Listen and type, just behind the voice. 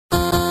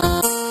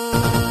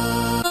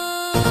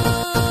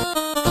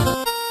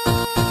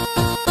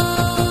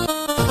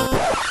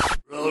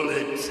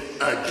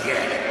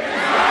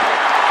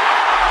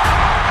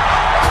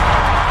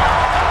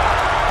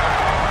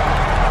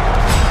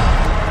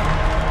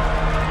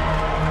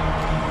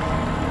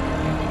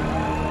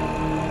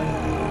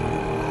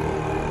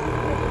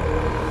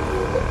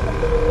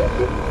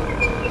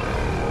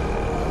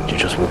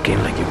walk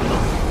in like you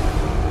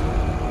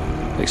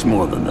belong. Takes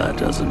more than that,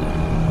 doesn't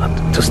it?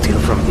 What, to steal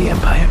from the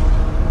Empire?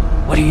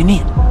 What do you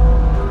need?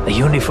 A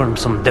uniform,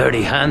 some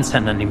dirty hands,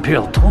 and an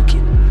Imperial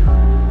toolkit.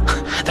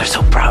 They're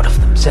so proud of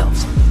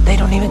themselves, they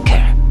don't even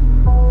care.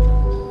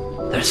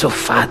 They're so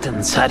fat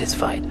and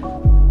satisfied,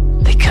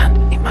 they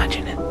can't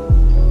imagine it.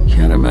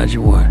 Can't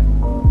imagine what?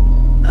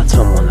 That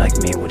someone like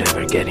me would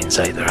ever get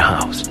inside their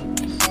house,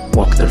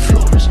 walk their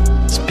floors,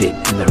 spit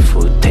in their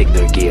food, take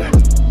their gear.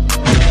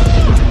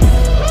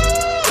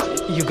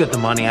 You got the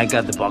money, I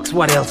got the box.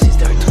 What else is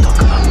there to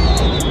talk about?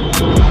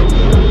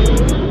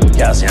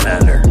 Cassian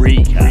Andor.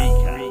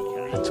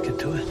 Recap. Let's get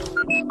to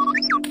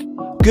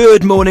it.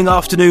 Good morning,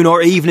 afternoon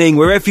or evening,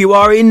 wherever you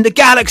are in the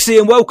galaxy,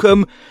 and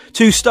welcome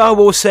to Star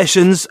Wars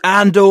Sessions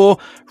Andor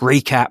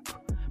Recap.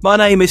 My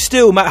name is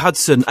still Matt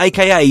Hudson,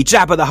 aka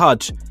Jabba the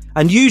Hutt,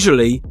 and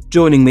usually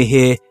joining me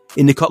here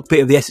in the cockpit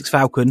of the Essex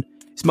Falcon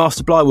is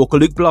Master Blywalker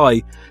Luke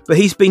Bly, but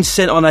he's been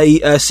sent on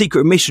a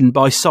secret mission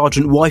by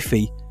Sergeant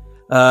Wifey,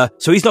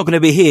 so he's not going to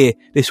be here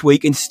this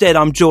week. Instead,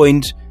 I'm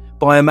joined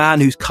by a man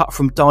who's cut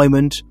from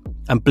diamond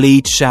and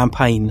bleeds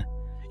champagne.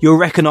 You'll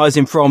recognise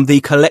him from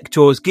the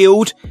Collectors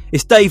Guild.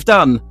 It's Dave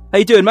Dunn. How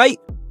you doing, mate?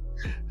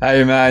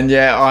 Hey, man.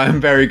 Yeah, I'm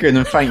very good,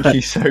 and thank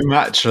you so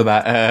much for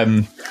that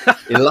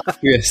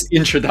illustrious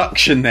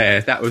introduction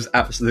there. That was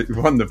absolutely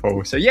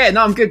wonderful. So, yeah,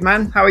 no, I'm good,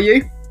 man. How are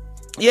you?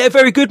 Yeah,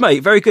 very good,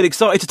 mate. Very good.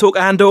 Excited to talk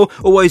Andor.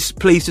 Always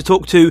pleased to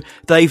talk to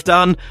Dave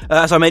Dunn.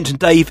 As I mentioned,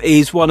 Dave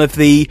is one of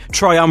the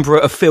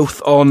triumvirate of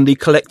filth on the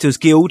Collectors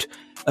Guild.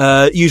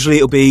 Usually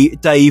it'll be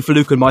Dave,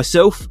 Luke and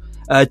myself.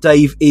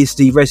 Dave is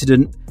the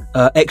resident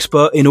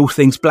expert in all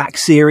things Black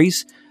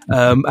Series.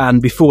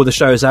 And before the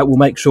show is out, we'll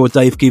make sure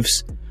Dave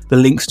gives the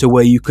links to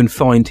where you can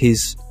find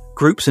his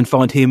groups and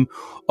find him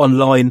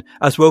online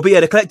as well. But yeah,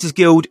 the Collectors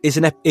Guild is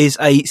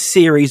a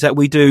series that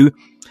we do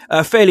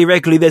fairly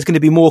regularly. There's going to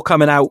be more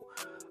coming out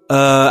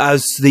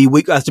as the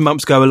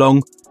months go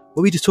along,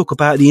 where we just talk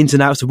about the ins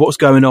and outs of what's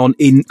going on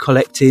in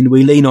collecting.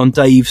 We lean on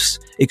Dave's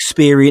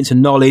experience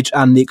and knowledge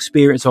and the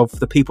experience of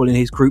the people in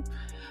his group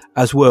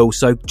as well.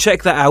 So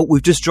check that out.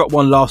 We've just dropped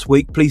one last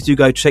week. Please do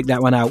go check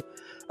that one out.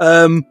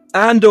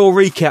 Andor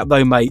recap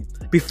though, mate.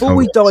 Before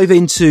we dive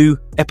into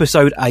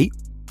episode 8,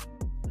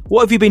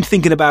 what have you been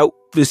thinking about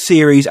the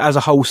series as a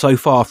whole so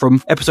far,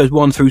 from episodes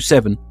 1 through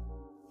 7?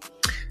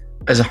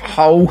 As a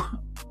whole,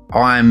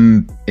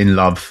 I'm in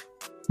love.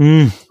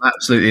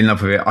 Absolutely in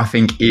love with it. I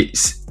think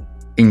it's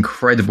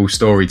incredible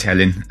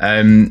storytelling.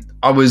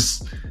 I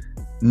was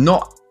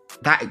not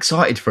that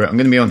excited for it, I'm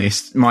going to be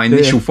honest. My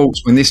initial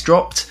thoughts when this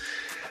dropped,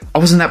 I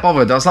wasn't that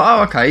bothered. I was like,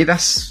 oh, okay,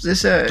 that's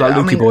like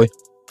Lukey boy.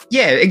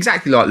 Yeah,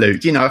 exactly like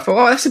Luke. You know, I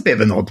thought, oh, that's a bit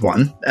of an odd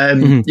one.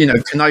 You know,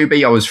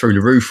 Kenobi, I was through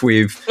the roof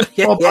with.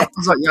 I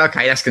was like, yeah,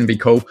 okay, that's going to be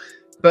cool.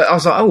 But I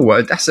was like,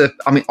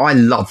 oh, I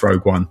love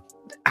Rogue One.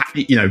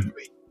 You know,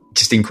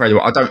 just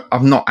incredible.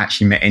 I've not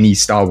actually met any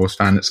Star Wars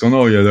fan that's gone,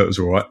 oh yeah, that was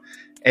all right.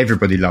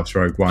 Everybody loves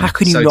Rogue One. How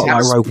can you not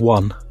like Rogue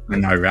One? I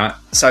know, right?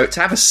 So to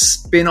have a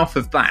spin-off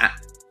of that,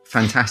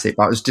 fantastic.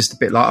 But it was just a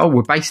bit like, oh,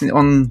 we're basing it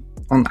on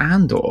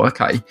Andor,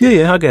 okay.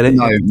 Yeah, I get it.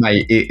 No,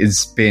 mate, it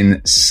has been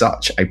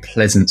such a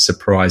pleasant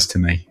surprise to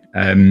me.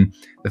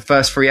 The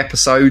first 3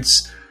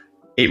 episodes,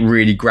 it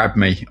really grabbed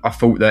me. I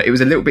thought that it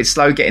was a little bit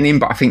slow getting in,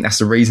 but I think that's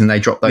the reason they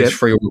dropped those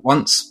 3 all at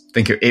once. I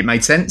think it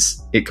made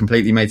sense. It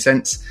completely made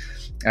sense.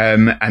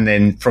 And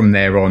then from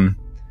there on,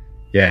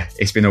 yeah,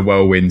 it's been a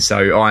whirlwind.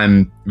 So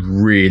I'm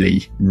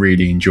really,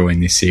 really enjoying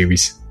this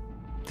series.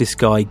 This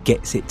guy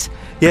gets it.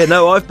 Yeah,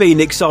 no, I've been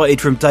excited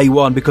from day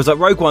one because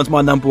Rogue One's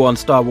my number 1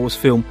 Star Wars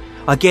film.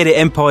 I get it,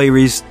 Empire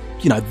is,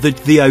 you know,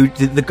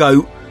 the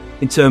GOAT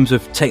in terms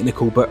of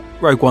technical, but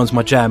Rogue One's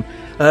my jam.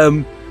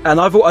 And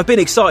I've been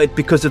excited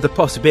because of the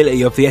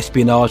possibility of the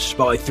espionage,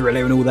 spy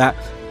thriller and all that.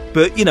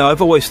 But, you know,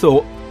 I've always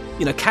thought,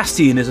 you know,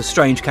 Cassian is a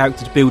strange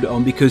character to build it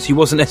on because he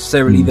wasn't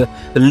necessarily the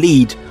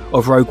lead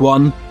of Rogue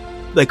One.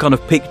 They kind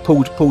of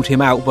pulled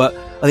him out, but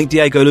I think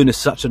Diego Luna is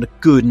such a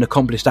good and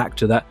accomplished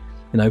actor that,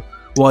 you know,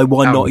 why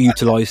not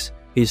utilise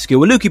his skill?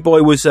 Well, Lukey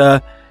boy was,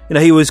 you know,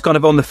 he was kind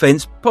of on the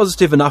fence,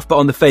 positive enough, but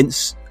on the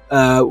fence,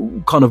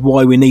 kind of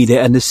why we need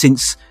it, and has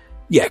since,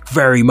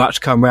 very much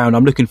come round.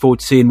 I'm looking forward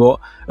to seeing what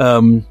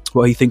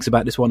he thinks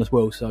about this one as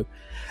well. So,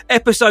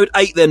 episode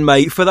 8 then,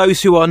 mate. For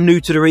those who are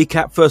new to the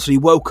recap, firstly,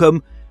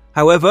 welcome.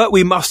 However,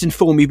 we must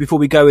inform you before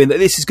we go in that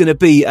this is going to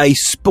be a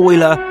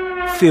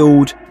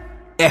spoiler-filled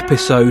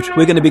episode.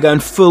 We're going to be going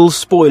full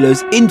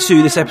spoilers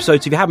into this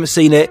episode. So if you haven't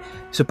seen it,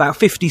 it's about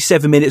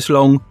 57 minutes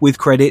long with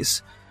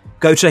credits.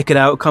 Go check it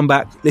out. Come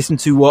back, listen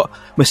to what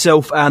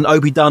myself and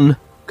Obi-Wan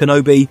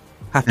Kenobi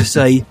have to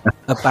say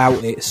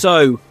about it.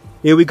 So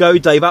here we go,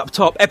 Dave. Up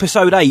top,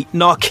 episode 8,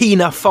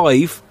 Narkina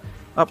 5.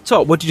 Up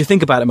top, what did you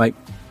think about it, mate?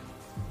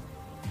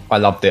 I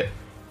loved it.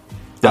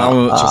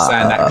 I'm not just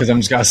saying that because I'm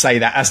just going to say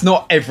that. That's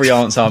not every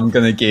answer I'm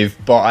going to give,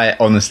 but I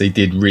honestly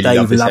did really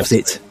love this episode.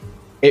 Dave loves it.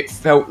 It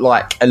felt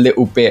like a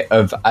little bit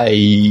of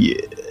a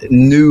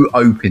new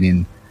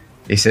opening.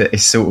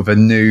 It's sort of a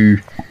new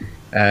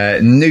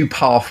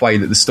pathway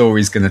that the story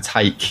is going to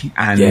take,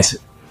 and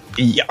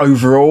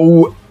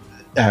overall,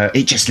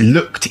 it just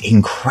looked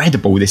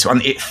incredible. This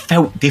one, it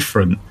felt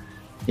different.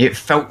 It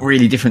felt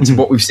really different to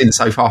what we've seen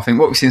so far. I think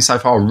what we've seen so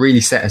far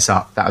really set us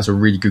up. That was a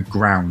really good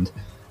ground.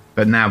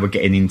 But now we're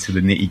getting into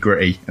the nitty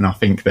gritty, and I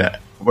think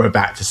that we're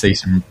about to see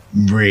some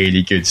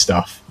really good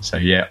stuff. So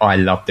yeah, I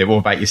loved it. What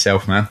about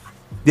yourself, man?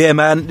 Yeah,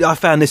 man, I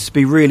found this to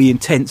be really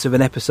intense of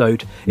an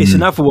episode. It's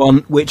another one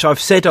which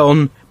I've said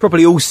on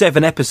probably all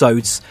 7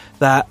 episodes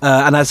that,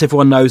 and as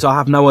everyone knows, I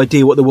have no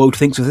idea what the world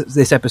thinks of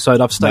this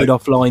episode. I've stayed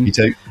offline. Me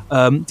too.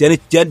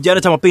 The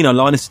only time I've been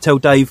online is to tell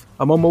Dave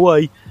I'm on my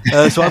way.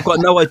 So I've got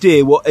no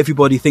idea what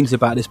everybody thinks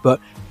about this, but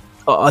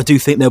I do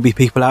think there'll be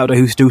people out there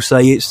who still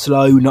say it's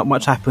slow, not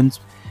much happens.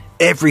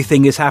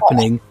 Everything is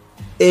happening.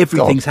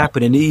 Everything's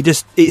happening.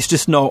 It's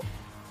just not,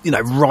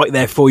 right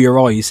there for your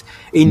eyes.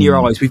 In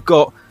your eyes.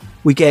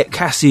 We get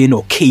Cassian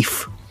or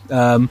Keith,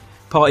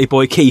 party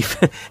boy Keith,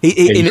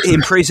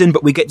 in prison,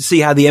 but we get to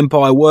see how the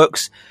Empire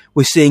works.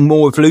 We're seeing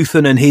more of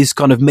Luthen and his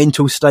kind of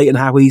mental state and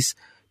how he's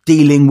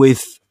dealing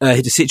with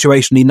the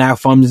situation he now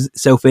finds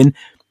himself in.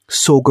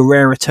 Saw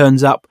Gerrera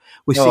turns up.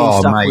 We're seeing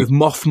stuff with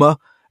Mothma,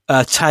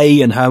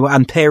 Tay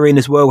and Perrin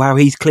as well, how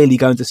he's clearly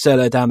going to sell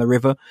her down the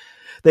river.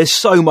 There's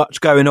so much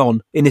going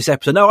on in this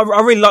episode. No,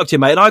 I really liked it,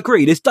 mate, and I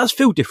agree. This does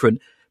feel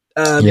different.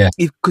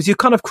 Because you're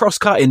kind of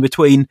cross-cutting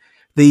between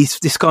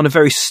this kind of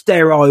very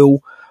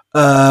sterile,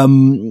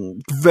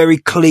 very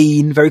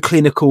clean, very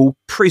clinical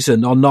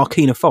prison on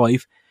Narkina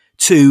 5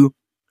 to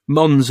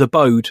Mon's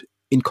abode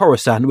in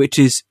Coruscant, which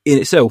is in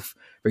itself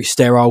very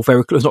sterile,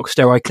 not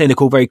sterile,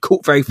 clinical, very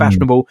cool, very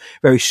fashionable,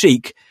 very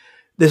chic.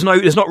 There's not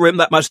really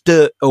that much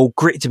dirt or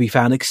grit to be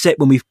found, except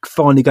when we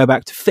finally go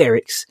back to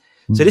Ferrix.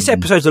 So this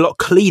episode's a lot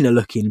cleaner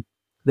looking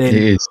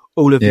than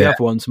all of the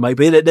other ones,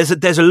 maybe.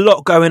 There's a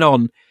lot going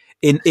on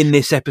in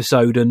this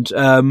episode, and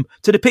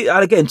to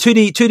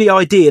the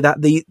idea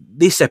that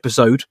this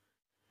episode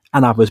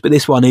and others, but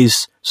this one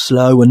is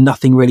slow and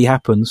nothing really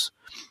happens.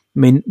 I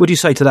mean, what do you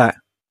say to that?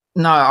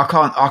 No, I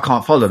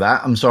can't follow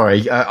that. I'm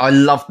sorry. I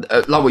love,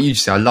 like what you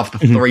said. I love the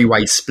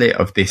 3-way split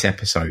of this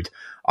episode.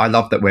 I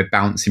love that we're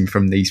bouncing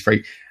from these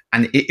 3,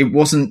 and it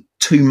wasn't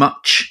too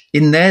much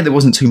in there. There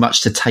wasn't too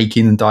much to take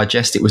in and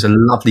digest. It was a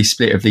lovely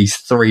split of these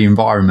 3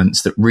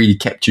 environments that really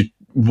kept you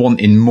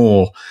wanting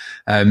more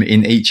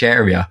in each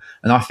area,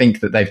 and I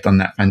think that they've done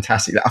that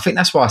fantastic. I think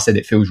that's why I said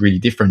it feels really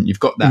different. You've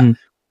got that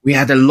we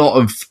had a lot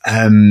of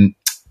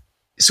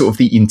sort of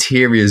the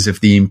interiors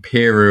of the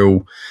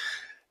Imperial,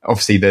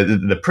 obviously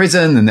the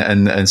prison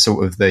and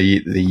sort of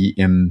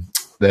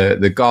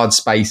the guard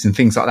space and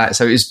things like that.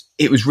 So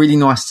it was really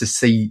nice to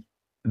see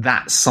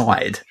that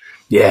side,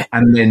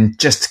 and then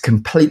just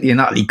completely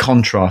and utterly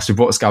contrast with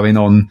what's going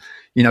on,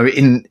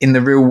 in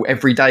the real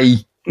everyday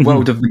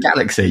world of the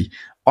galaxy.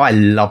 I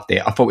loved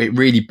it. I thought it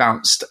really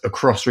bounced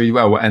across really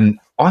well. And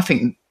I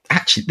think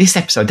actually this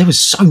episode, there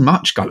was so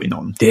much going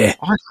on. Yeah.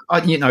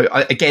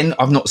 Again,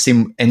 I've not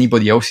seen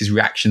anybody else's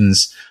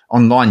reactions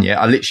online yet.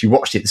 I literally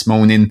watched it this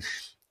morning.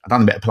 I've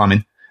done a bit of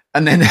plumbing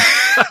and then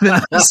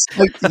I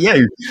spoke to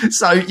you.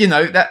 So,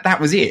 that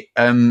was it.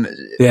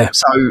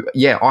 So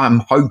yeah, I'm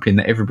hoping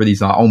that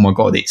everybody's like, oh my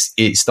God,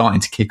 it's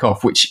starting to kick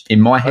off, which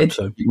in my head,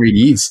 it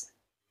really is.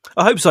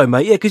 I hope so,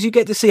 mate. Yeah, because you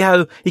get to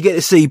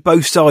see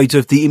both sides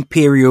of the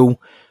Imperial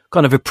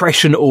kind of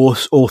oppression or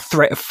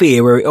threat of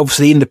fear. Where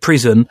obviously in the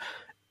prison,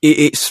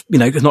 it's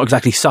it's not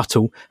exactly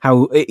subtle.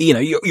 How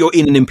you're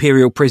in an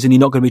Imperial prison, you're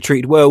not going to be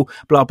treated well.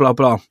 Blah blah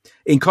blah.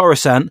 In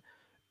Coruscant,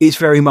 it's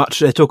very much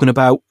they're talking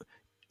about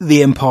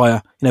the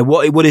Empire.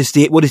 What is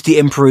the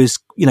Emperor's?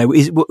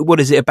 What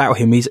is it about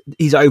him? He's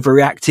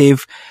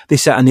overreactive.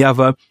 This, that, and the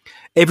other.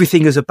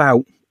 Everything is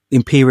about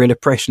Imperial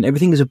oppression.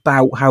 Everything is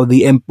about how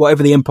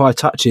whatever the Empire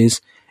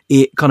touches,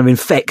 it kind of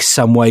infects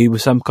some way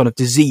with some kind of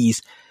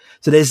disease.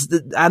 So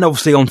and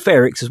obviously on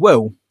Ferrix as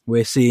well,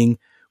 we're seeing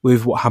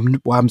with what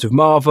happens with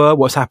Marva,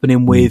 what's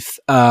happening with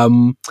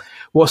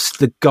what's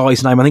the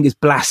guy's name? I think it's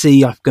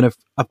Blassie. I've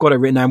got it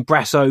written down.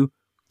 Brasso.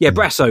 Yeah,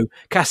 Brasso,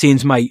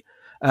 Cassian's mate,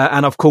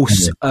 and of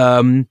course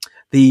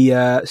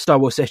the Star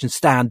Wars Session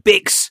Stan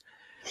Bix.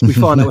 We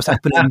find out what's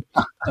happening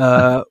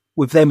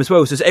with them as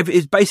well. So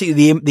it's basically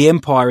the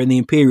Empire and the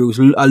Imperials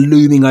are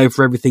looming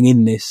over everything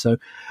in this. So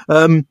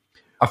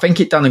I think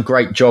it done a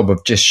great job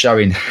of just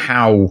showing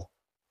how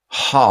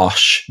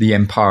harsh the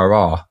Empire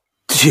are.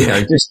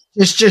 Yeah.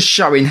 Just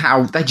showing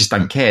how they just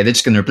don't care. They're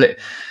just going to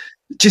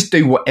just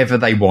do whatever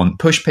they want,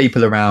 push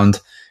people around,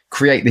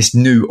 create this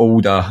new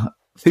order.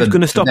 Who's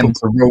going to stop them?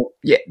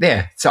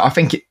 Yeah. So I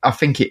think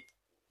it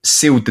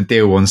sealed the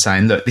deal on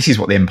saying, look, this is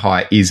what the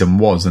Empire is and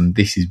was, and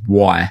this is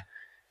why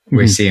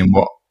we're seeing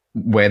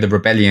where the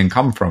rebellion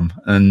come from.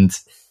 And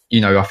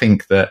I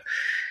think that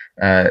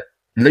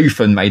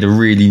Luthen made a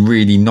really,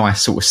 really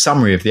nice sort of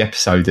summary of the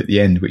episode at the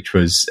end, which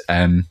was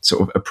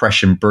sort of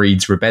oppression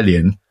breeds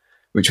rebellion,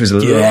 which was a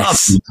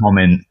lovely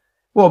comment.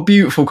 What a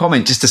beautiful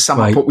comment, just to sum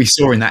up what we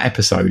saw in that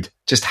episode,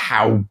 just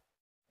how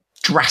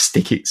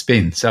drastic it's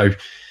been. So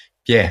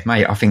yeah,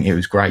 mate, I think it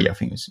was great. I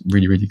think it was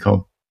really, really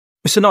cool.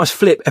 it's a nice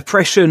flip.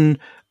 Oppression,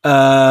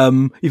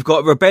 you've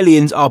got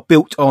rebellions are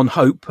built on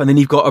hope, and then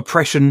you've got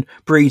oppression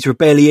breeds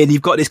rebellion.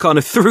 You've got this kind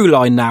of through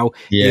line now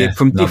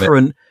from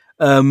different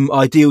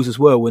ideals as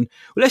well. And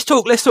let's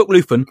talk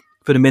Luthen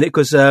for a minute,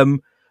 because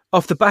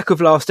off the back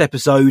of last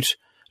episode,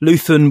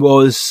 Luthen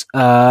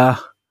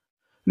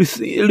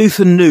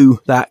knew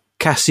that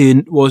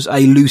Cassian was a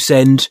loose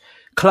end.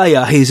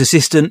 Kleya, his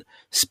assistant,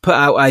 put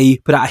out a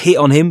hit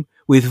on him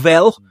with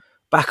Vel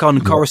back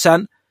on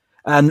Coruscant,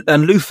 and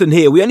Luthen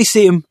here. We only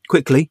see him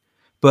quickly,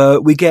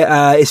 but we get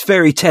it's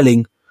very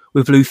telling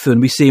with Luthen.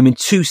 We see him in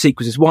two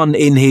sequences. One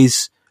in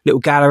his little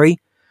gallery,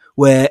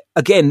 where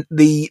again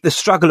the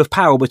struggle of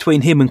power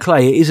between him and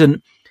Kleya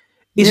isn't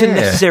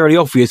necessarily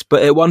obvious,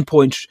 but at one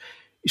point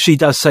she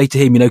does say to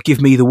him,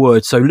 give me the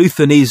word. So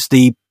Luthen is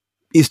the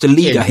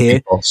leader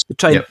here.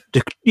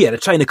 The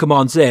chain of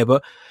command's there.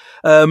 But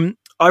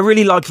I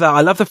really like that.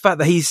 I love the fact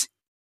that he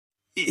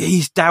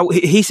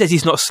says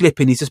he's not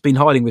slipping. He's just been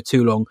hiding for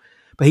too long.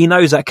 But he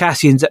knows that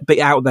Cassian's a bit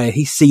out there.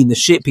 He's seen the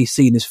ship. He's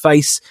seen his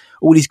face.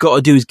 All he's got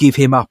to do is give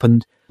him up,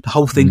 and the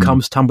whole thing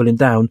comes tumbling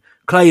down.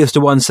 Kleya's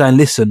the one saying,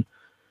 listen,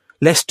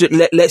 let's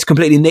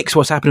completely nix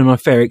what's happening on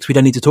Ferrix. We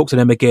don't need to talk to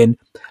them again.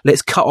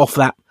 Let's cut off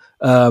that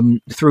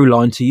through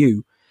line to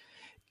you.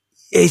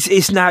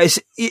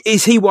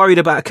 Is he worried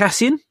about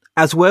Cassian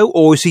as well,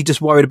 or is he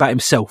just worried about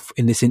himself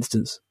in this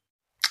instance?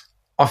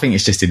 I think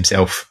it's just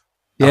himself.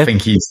 Yeah. I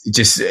think he's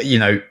just,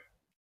 I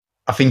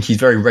think he's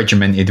very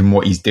regimented in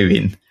what he's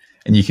doing,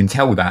 and you can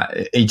tell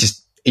that he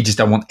just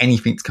don't want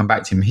anything to come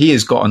back to him. He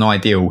has got an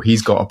ideal.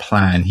 He's got a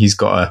plan. He's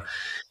got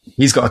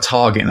a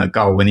target and a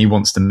goal, and he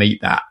wants to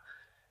meet that.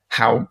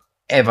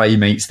 However he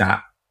meets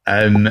that.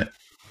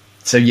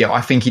 So yeah,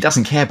 I think he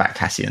doesn't care about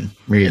Cassian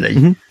really.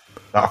 Mm-hmm.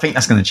 But I think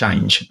that's going to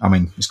change. I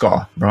mean, it's got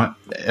to, right?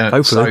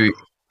 Hopefully. So,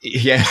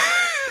 yeah.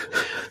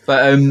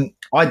 But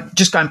I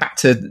just going back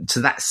to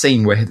that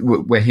scene where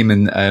him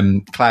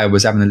and Kleya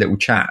was having a little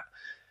chat.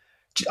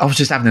 I was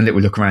just having a little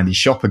look around his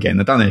shop again.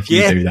 I don't know if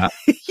you do that.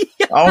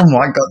 Oh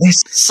my God,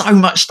 there's so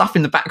much stuff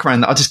in the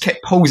background that I just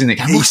kept pausing it.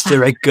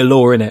 Easter egg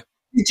galore in it.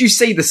 Did you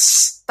see the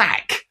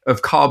stack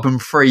of carbon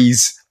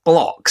freeze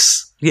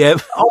blocks? Yeah.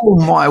 Oh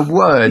my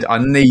word! I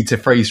need to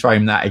freeze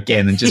frame that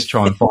again and just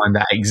try and find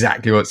out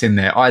exactly what's in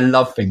there. I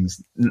love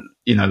things,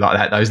 like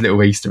that. Those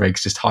little Easter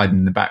eggs just hiding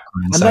in the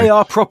background. And they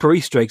are proper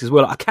Easter eggs as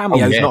well. A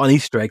cameo is not an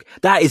Easter egg.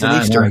 That is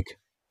an Easter egg.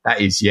 That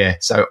is, yeah.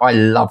 So I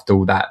loved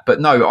all that. But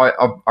no,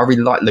 I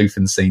really like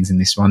Luthen's scenes in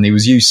this one. He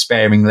was used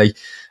sparingly.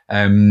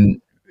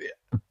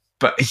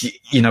 But,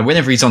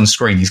 whenever he's on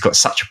screen, he's got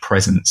such a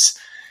presence.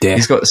 Yeah.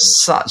 He's got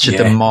such a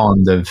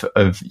demand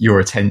of your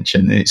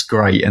attention, and it's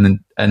great. And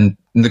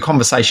the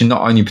conversation,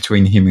 not only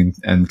between him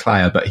and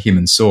Kleya, but him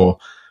and Saw.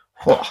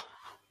 Whoa.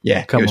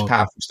 Yeah, it was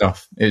powerful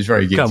stuff. It was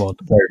very good. Come on.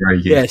 Very, very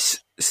good. Yes.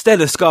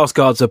 Stellan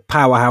Skarsgård's a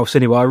powerhouse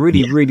anyway. I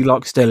really, really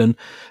like Stellan.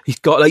 He's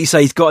got, like you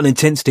say, he's got an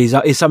intensity.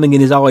 There's something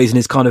in his eyes and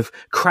his kind of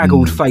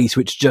craggled face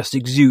which just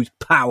exudes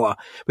power.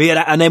 But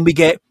and then we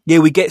get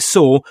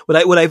Saw.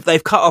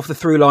 They've cut off the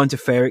through line to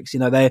Ferrix.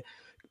 Their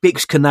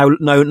Bix can now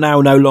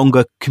no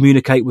longer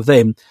communicate with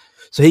them.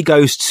 So he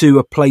goes to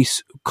a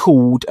place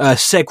called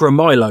Segra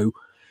Milo,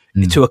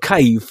 to a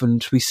cave,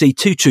 and we see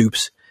two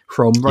tubes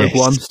from Rogue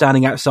One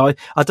standing outside.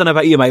 I don't know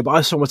about you, mate, but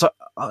I saw myself,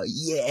 oh,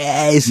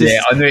 yes.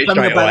 Yeah, I knew it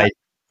straight away.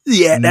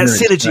 Yeah, that's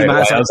synergy, man. I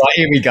was like,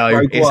 here we go.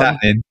 Rogue One.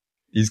 Happening.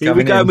 He's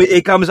coming in.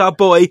 Here comes our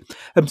boy,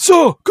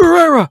 Saw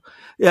Gerrera.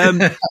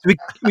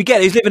 We get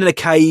it. He's living in a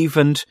cave,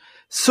 and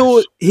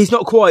Saw, he's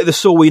not quite the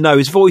Saw we know.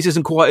 His voice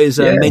isn't quite as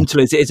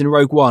mental as it is in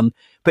Rogue One,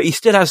 but he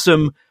still has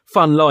some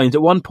fun lines.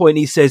 At one point,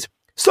 he says,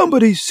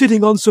 "Somebody's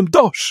sitting on some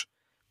dosh."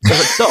 So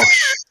like,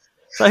 dosh.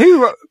 So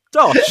who wrote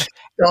dosh?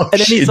 And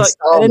then he's like,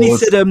 he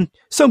said,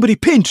 "Somebody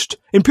pinched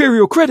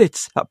Imperial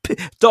credits."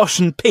 Dosh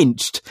and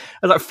pinched.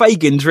 And like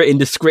Fagan's written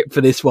the script for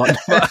this one.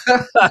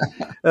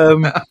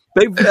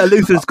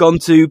 Luther's gone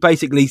to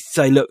basically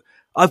say, "Look,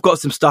 I've got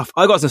some stuff.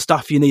 I got some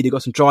stuff you need. I've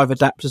got some drive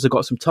adapters. I've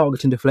got some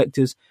targeting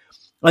deflectors.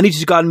 I need you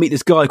to go and meet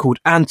this guy called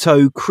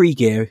Anto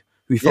Krieger,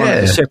 who we find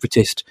out is a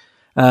separatist."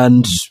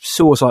 And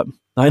Saw's like,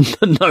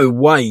 no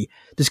way.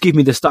 Just give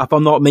me the stuff.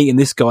 I'm not meeting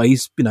this guy.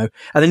 He's, And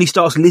then he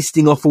starts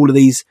listing off all of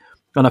these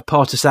kind of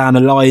partisan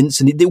alliance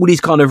and all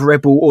these kind of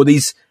rebel or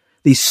these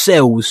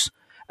cells.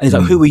 And he's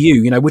like, who are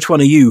you? Which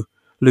one are you,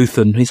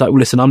 Luthen? And he's like, well,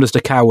 listen, I'm just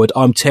a coward.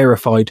 I'm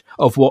terrified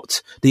of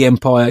what the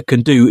Empire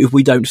can do if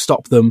we don't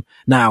stop them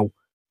now.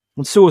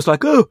 And Saw's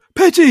like, oh,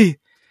 petty.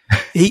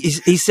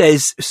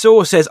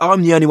 Saw says,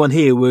 I'm the only one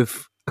here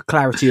with a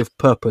clarity of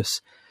purpose.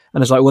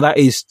 And it's like, well, that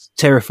is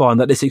terrifying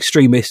that this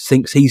extremist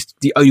thinks he's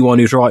the only one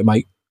who's right,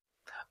 mate.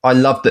 I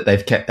love that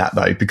they've kept that,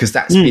 though, because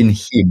that's been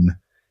him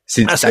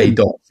since day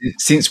dot.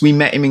 Since we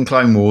met him in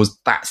Clone Wars,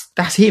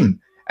 that's him.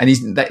 And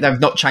they've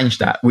not changed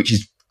that, which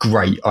is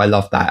great. I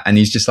love that. And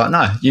he's just like,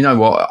 no, you know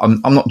what?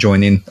 I'm not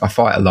joining. I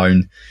fight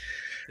alone.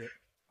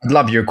 I'd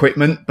love your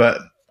equipment,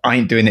 but I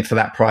ain't doing it for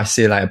that price.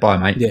 See you later. Bye,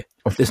 mate. Yeah.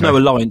 There's no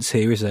alliance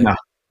here, is there? No,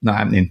 not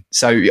happening.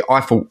 So I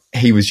thought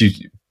he was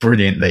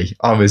brilliantly.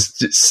 I was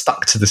just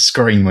stuck to the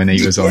screen when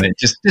he was on it,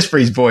 just for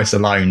his voice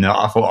alone.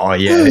 I thought, oh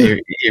yeah,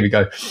 here we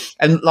go.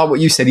 And like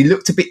what you said, he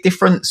looked a bit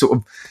different, sort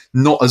of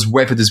not as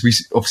weathered as we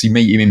obviously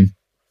meet him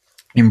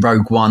in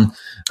Rogue One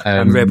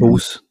and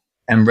Rebels.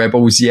 And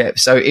Rebels, yeah.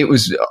 So it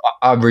was.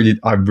 I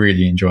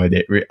really enjoyed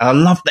it. I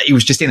love that he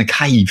was just in a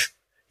cave.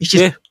 He's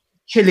just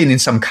chilling in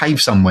some cave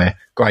somewhere.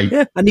 Great.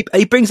 Yeah, and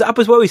he brings it up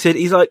as well. He said,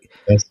 he's like,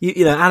 yes.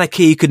 you know,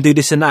 Anakin, you can do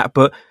this and that,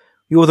 but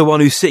you're the one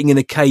who's sitting in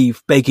a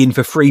cave begging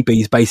for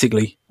freebies,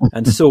 basically.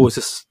 And Saw's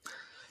just,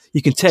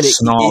 you can tell it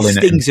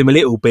stings him a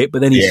little bit,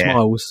 but then he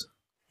smiles.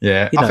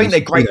 Yeah, I think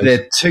they're great.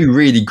 They're two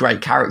really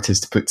great characters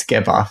to put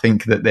together. I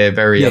think that they're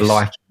very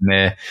alike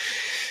in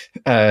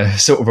their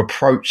sort of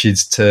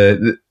approaches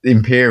to the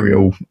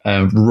Imperial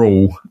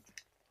rule.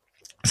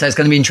 So it's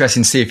going to be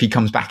interesting to see if he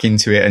comes back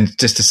into it and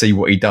just to see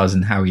what he does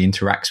and how he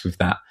interacts with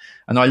that.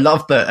 And I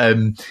love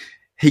that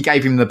he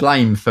gave him the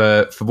blame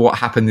for what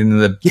happened in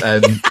the...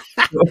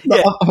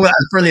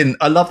 that's brilliant.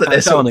 I love that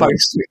they're sort of both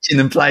switching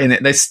and playing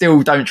it. They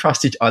still don't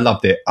trust each other. I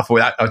loved it. I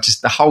thought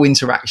just the whole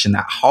interaction,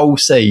 that whole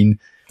scene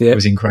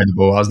was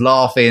incredible. I was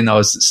laughing. I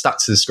was stuck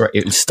to the screen.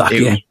 It was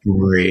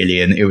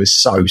brilliant. It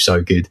was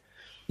so good.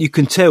 You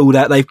can tell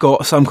that they've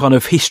got some kind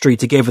of history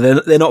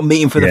together. They're not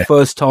meeting for the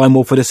first time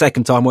or for the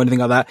second time or anything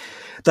like that.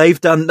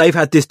 They've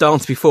had this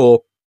dance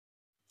before.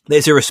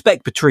 There's a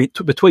respect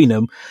between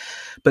them,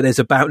 but there's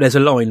a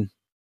line.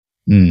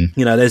 You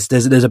know,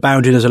 there's a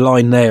boundary, there's a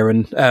line there,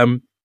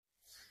 and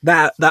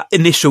that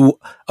initial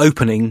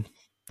opening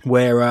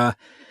where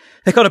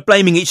they're kind of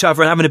blaming each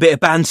other and having a bit of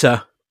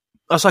banter.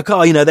 I was like,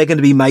 oh, you know, they're going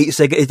to be mates.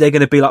 They're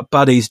going to be like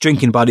buddies,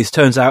 drinking buddies.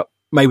 Turns out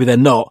maybe they're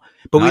not.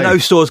 But we know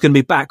Saw's going to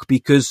be back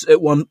because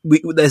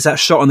there's that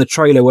shot on the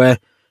trailer where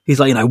he's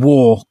like, you know,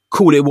 war,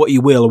 call it what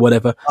you will or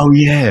whatever. Oh,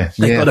 yeah.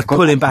 They've got to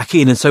pull him back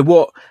in. And so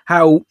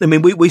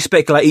we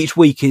speculate each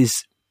week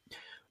is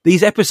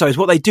these episodes,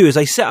 what they do is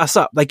they set us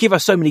up. They give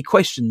us so many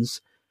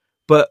questions,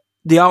 but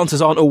the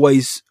answers aren't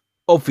always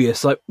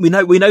obvious. Like we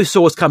know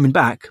Saw's coming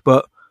back,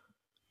 but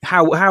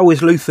how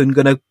is Luthen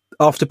going to,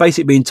 after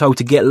basically being told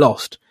to get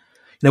lost,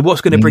 you know,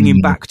 what's going to bring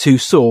him back to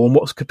Saw and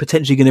what's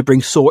potentially going to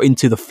bring Saw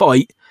into the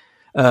fight?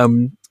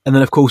 And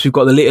then, of course, we've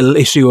got the little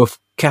issue of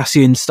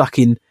Cassian stuck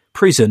in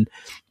prison.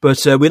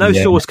 But we know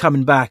Saw's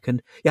coming back.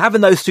 And having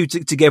those two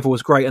together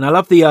was great. And I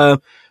love the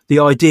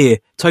idea.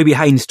 Toby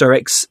Haynes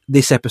directs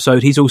this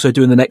episode. He's also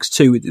doing the next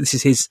two. This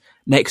is his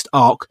next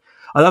arc.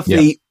 I love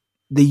the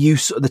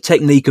use, the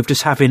technique of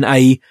just having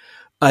a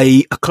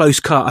close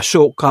cut, a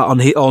shortcut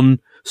on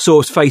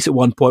Saw's face at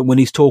one point when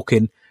he's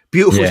talking.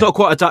 Beautiful. Yeah. It's not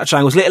quite a Dutch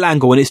angle. It's a little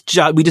angle,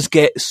 and we just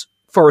get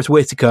Forrest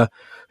Whitaker,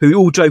 who,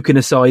 all joking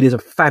aside, is a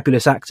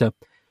fabulous actor.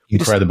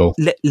 Incredible.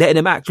 Letting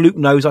him act. Luke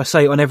knows I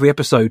say it on every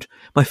episode.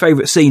 My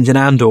favourite scenes in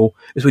Andor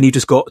is when you've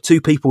just got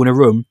two people in a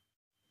room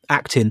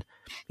acting.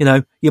 You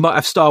know, you might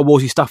have Star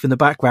Warsy stuff in the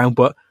background,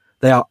 but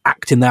they are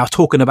acting. They are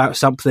talking about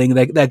something.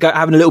 They're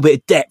having a little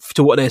bit of depth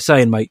to what they're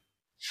saying, mate.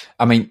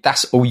 I mean,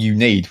 that's all you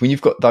need. When you've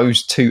got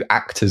those two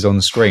actors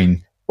on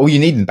screen, all you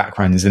need in the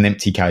background is an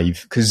empty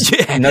cave because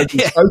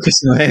nobody's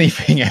focusing on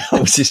anything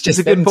else. It's just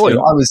a good point.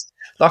 I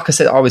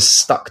was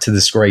stuck to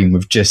the screen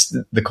with just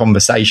the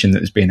conversation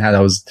that was being had. I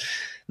was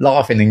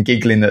laughing and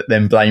giggling at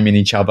them blaming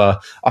each other.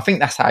 I think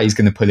that's how he's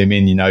going to pull him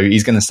in. You know,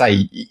 he's going to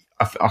say,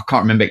 I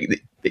can't remember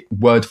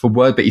word for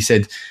word, but he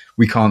said,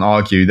 "We can't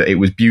argue that it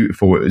was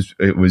beautiful.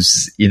 It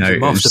was you know, a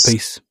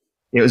masterpiece.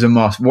 It was a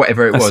master,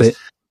 whatever it was."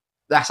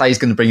 That's how he's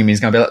going to bring him in. He's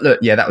going to be like, "Look,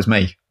 yeah, that was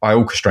me. I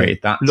orchestrated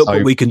that. Look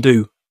what we can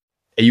do.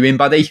 Are you in,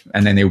 buddy?"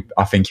 And then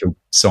I think he'll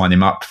sign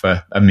him up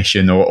for a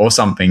mission or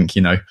something,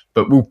 you know.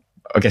 But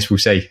I guess we'll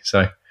see.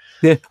 So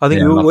yeah, I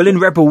think in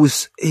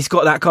Rebels, he's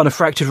got that kind of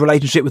fractured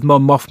relationship with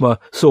Mon Mothma.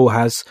 Saw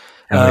has,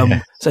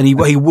 and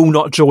he will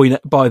not join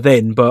by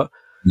then. But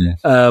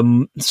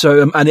and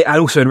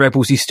also in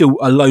Rebels, he's still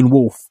a lone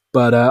wolf.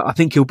 But I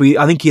think he'll do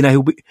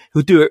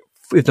it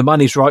if the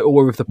money's right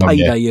or if the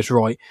payday is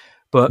right.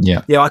 But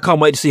I can't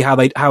wait to see how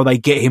they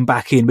get him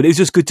back in. But it was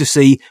just good to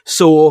see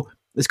Saw.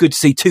 It's good to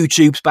see Two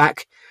Tubes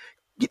back.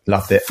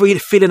 Loved it.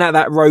 Filling out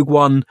that Rogue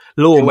One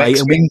lore, mate.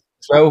 And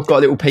as well, got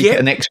a little peek at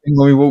an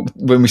X-Wing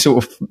when we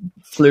sort of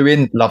flew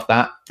in. Loved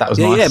that. That was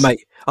nice. Yeah, mate.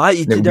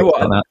 You know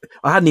what?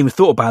 I hadn't even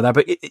thought about that,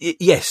 but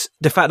yes,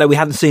 the fact that we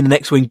hadn't seen an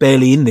X-Wing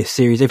barely in this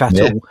series, if at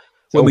all.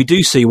 When we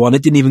do see one,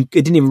 it didn't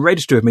even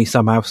register with me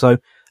somehow. So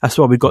that's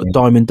why we've got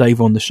Diamond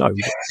Dave on the show.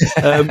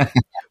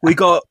 We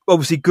got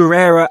obviously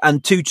Guerrera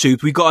and Two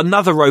Tubes. We got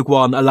another Rogue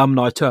One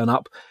alumni turn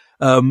up.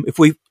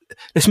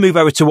 Let's move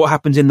over to what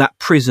happens in that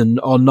prison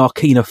on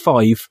Narkina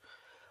 5.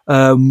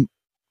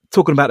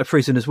 Talking about the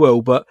prison as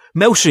well, but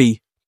Melshi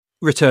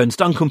returns.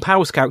 Duncan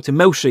Powell's character,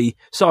 Melshi,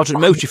 Sergeant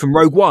Melshi from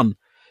Rogue One.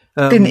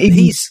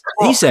 He's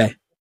there.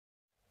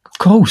 Of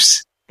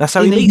course. That's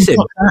how he meets him.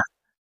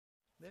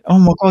 Oh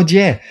my God,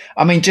 yeah.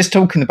 I mean, just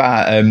talking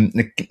about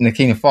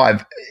Narkina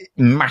 5,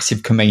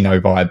 massive Camino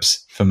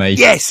vibes for me.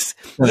 Yes.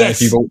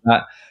 If you bought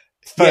that.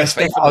 First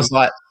thing, I was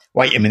like,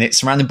 wait a minute,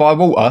 surrounded by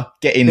water,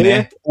 get in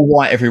there, all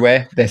white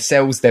everywhere, their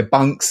cells, their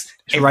bunks.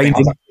 It's raining.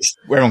 Like,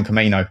 we're on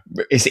Camino.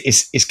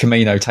 It's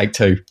Camino take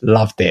 2.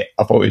 Loved it.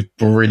 I thought it was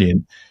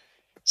brilliant.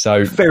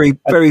 So very,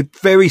 very,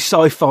 very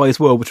sci-fi as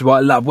well, which is what I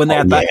love. When they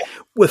had that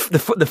with the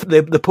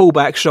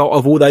pullback shot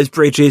of all those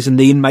bridges and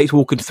the inmates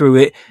walking through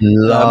it,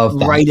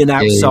 raining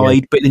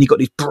outside, but then you got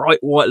these bright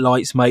white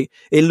lights, mate.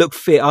 It looked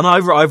fit, and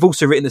I've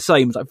also written the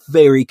same. It's like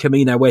very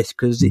Camino-esque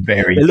because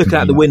they're looking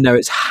out the window,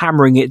 it's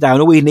hammering it down.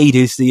 All we need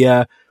is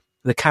the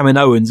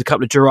Kaminoans, a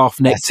couple of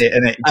giraffe necked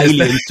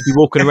aliens to be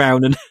walking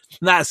around, and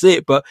that's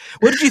it. But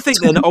what did you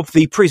think then of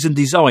the prison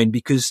design?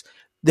 Because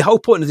the whole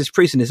point of this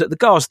prison is that the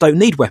guards don't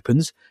need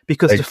weapons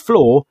because the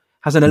floor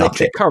has an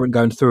electric current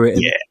going through it.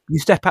 And you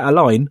step out of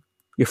line,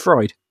 you're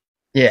fried.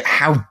 Yeah,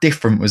 how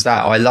different was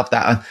that? I love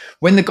that. And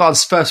when the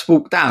guards first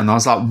walked down, I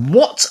was like,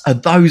 what are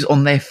those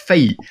on their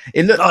feet?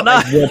 It looked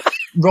like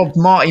Rob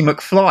Marty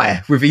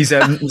McFly with his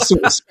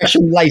sort of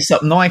special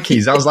lace-up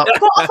Nikes. I was like,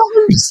 what are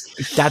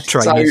those? Dad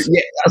trainers. So,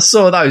 I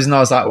saw those and I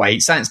was like,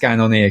 wait, something's going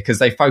on here, because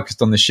they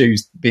focused on the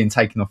shoes being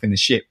taken off in the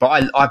ship.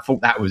 But I thought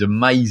that was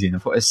amazing. I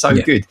thought it was so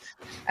good.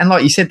 And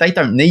like you said, they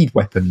don't need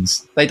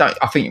weapons. They don't.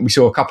 I think we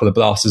saw a couple of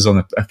blasters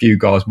on a few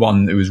guys,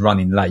 one who was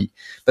running late.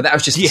 But that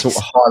was just to sort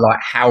of highlight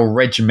how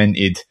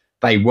regimented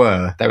they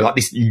were. They were like,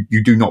 this,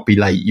 you do not be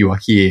late. You are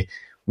here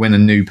when a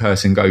new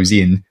person goes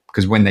in,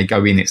 because when they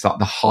go in, it's like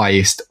the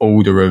highest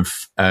order of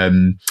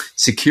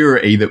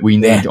security that we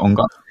need on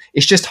guard.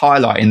 It's just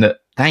highlighting that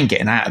they ain't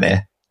getting out of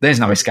there. There's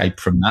no escape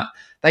from that.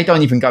 They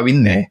don't even go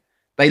in there.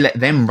 They let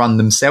them run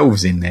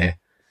themselves in there,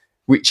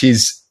 which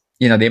is,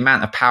 you know, the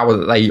amount of power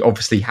that they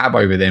obviously have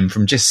over them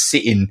from just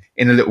sitting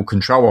in a little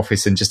control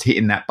office and just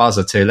hitting that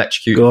buzzer to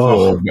electrocute the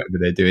floor or whatever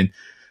they're doing.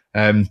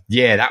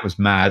 That was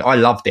mad. I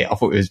loved it. I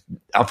thought it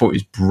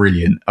was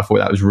brilliant. I thought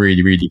that was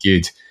really, really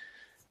good.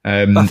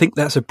 I think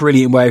that's a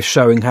brilliant way of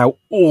showing how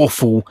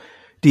awful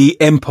the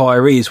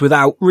Empire is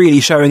without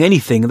really showing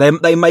anything.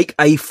 They make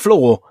a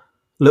floor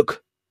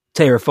look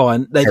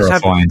terrifying.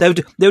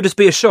 There'll just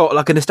be a shot,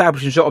 like an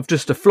establishing shot of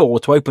just a floor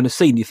to open a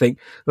scene. You think,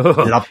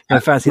 I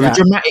fancy that.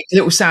 A dramatic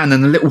little sound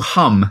and a little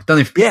hum. Don't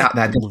know if you pick out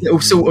that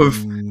little sort of,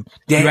 you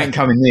ain't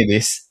coming near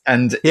this.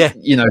 And,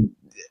 you know,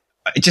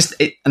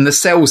 and the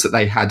cells that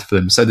they had for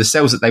them. So the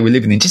cells that they were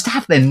living in, just to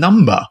have their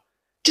number,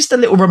 just a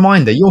little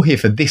reminder, you're here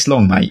for this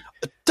long, mate.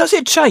 Does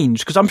it change?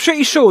 Because I'm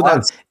pretty sure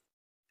that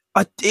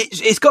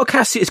it's got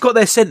it's got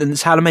their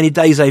sentence, how many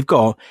days they've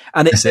got,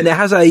 and it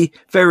has a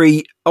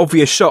very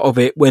obvious shot of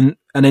it and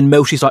then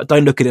Melchi's like,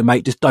 don't look at it,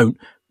 mate, just don't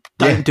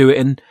do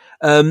it.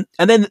 And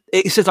then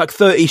it says like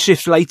 30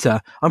 shifts later.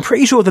 I'm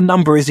pretty sure the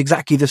number is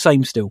exactly the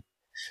same still.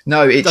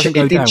 No, it did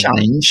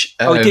change.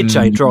 It did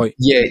change, right?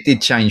 Yeah, it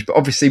did change. But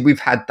obviously, we've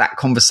had that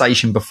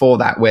conversation before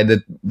that, where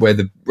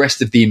the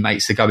rest of the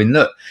inmates are going,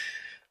 look,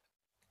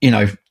 you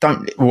know,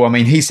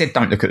 he said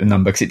don't look at the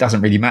number because it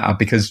doesn't really matter,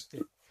 because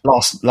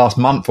last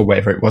month or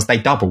whatever it was, they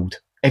doubled.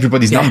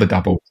 Everybody's number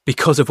doubled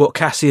because of what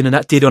Cassian and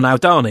that did on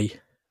Aldhani.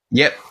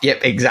 Yep,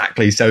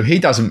 exactly. So he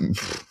don't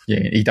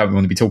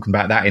want to be talking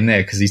about that in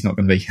there, because he's not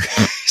going to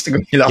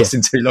be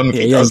lasting too long.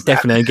 He's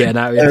definitely getting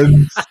out.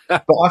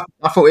 But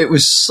I thought it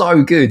was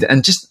so good,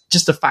 and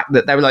just the fact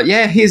that they were like,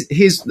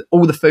 here's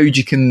all the food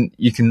you can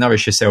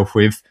nourish yourself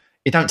with.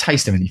 It don't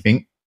taste of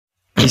anything.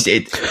 I was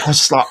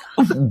just like,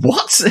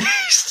 what?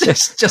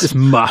 It's just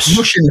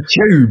mush in a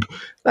tube.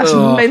 That's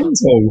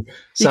mental.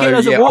 You get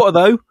loads of water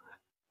though.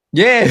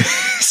 Yeah,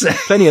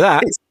 plenty of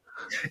that.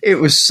 It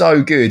was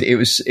so good. It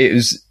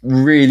was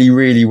really,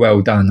 really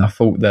well done. I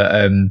thought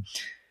that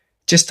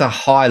just to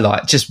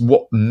highlight just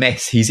what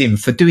mess he's in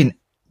for doing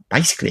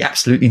basically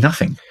absolutely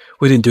nothing.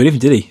 We didn't do anything,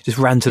 did he? Just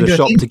ran to the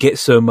shop to get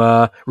some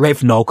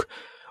Revnog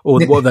or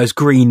what are those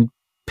green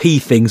pea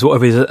things,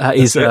 whatever his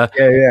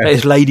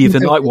lady of the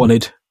night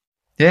wanted.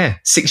 Yeah,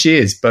 6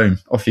 years, boom,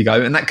 off you go.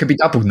 And that could be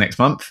doubled next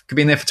month. Could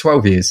be in there for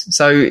 12 years.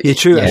 So yeah,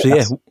 true,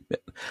 actually,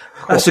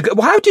 That's a good.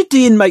 Well, how did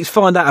the inmates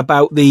find out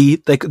about the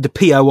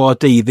PORD,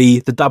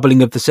 the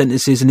doubling of the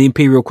sentences and the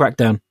Imperial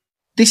crackdown?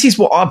 This is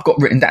what I've got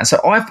written down.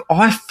 So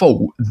I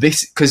thought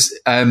this, because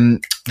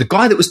the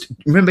guy that was,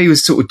 remember, he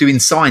was sort of doing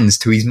signs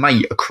to his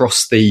mate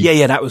across the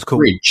that was cool.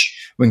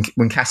 bridge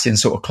when Cassian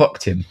sort of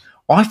clocked him.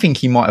 I think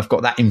he might have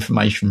got that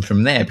information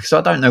from there, because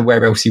I don't know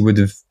where else he would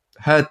have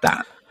heard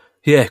that.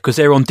 Yeah, because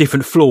they're on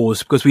different floors,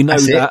 because we know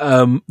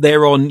that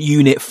they're on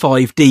Unit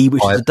 5D,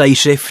 which is the day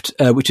shift,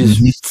 which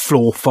is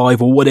floor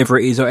 5 or whatever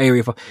it is, or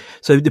area 5.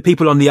 So the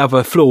people on the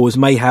other floors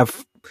may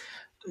have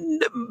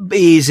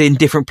ears in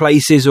different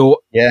places or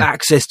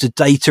access to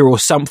data or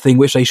something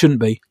which they shouldn't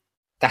be.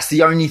 That's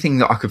the only thing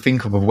that I could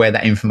think of where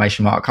that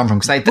information might have come from,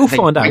 because we'll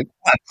find out. At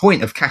the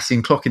point of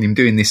Cassian clocking him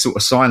doing this sort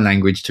of sign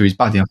language to his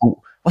buddy, I thought,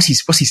 what's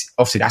his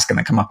obviously that's going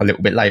to come up a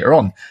little bit later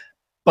on.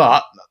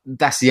 But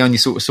that's the only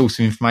sort of source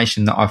of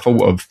information that I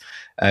thought of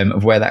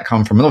where that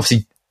come from. And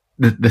obviously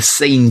the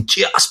scene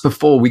just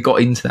before we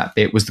got into that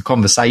bit was the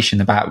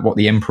conversation about what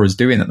the Emperor's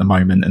doing at the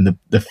moment and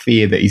the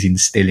fear that he's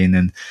instilling.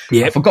 And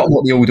I've forgotten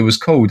what the order was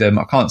called. I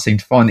can't seem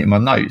to find it in my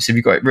notes. Have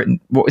you got it written?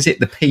 What is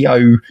it? The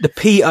PO? The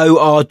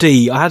PORD.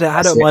 I had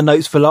it on my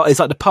notes for it's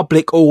like the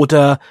public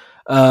order.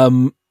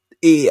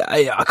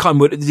 I can't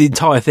remember what the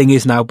entire thing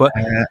is now, but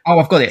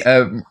I've got it.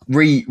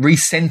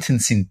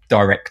 Resentencing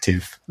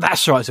directive.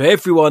 That's right. So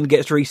everyone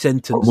gets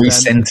resentenced.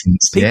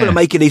 Resentenced. People are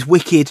making these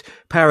wicked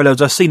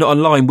parallels. I've seen it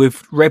online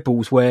with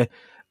Rebels, where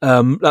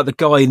like the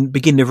guy in the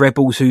beginning of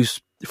Rebels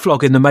who's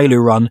flogging the Malu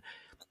run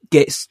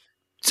gets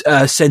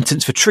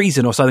sentenced for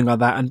treason or something like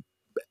that, and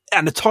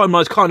the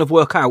timelines kind of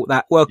link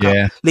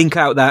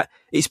out that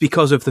it's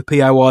because of the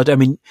POR. I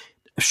mean,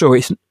 sure,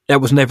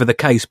 that was never the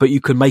case, but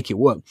you could make it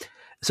work.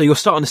 So you're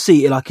starting to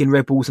see it like in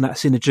Rebels and that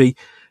synergy.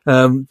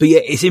 But yeah,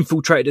 it's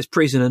infiltrated this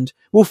prison, and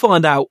we'll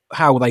find out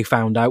how they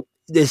found out.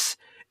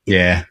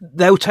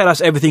 They'll tell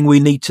us everything we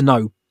need to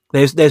know.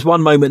 There's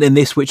one moment in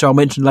this, which I'll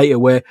mention later,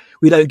 where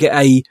we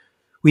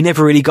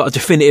never really got a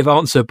definitive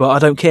answer, but I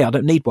don't care. I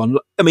don't need one.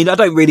 I mean, I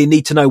don't really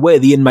need to know where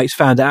the inmates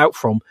found it out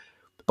from.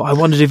 But I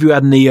wondered if you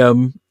had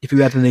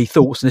any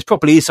thoughts, and this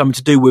probably is something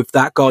to do with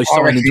that guy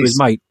signing to his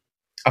mate.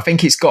 I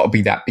think it's got to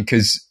be that,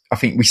 because I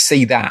think we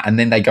see that and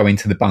then they go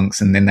into the bunks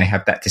and then they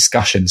have that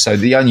discussion. So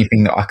the only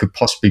thing that I could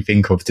possibly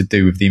think of to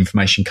do with the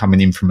information coming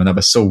in from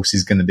another source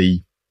is going to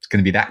be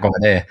that guy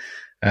there.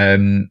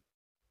 Can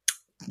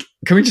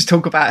we just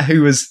talk about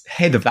who was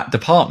head of that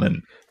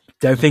department?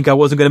 Don't think I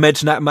wasn't going to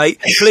mention that, mate.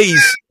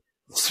 Please.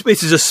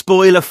 This is a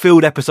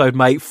spoiler-filled episode,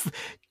 mate.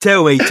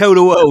 Tell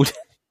the world.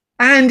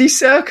 Andy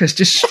Serkis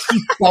just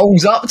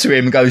rolls up to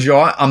him and goes, "You're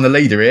right, I'm the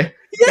leader here.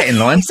 Get in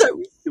line." So,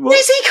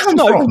 where's he come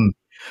from?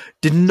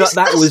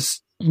 That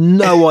was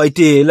no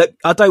idea. Look,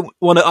 I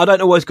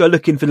don't always go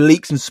looking for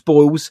leaks and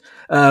spoils,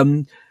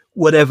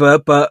 whatever,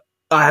 but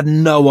I had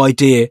no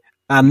idea.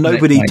 And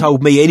nobody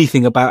told me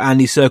anything about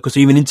Andy Serkis or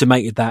even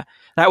intimated that.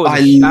 That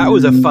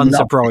was a fun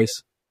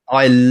surprise.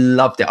 I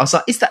loved it. I was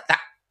like, is that?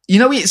 You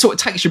know, it sort of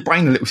takes your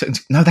brain a little second.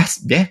 No,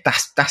 that's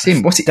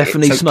him. What's it?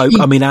 Definitely Snoke.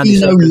 I mean, Andy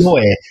Serkis.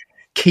 Lawyer.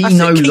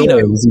 Kino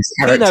Lawyer was his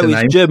character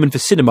name. Is German for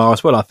cinema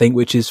as well, I think,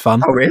 which is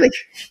fun. Oh, really?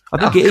 I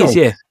think it is,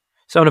 yeah.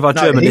 Someone of our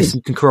German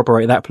listeners can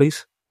corroborate that,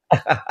 please.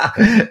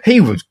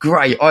 He was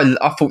great.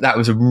 I thought that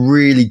was a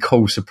really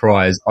cool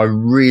surprise. I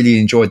really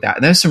enjoyed that.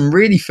 And there's some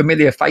really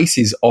familiar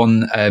faces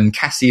on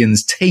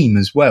Cassian's team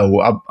as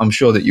well. I'm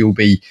sure that you'll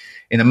be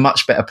in a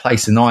much better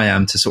place than I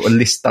am to sort of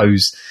list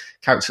those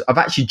characters. I've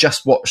actually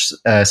just watched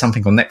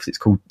something on Netflix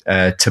called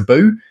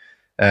Taboo.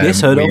 Yes,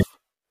 heard of.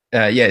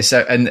 Yeah,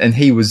 so and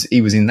he was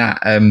in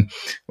that,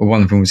 or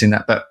one of them was in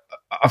that. But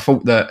I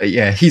thought that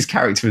his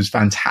character was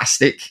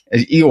fantastic.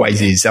 He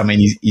always is. I mean,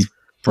 he's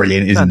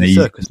brilliant, isn't Andy he?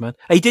 Serkis, man.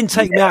 He didn't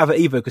take me out of it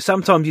either, because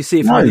sometimes you see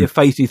it from your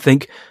face, you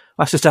think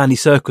that's just Andy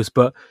Serkis,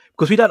 but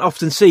because we don't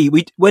often see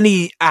when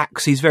he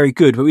acts, he's very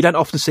good, but we don't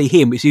often see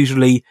him. It's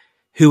usually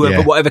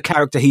whatever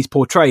character he's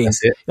portraying.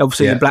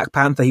 Obviously, in Black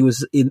Panther, he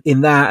was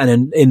in that,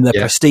 and in the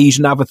Prestige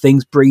and other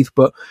things, Breathe.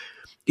 But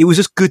it was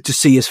just good to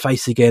see his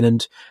face again.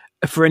 And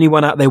for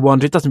anyone out there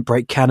wondering, it doesn't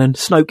break canon.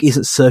 Snoke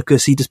isn't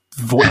Serkis. He just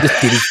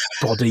did his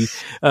body.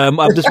 I'm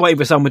just waiting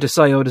for someone to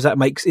say, "Oh, does that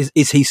make is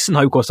he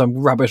Snoke or some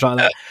rubbish like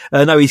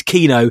that?" No, he's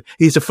Kino.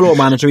 He's the floor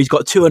manager. He's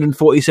got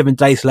 247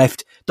 days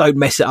left. Don't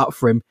mess it up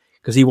for him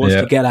because he wants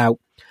to get out.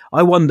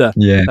 I wonder.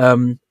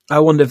 I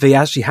wonder if he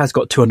actually has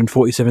got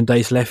 247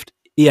 days left.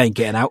 He ain't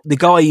getting out. The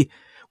guy,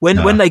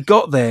 when they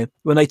got there,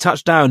 when they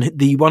touched down,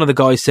 one of the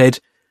guys said,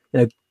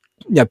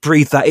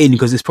 breathe that in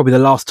because it's probably the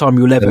last time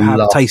you'll ever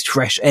have taste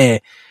fresh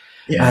air.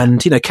 Yeah.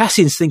 And,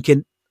 Cassian's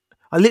thinking,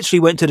 I literally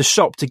went to the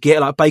shop to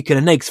get like bacon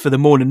and eggs for the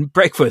morning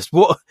breakfast.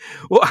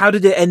 How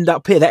did it end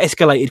up here? That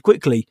escalated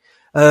quickly.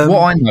 What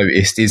I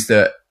noticed is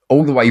that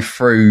all the way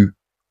through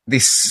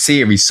this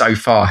series so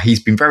far,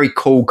 he's been very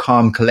cool,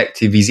 calm,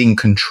 collective. He's in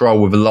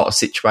control of a lot of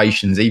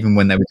situations. Even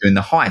when they were doing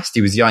the heist,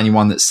 he was the only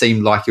one that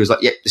seemed like he was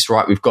like, yep, it's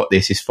right. We've got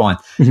this. It's fine.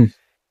 Mm-hmm.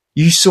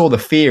 You saw the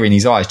fear in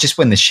his eyes just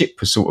when the ship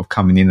was sort of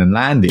coming in and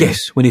landing.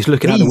 Yes, when he's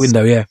looking out the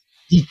window, yeah.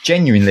 He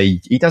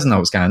doesn't know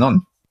what's going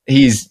on.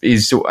 He's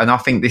and I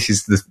think this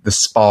is the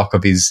spark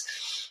of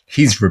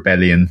his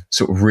rebellion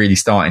sort of really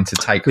starting to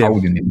take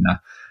hold in him now.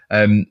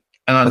 And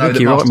I know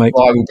that Master Spy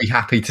will be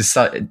happy to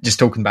say, just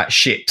talking about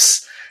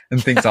ships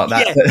and things like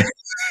that.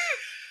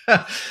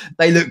 But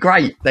they look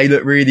great. They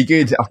look really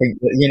good. I think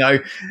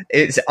that,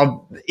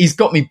 he's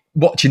got me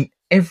watching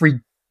every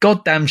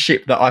goddamn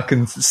ship that I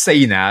can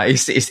see now.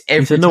 It's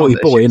every He's a naughty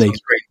boy, isn't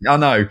he? I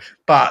know,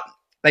 but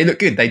they look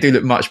good. They do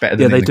look much better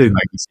than they do.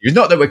 Series.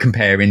 Not that we're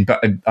comparing,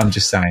 but I'm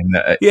just saying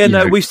that.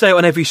 We say it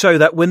on every show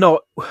that we're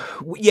not.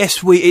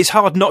 Yes, it's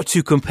hard not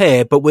to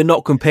compare, but we're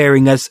not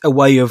comparing as a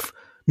way of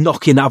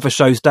knocking other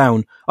shows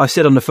down. I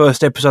said on the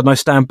first episode, and I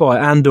stand by,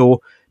 Andor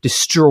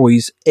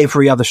destroys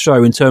every other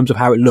show in terms of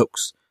how it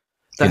looks.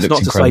 That's not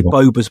incredible. To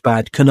say Boba's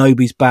bad,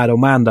 Kenobi's bad, or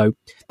Mando.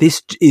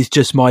 This is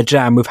just my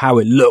jam with how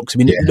it looks. I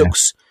mean, it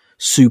looks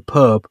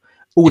superb.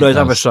 All those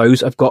other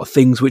shows have got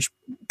things which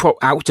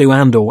outdo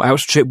and or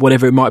outstrip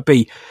whatever it might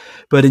be.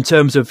 But in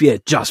terms of,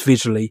 just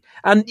visually.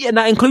 And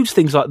that includes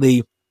things like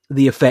the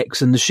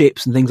effects and the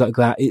ships and things like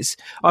that.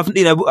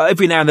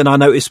 Every now and then I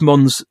notice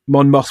Mon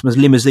Mothma's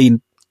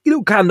limousine,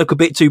 can look a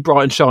bit too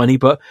bright and shiny,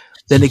 but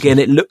then again,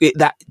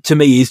 that to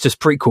me is just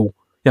prequel.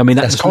 I mean,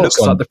 that just looks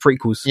like the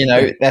prequels.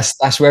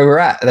 That's where we're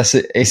at.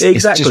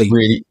 Exactly.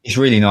 It's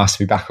really nice to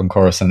be back on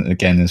Coruscant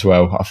again as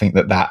well. I think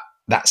that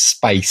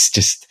space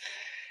just,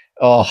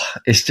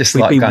 it's just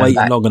we've like been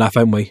waiting long enough,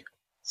 haven't we?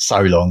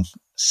 So long.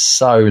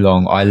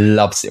 I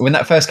loved it when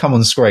that first come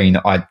on screen.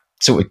 I've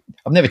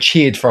never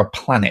cheered for a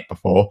planet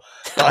before.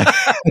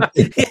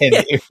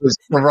 It was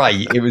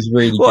great. It was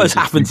really. What has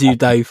happened to you,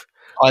 Dave?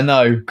 I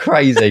know,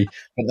 crazy.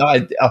 But no, I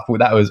thought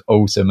that was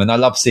awesome, and I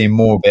love seeing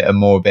more of it.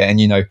 And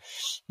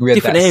we had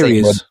different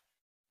areas.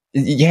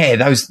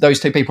 Those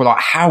two people are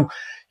like,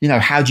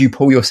 how do you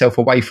pull yourself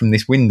away from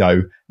this window?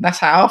 And that's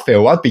how I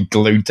feel. I'd be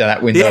glued to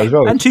that window as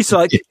well. And she's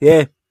like,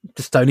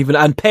 just don't even.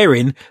 And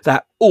Perrin,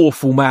 that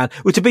awful man.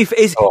 Well, to be fair,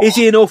 is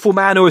he an awful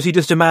man, or is he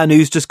just a man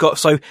who's just got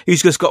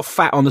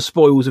fat on the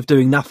spoils of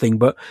doing nothing?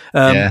 But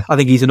I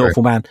think he's an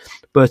awful man.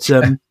 But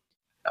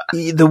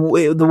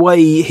the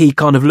way he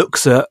kind of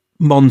looks at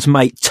Mon's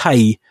mate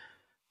Tay,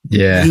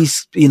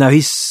 he's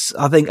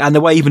I think, and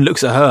the way he even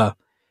looks at her,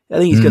 I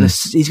think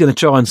he's gonna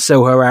try and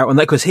sell her out, and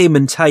that because him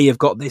and Tay have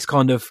got this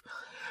kind of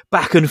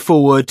back and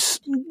forward,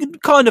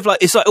 kind of like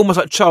it's like almost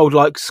like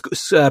childlike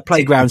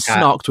playground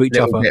snark to each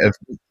other.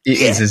 It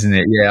is, isn't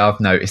it? Yeah, I've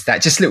noticed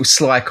that. Just little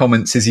sly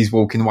comments as he's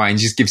walking away, and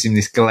just gives him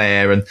this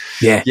glare. And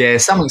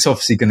something's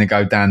obviously going to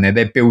go down there.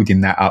 They're building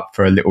that up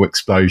for a little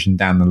explosion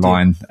down the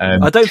line.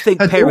 I don't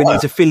think Perrin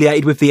is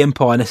affiliated with the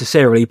Empire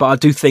necessarily, but I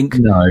do think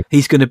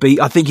he's going to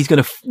be. I think he's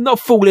going to not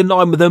fall in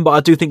line with them, but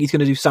I do think he's going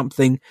to do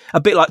something a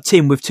bit like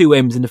Tim with 2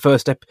 M's in the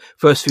first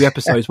few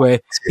episodes, where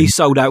he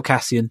sold out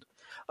Cassian.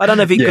 I don't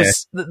know if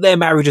because their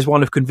marriage is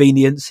one of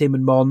convenience, him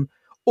and Mon,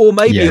 or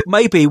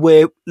maybe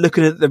we're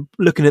looking at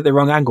the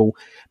wrong angle.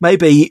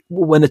 Maybe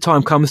when the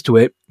time comes to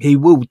it,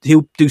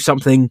 he'll do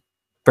something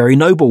very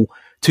noble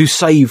to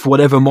save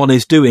whatever Mon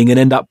is doing and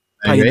end up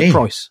paying the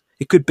price.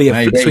 It could be a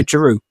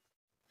switcheroo.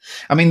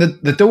 I mean,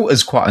 the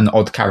daughter's quite an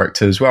odd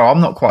character as well.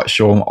 I'm not quite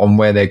sure on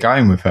where they're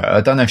going with her.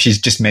 I don't know if she's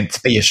just meant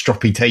to be a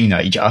stroppy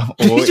teenager,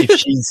 or if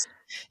she's.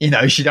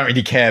 She don't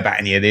really care about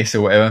any of this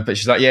or whatever, but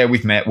she's like, yeah,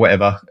 we've met,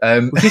 whatever.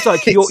 She's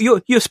like,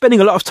 you're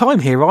spending a lot of time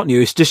here, aren't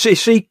you? Is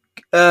she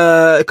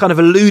kind of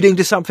alluding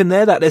to something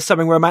there, that there's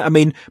something romantic? I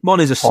mean, Mon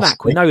is a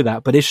snack, we know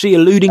that, but is she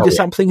alluding to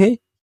something here?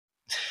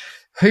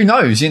 Who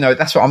knows?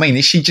 That's what I mean.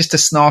 Is she just a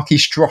snarky,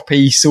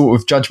 stroppy, sort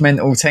of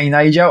judgmental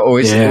teenager, or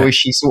is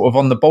she sort of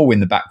on the ball in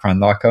the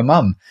background like her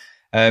mum?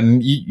 I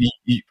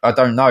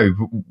don't know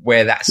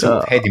where that's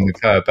sort of heading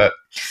with her, but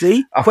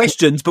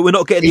questions, but we're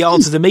not getting the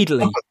answers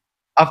immediately.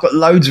 I've got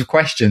loads of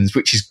questions,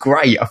 which is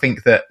great. I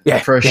think that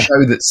for a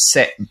show that's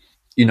set,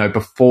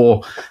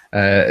 before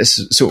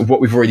sort of what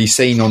we've already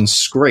seen on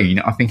screen,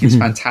 I think it's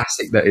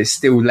fantastic that it's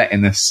still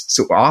letting us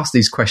sort of ask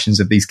these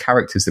questions of these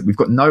characters that we've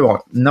got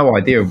no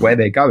idea of where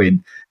they're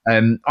going.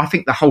 I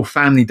think the whole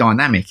family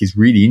dynamic is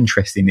really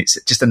interesting.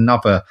 It's just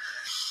another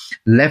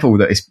level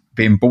that is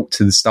being brought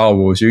to the Star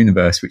Wars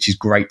universe, which is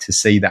great to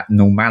see that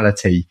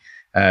normality.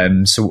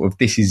 Sort of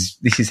this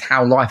is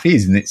how life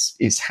is, and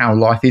it's how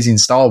life is in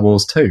Star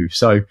Wars too.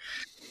 So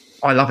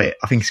I love it.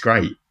 I think it's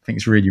great. I think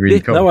it's really,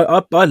 really cool.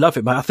 No, I love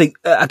it, mate. I think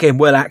again,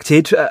 well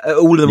acted.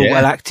 All of them are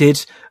well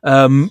acted.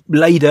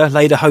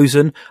 Leda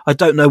Hosen. I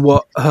don't know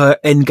what her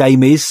end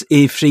game is.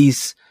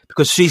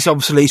 Because she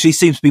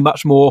seems to be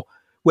much more,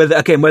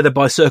 whether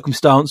by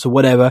circumstance or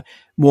whatever,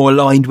 more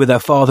aligned with her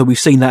father. We've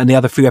seen that in the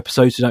other 3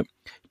 episodes. Bit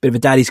of a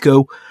daddy's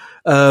girl.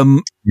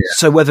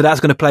 So whether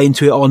that's going to play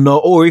into it or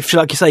not, or if,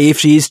 like you say, if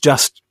she is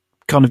just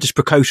kind of just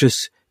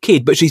precocious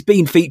kid, but she's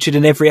been featured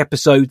in every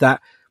episode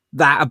that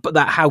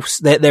house,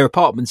 their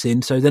apartment's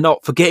in, so they're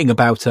not forgetting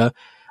about her.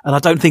 And I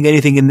don't think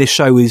anything in this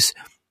show is,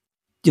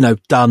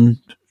 done,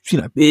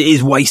 it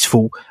is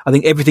wasteful. I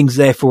think everything's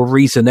there for a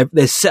reason.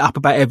 There's set up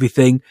about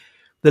everything.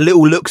 The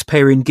little looks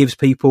Perrin gives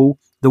people,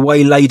 the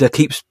way Leda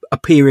keeps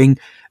appearing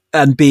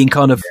and being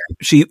kind of,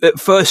 at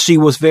first she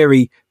was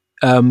very,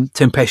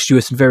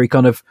 tempestuous and very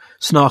kind of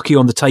snarky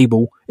on the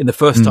table in the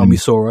first time we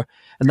saw her,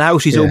 and now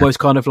she's almost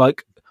kind of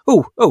like,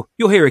 oh,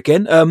 you're here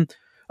again. I'm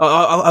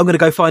going to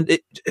go find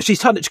it.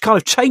 She's kind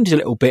of changed a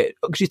little bit.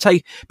 She's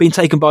been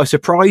taken by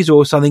surprise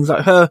or something.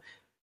 Like her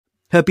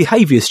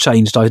behaviour's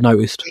changed. I've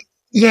noticed.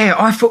 Yeah,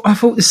 I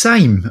thought the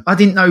same. I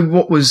didn't know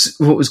what was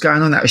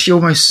going on. That she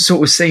almost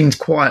sort of seemed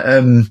quite.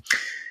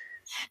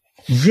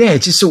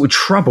 Just sort of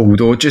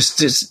troubled, or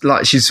just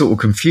like she's sort of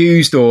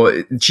confused,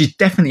 or she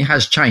definitely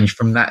has changed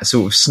from that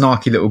sort of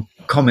snarky little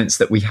comments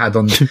that we had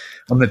on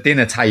the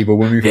dinner table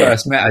when we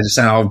first met her, just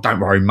saying, "Oh, don't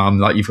worry, Mum,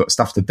 like you've got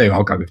stuff to do.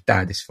 I'll go with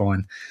Dad. It's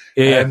fine."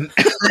 Yeah.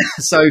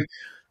 So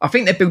I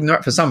think they're building her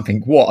up for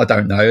something. What I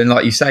don't know, and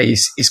like you say,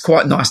 it's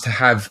quite nice to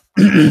have.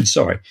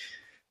 Sorry,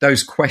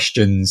 those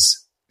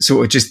questions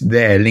sort of just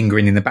there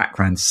lingering in the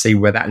background to see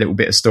where that little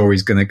bit of story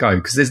is going to go,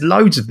 because there's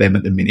loads of them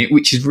at the minute,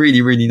 which is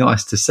really, really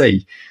nice to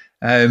see.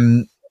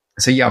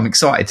 So yeah, I'm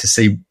excited to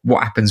see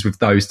what happens with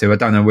those two. I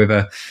don't know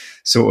whether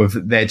sort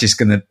of they're just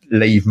going to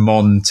leave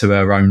Mon to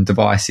her own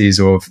devices,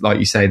 or if, like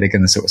you say, they're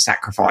going to sort of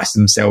sacrifice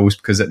themselves,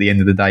 because at the end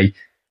of the day,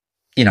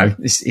 you know,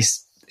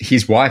 it's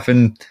his wife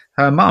and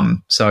her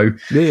mum. So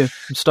yeah,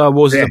 Star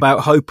Wars is about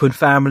hope and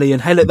family,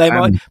 and hey, look, they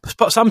might.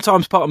 But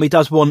sometimes part of me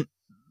does want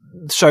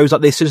shows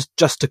like this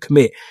just to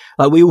commit.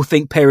 Like, we all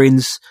think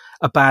Perrin's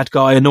a bad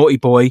guy, a naughty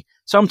boy.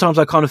 Sometimes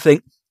I kind of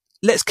think,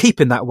 let's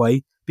keep him that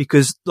way,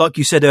 because, like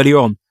you said earlier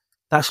on,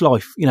 that's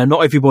life. You know,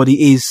 not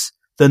everybody is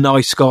the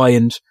nice guy,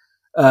 and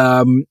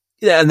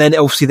then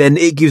obviously then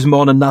it gives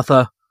Mon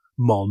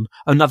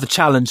another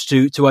challenge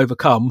to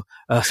overcome.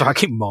 Sorry, I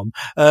keep Mon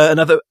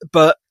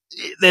but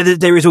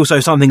there is also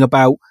something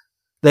about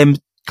them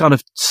kind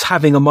of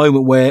having a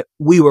moment where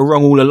we were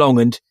wrong all along,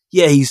 and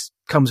yeah, he's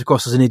comes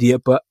across as an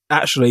idiot, but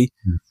actually,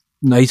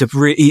 he's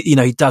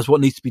he does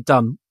what needs to be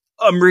done.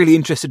 I'm really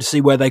interested to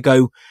see where they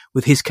go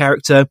with his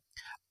character,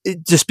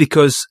 just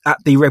because at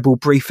the Rebel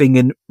briefing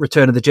in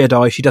Return of the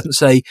Jedi, she doesn't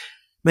say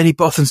many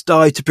Bothans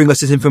died to bring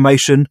us this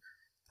information,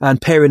 and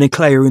Perrin and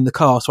Clay are in the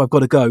car, so I've got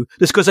to go.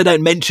 Just because they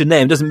don't mention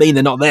them doesn't mean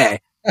they're not there.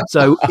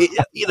 So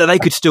they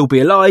could still be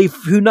alive.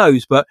 Who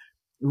knows? But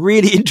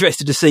really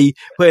interested to see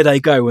where they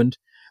go. And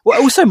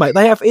well, also, mate,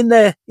 they have in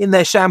their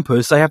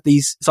shampoos, they have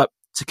these. It's like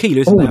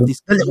tequila, isn't they have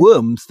these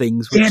worms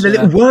things? Which, the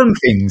little worm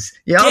things.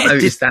 Yeah, I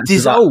noticed that.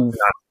 Dissolve.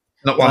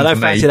 Not one. I don't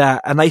fancy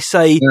that. And they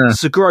say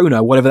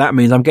Sagrona, whatever that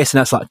means. I'm guessing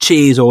that's like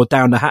cheers or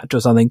down the hatch or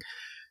something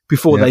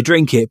before they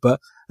drink it. But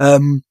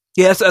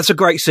that's a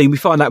great scene. We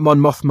find out Mon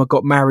Mothma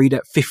got married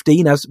at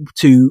 15 as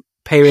to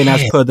Perrin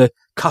as per the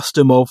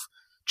custom of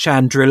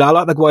Chandrila. I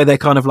like the way they're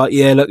kind of like,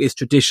 look, it's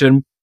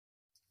tradition,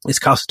 it's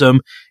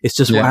custom, it's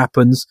just what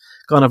happens.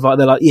 Kind of like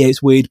they're like,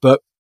 it's weird,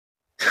 but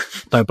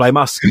don't blame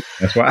us.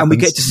 That's what happens. And we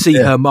get to see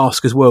her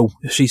mask as well.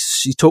 She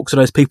talks to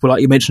those people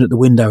like you mentioned at the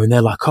window, and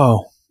they're like,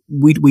 oh,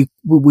 we'd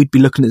be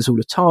looking at this all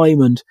the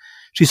time. And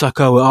she's like,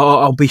 oh,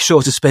 I'll be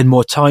sure to spend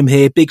more time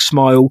here. Big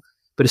smile.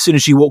 But as soon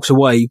as she walks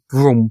away,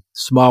 vroom,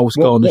 smile's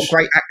gone. What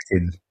great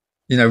acting.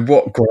 You know,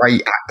 what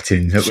great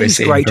acting that we're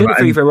seeing. Great.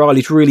 Jennifer Eva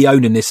Riley's really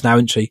owning this now,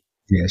 isn't she?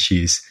 Yeah,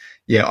 she is.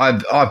 Yeah,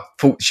 I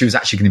thought she was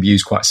actually going to be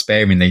used quite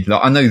sparingly.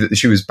 Like, I know that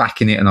she was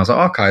back in it, and I was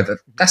like, okay,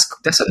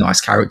 that's a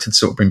nice character to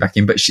sort of bring back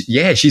in. But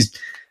she's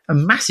a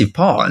massive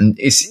part, and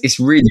it's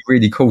really,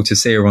 really cool to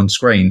see her on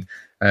screen.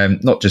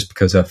 Not just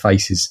because her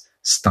face is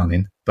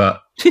stunning,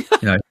 but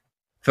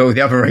for all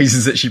the other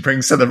reasons that she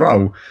brings to the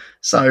role.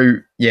 So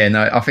yeah,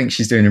 no, I think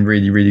she's doing a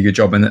really, really good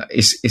job, and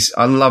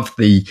I love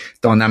the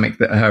dynamic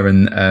that her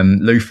and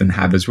Luthen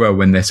have as well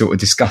when they're sort of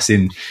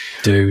discussing,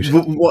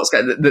 what's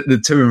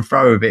the to and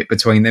fro of it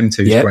between them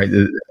two. Is great.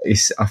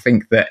 I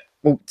think that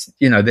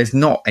there's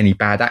not any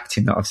bad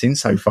acting that I've seen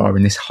so far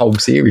in this whole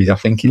series. I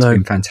think it's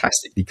been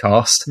fantastically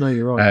cast. No,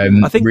 you're right.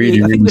 I think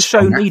the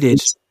show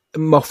needed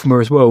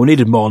Mothma as well.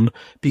 Needed Mon,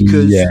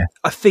 because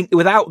I think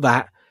without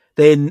that,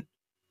 then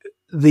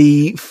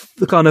the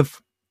kind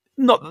of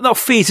not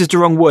fears is the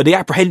wrong word. The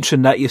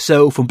apprehension that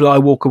yourself and Bly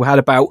Walker had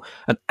about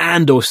an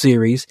Andor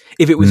series,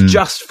 if it was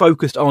just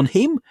focused on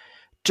him,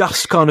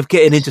 just kind of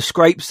getting into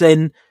scrapes,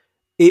 then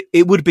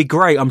it would be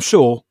great, I'm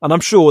sure. And I'm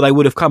sure they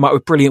would have come up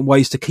with brilliant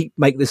ways to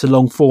make this a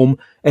long form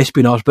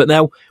espionage. But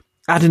now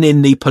adding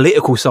in the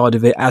political side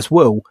of it as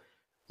well,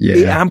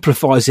 it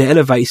amplifies it,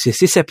 elevates this.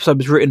 This episode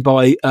was written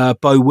by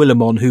Beau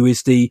Willimon, who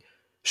is the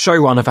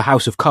showrunner for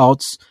House of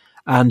Cards.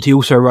 And he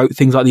also wrote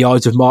things like The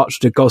Ides of March,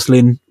 the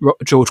Gosling,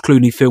 George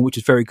Clooney film, which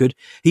is very good.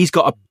 He's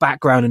got a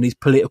background in these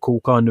political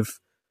kind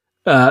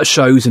of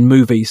shows and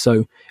movies.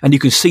 So, and you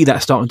can see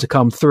that starting to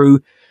come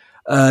through.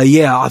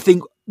 I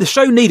think the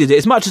show needed it.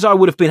 As much as I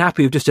would have been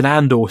happy with just an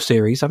Andor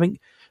series, I think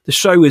the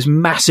show is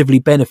massively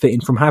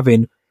benefiting from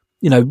having,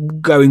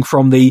 going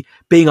from the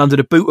being under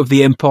the boot of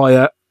the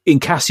Empire in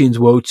Cassian's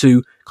world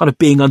to kind of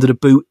being under the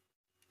boot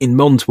in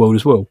Mon's world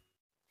as well.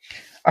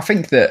 I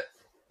think that,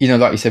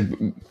 like you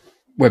said,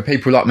 where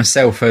people like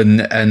myself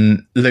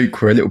and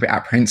Luke were a little bit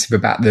apprehensive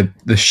about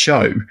the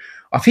show,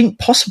 I think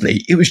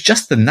possibly it was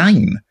just the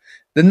name.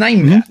 The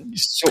name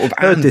sort of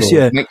heard this,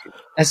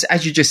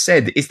 as you just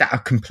said, is that a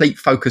complete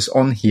focus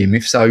on him?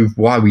 If so,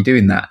 why are we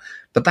doing that?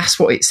 But that's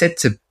what it said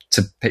to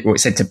people. It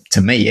said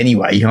to me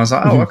anyway. I was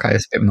like, oh, okay,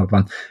 that's a bit of an odd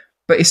one.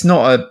 But it's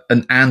not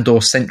an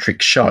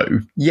Andor-centric show.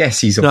 Yes,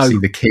 he's obviously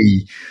the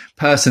key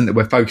person that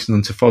we're focusing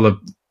on to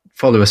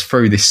follow us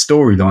through this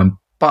storyline.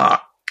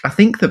 But I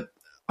think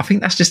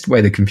that's just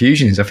where the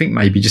confusion is. I think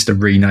maybe just a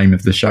rename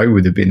of the show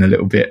would have been a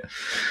little bit,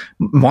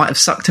 might have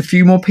sucked a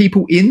few more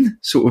people in,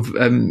 sort of.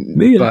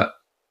 But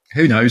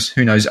who knows?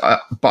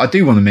 But I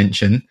do want to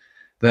mention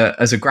that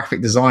as a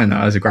graphic designer,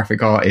 as a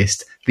graphic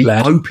artist, the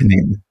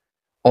opening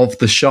of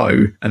the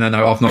show, and I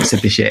know I've not said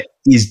this yet,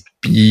 is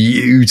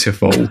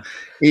beautiful.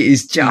 It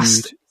is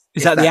just...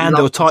 Is that the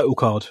Andor title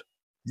card?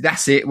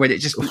 That's it, when it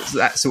just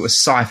that sort of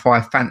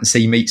sci-fi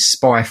fantasy meets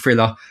spy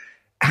thriller.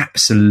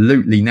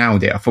 absolutely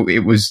nailed it. I thought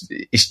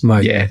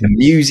the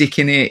music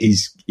in it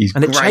is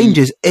and great. it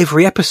changes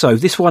every episode.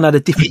 This one had a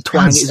different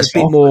twang. It was a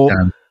bit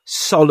more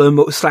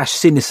solemn /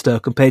 sinister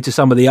compared to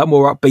some of the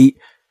more upbeat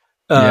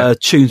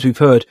tunes we've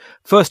heard.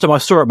 First time I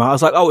saw it, Matt, I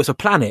was like, oh, it's a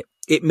planet.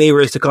 It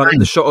mirrors the kind of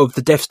the shot of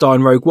the Death Star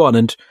in Rogue One,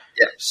 and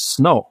it's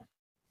not.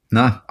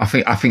 No, I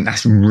think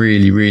that's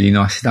really, really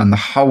nicely done. The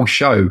whole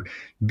show,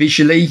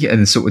 visually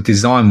and sort of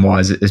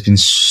design-wise, it has been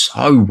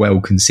so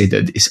well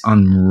considered. It's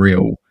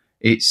unreal.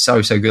 It's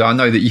so good. I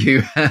know that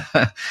you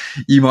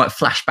you might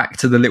flash back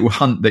to the little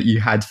hunt that you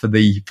had for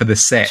the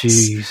sets.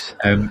 Jeez.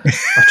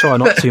 I try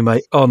not to,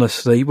 mate.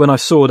 Honestly, when I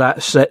saw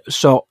that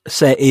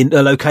set in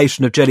a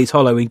location of Jelly's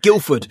Hollow in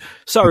Guildford,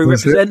 Surrey,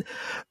 represent.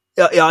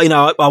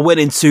 I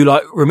went into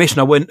like remission.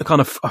 I went kind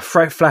of a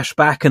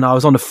flashback, and I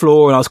was on the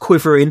floor and I was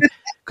quivering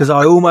because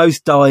I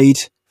almost died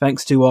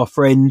thanks to our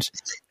friend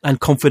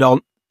and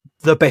confidant,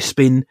 the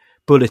Bespin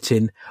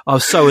Bulletin. I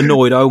was so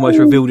annoyed I almost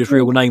revealed his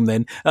real name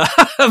then,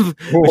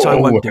 which I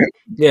won't do.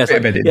 Yeah,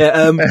 I'd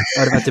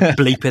have had to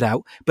bleep it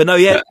out. But no,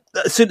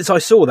 as soon as I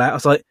saw that, I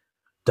was like,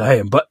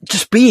 damn. But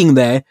just being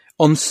there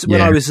when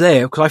I was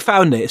there, because I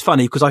found it, it's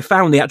funny because I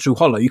found the actual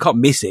hollow. You can't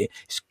miss it.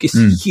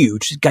 It's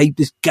huge.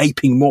 It's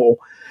gaping maw.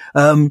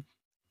 And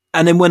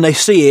then when they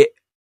see it,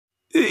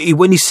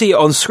 when you see it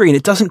on screen,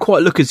 it doesn't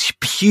quite look as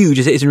huge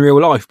as it is in real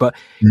life. But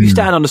if you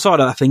stand on the side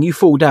of that thing, you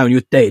fall down,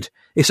 you're dead.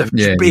 It's a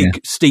big,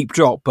 steep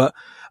drop. But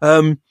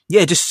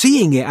just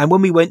seeing it. And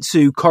when we went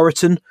to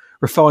Corriton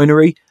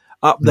Refinery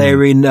up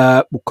there in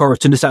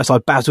Corriton, just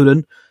outside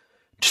Basildon,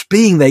 just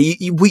being there,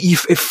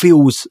 it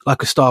feels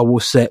like a Star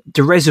Wars set.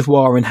 The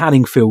reservoir in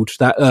Hanningfield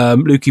that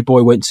Lukey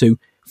Boy went to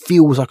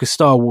feels like a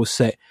Star Wars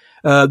set.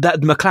 That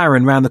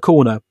McLaren round the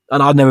corner,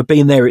 and I'd never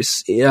been there.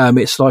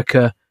 It's like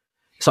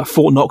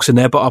Fort Knox in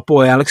there, but our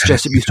boy Alex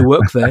Jessup used to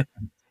work there.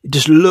 It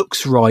just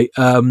looks right.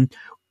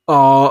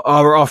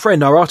 Our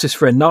friend, our artist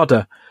friend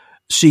Nada,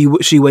 she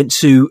went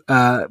to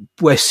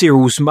where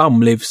Cyril's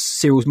mum lives.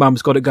 Cyril's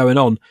mum's got it going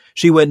on.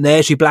 She went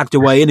there. She blagged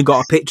away in and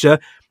got a picture.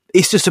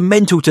 It's just a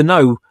mental to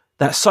know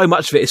that so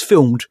much of it is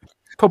filmed,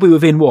 probably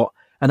within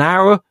an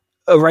hour,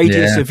 a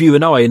radius of you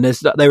and I. And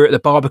they were at the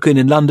Barbican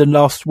in London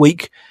last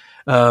week.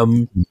 I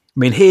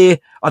mean, here,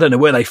 I don't know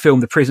where they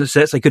filmed the prison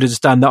sets. They could have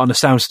just done that on a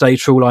soundstage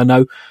for all I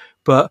know.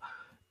 But,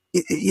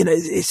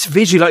 it's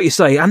visually, like you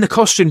say, and the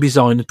costume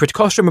design,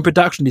 costume and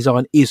production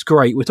design is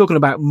great. We're talking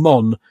about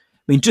Mon. I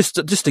mean, just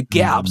the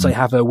get-ups they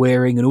have her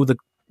wearing and all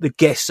the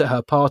guests at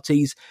her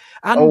parties.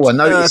 And I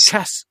noticed.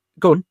 Cass,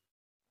 go on.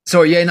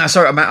 Sorry, I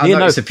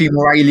noticed a few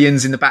more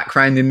aliens in the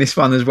background in this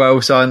one as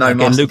well. So I know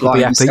Master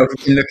Blight himself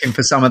has been looking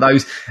for some of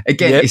those.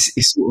 Again, it's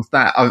sort of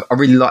that. I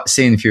really like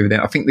seeing a few of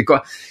them. I think the guy.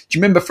 Do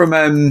you remember from?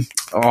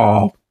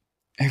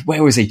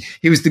 Where was he?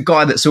 He was the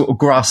guy that sort of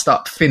grassed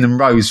up Finn and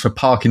Rose for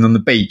parking on the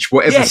beach,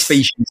 whatever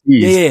species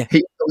he is. Yeah.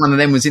 One of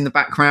them was in the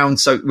background.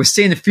 So we're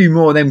seeing a few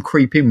more of them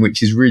creep in,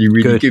 which is really,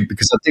 really good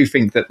because I do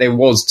think that there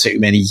was too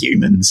many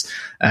humans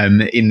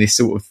in this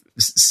sort of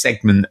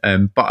segment.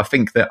 But I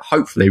think that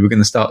hopefully we're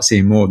going to start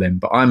seeing more of them.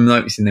 But I'm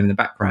noticing them in the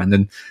background.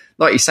 And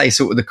like you say,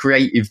 sort of the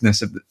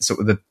creativeness of sort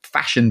of the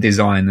fashion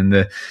design and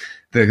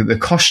the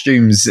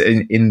costumes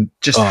in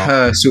just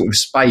her sort of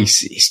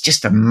space, it's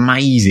just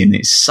amazing.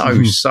 It's so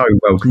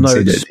well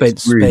considered. No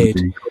expense spared.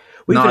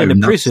 Even in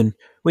the prison,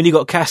 when you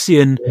got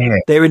Cassian,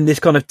 they're in this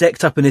kind of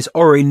decked up in this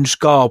orange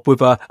garb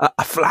with a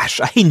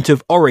flash, a hint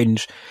of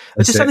orange.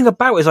 There's just something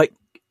about it. It's like,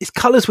 it's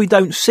colours we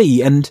don't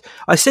see. And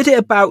I said it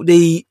about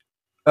the,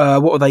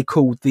 what are they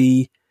called?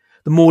 The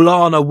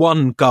Morlana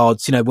 1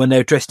 guards, when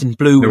they're dressed in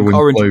blue and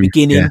orange at the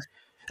beginning. Yeah.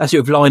 That's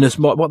sort of Linus,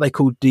 what they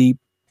called the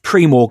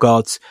Primor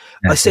guards.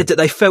 I said that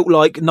they felt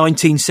like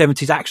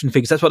 1970s action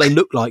figures. That's what they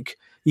looked like.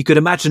 You could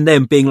imagine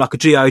them being like a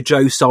G.I.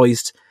 Joe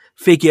sized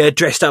figure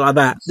dressed out like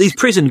that. These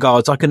prison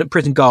guards,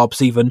 prison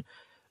garbs even,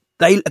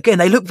 they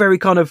look very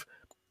kind of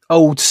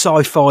old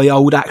sci-fi,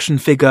 old action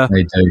figure.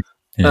 They do.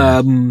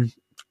 Yeah.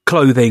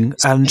 Clothing,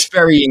 and it's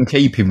very in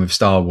keeping with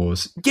Star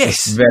Wars.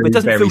 Yes, it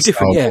doesn't feel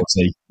different. Yeah.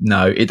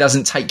 No, it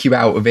doesn't take you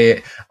out of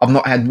it. I've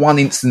not had one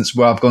instance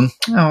where I've gone,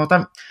 I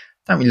don't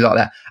really like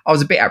that. I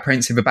was a bit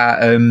apprehensive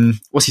about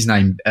what's his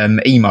name,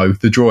 Emo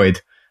the droid.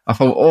 I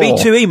thought,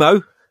 B2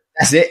 Emo.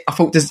 That's it. I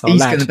thought he's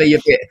going to be a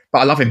bit, but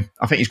I love him.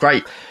 I think he's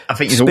great. I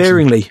think he's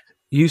sparingly. Awesome.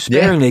 Use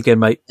sparingly again,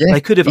 mate. Yeah,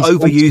 they could have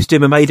overused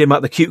him and made him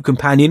like the cute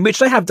companion, which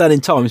they have done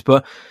in times,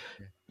 but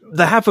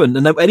they haven't.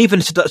 And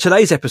even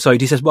today's episode,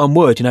 he says one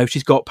word.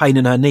 She's got pain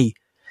in her knee.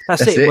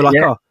 That's it. We're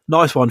like,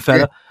 nice one,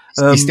 fella.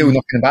 Yeah. He's still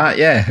knocking about.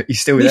 Yeah, he's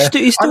still there.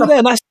 He's still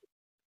there.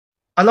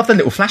 I love the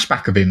little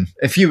flashback of him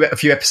a few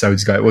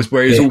episodes ago. It was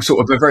where he was all sort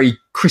of a very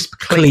crisp,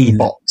 clean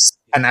box,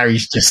 and now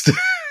he's just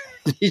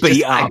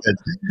beat up.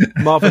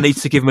 Marvin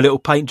needs to give him a little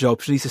paint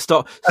job. She needs to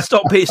stop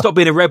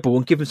being a rebel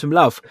and give him some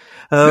love.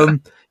 They're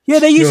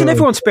using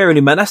everyone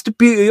sparingly, man. That's the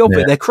beauty of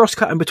it. They're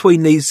cross-cutting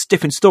between these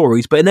different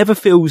stories, but it never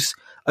feels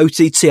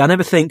OTT. I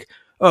never think,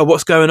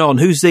 what's going on?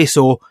 Who's this?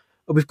 Or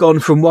we've gone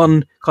from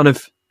one kind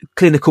of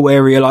clinical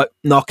area like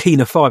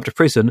Narkina 5 to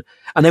prison,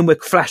 and then we're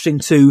flashing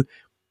to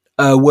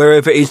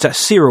wherever it is that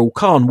Cyril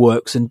Khan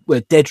works and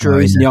where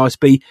Dedra is in the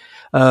ISB.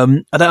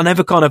 I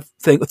never kind of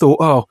thought,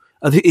 oh,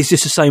 is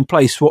this the same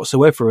place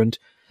whatsoever? And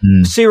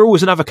Cyril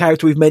was another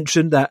character we've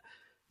mentioned that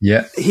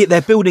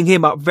they're building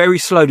him up very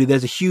slowly.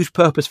 There's a huge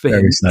purpose for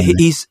him.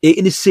 He's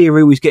in his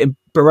serial. He's getting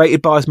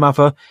berated by his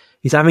mother.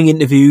 He's having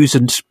interviews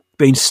and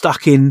being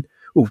stuck in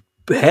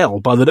hell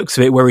by the looks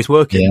of it where he's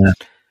working.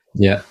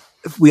 Yeah.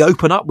 We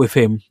open up with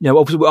him.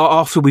 Obviously,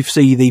 after we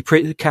see the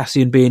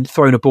Cassian being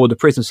thrown aboard the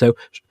prison cell,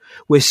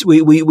 we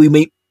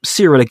meet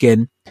Cyril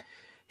again.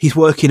 He's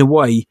working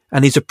away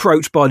and he's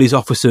approached by these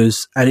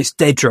officers, and it's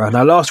Dedra.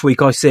 Now, last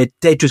week I said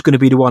Dedra's going to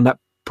be the one that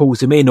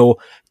pulls him in, or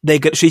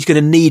she's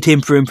going to need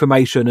him for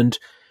information, and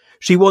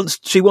she wants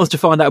to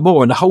find out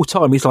more. And the whole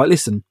time he's like,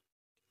 "Listen,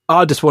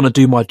 I just want to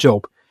do my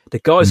job. The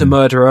guy's a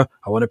murderer.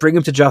 I want to bring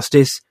him to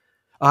justice.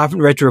 I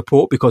haven't read the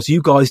report because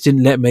you guys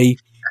didn't let me.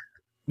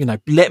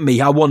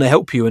 I want to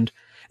help you." And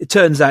it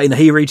turns out,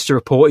 he reads the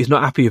report. He's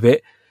not happy with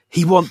it.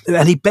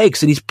 And he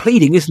begs and he's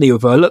pleading, isn't he,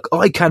 with her? "Look,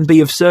 I can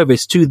be of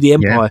service to the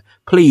Empire,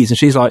 please." And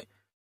she's like,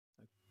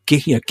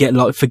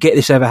 "Forget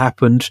this ever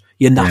happened.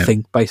 You're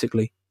nothing,"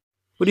 basically.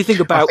 What do you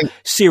think about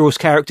Cyril's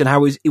character and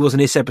how he was in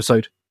this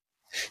episode?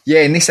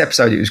 Yeah, in this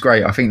episode, it was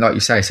great. I think, like you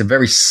say, it's a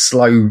very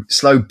slow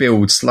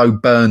build, slow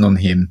burn on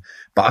him.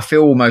 But I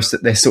feel almost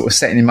that they're sort of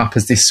setting him up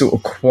as this sort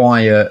of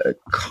quiet,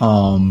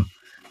 calm,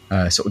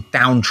 sort of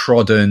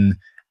downtrodden.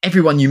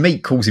 Everyone you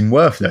meet calls him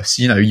worthless.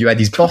 You had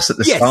his boss at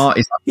the start.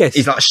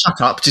 He's like,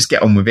 "Shut up, just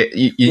get on with it.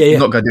 You're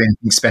not going to do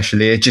anything special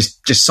here.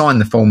 Just sign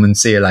the form and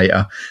see you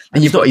later."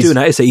 And you've got doing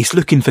that, is he? He's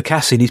looking for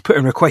Cassian. He's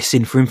putting requests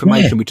in for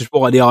information, which is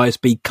why the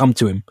ISB come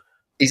to him.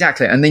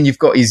 Exactly. And then you've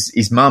got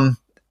his mum,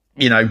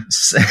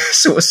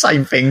 sort of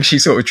same thing. She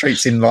sort of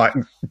treats him like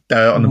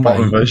dirt on the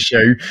bottom of her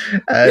shoe.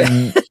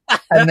 And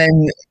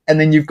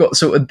then you've got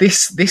sort of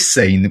this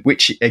scene,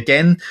 which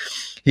again,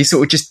 he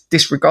sort of just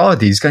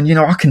disregarded. He's going,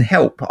 "I can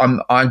help.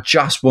 I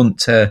just want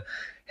to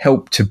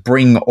help to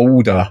bring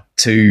order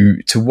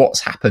to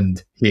what's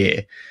happened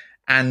here."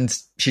 And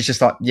she's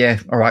just like, "Yeah,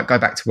 all right, go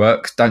back to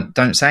work.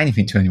 Don't say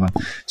anything to anyone."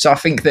 So I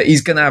think that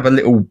he's going to have a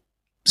little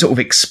sort of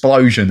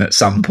explosion at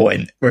some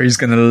point where he's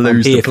going to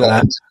lose the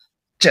plot,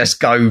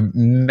 just go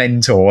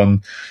mental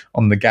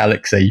on the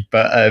galaxy.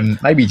 But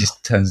maybe he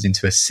just turns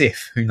into a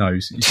Sith. Who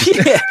knows?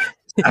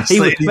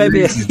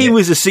 He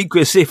was a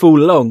secret Sith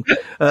all along.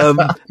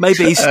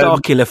 Maybe he's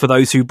Starkiller for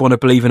those who want to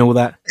believe in all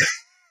that.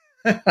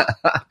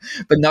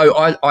 But no,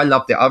 I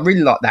loved it. I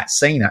really like that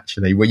scene,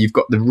 actually, where you've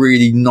got the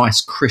really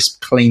nice, crisp,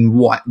 clean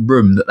white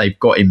room that they've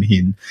got him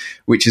in,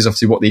 which is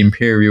obviously what the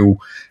Imperial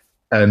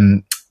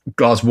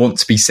guards want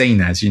to be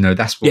seen as.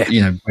 That's what,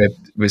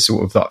 we're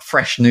sort of like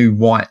fresh, new,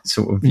 white,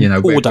 sort of,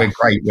 we're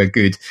great, we're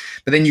good.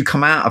 But then you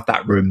come out of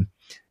that room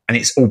and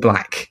it's all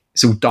black.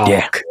 It's all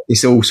dark.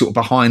 It's all sort of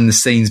behind the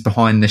scenes,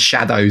 behind the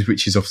shadows,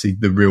 which is obviously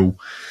the real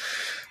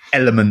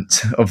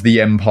element of the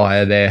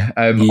Empire there.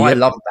 I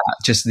love that.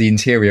 Just the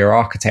interior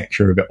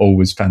architecture of it all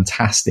was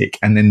fantastic.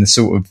 And then the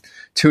sort of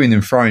to-ing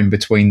and fro-ing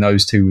between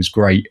those two was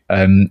great.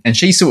 And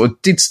she sort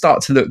of did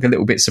start to look a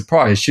little bit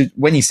surprised.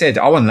 When he said,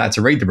 "I wasn't allowed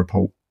to read the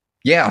report."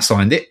 "Yeah, I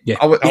signed it.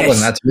 I wasn't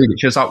allowed to read it."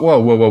 She was like, whoa,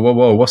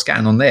 what's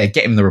going on there?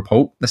 Get him the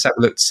report. Let's have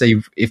a look to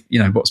see if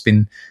what's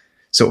been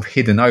sort of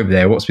hidden over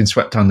there, what's been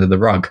swept under the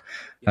rug.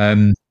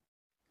 I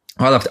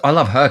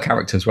love her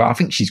character as well. I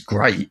think she's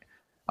great.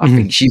 I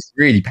think she's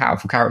a really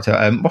powerful character.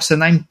 What's her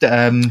name?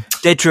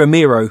 Dedra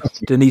Meero.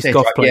 Denise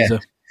Gough plays her.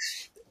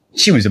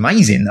 She was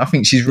amazing. I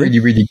think she's really,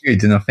 really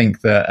good, and I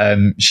think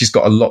that she's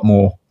got a lot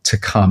more to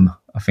come.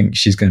 I think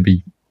she's going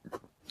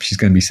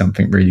to be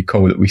something really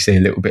cool that we see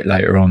a little bit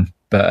later on.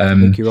 But I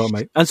think you're right,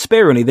 mate. And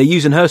sparingly, they're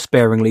using her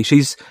sparingly.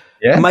 She's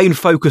the main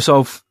focus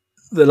of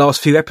the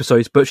last few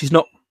episodes, but she's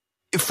not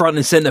front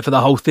and centre for the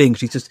whole thing.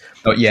 She's just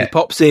she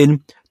pops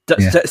in,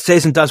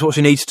 says and does what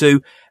she needs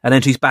to, and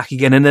then she's back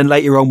again. And then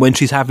later on, when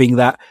she's having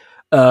that,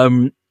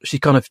 she's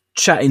kind of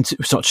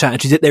it's not chatting.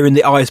 She's there in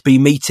the ISB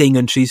meeting,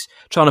 and she's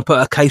trying to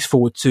put a case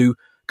forward to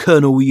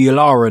Colonel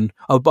Yularen,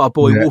 our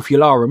boy Wolf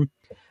Yularen,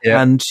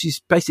 and she's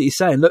basically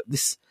saying, "Look,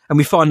 this." And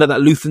we find out that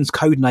Luthen's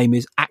code name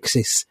is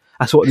Axis.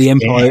 That's what the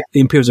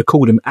Imperials have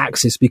called him,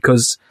 Axis,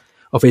 because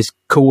of his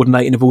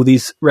coordinating of all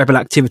these rebel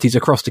activities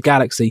across the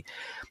galaxy.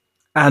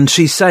 And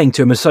she's saying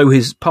to him, and so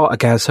his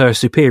Partagaz, her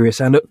superior,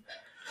 saying, "Look,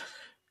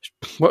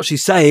 what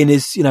she's saying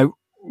is,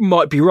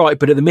 might be right,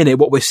 but at the minute,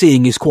 what we're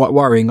seeing is quite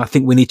worrying. I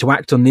think we need to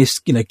act on this.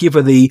 Give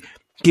her the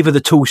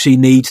tool she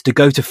needs to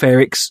go to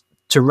Ferrix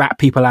to rat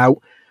people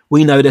out.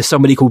 We know there's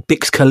somebody called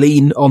Bix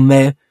Colleen on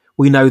there.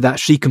 We know that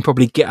she can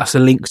probably get us a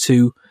link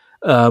to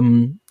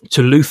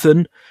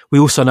Luthen. We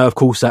also know, of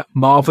course, that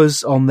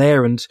Marva's on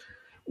there, and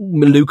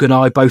Luke and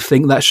I both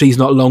think that she's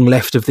not long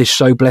left of this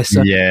show, bless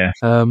her." Yeah.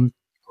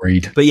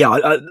 Agreed. But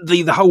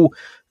the whole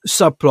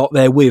subplot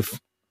there with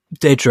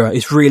Dedra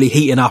is really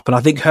heating up, and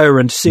I think her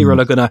and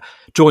Cyril are going to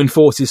join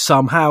forces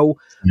somehow.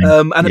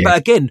 But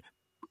again,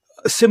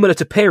 similar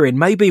to Perrin,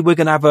 maybe we're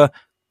going to have a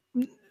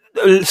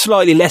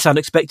slightly less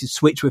unexpected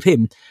switch with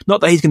him.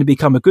 Not that he's going to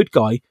become a good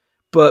guy,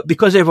 but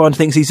because everyone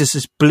thinks he's just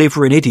this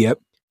blithering idiot,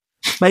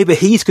 maybe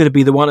he's going to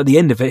be the one at the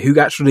end of it who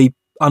actually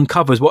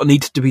uncovers what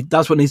needs to be,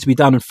 does what needs to be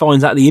done, and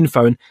finds out the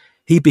info, and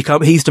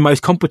he's the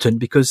most competent,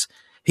 because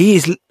he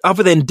is,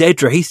 other than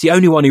Dedra, he's the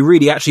only one who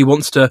really actually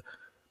wants to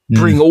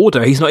bring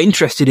order. He's not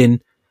interested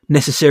in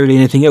necessarily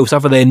anything else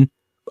other than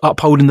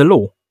upholding the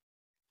law.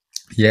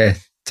 Yeah,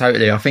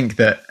 totally. I think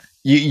that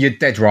you're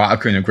dead right. I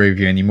couldn't agree with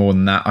you any more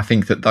than that. I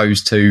think that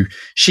those two,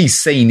 she's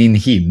seen in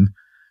him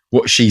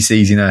what she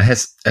sees in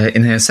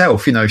in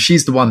herself. You know,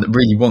 she's the one that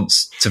really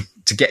wants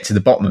to get to the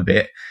bottom of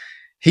it.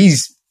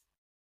 He's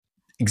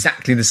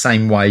exactly the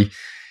same way.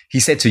 He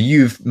said to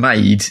you, "You've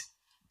made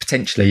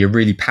potentially a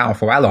really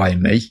powerful ally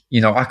in me. You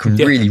know, I can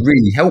really,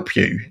 really help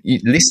you.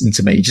 Listen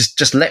to me.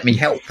 Just let me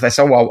help." That's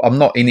all. I'm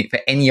not in it for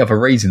any other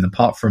reason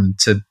apart from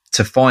to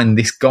find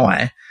this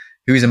guy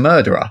who is a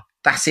murderer.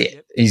 That's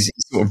it. He's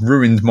sort of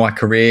ruined my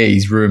career.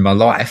 He's ruined my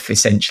life,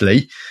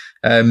 essentially.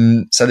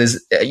 So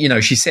there's, you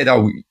know, she said,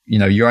 "Oh, you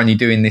know, you're only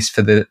doing this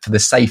for the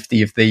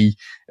safety of the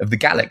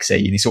galaxy."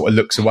 And he sort of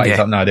looks away. He's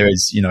like, "No, there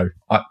is, you know,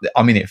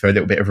 I'm in it for a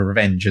little bit of a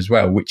revenge as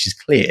well," which is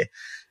clear.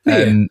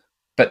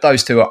 But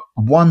those two are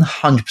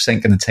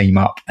 100% going to team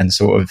up and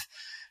sort of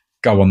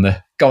go on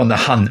the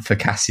hunt for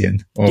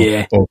Cassian or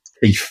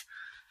Keith.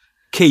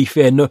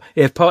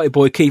 Party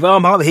boy Keith. Oh,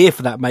 I'm here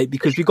for that, mate,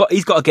 because he's got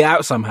to get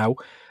out somehow,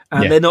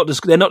 and they're not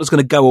just going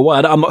to go away.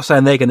 I'm not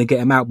saying they're going to get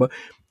him out, but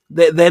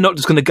they're not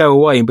just going to go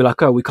away and be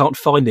like, "Oh, we can't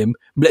find him.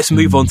 Let's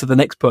move on to the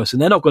next person."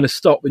 They're not going to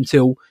stop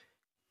until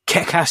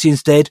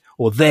Cassian's dead,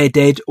 or they're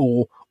dead,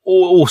 or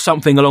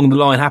something along the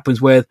line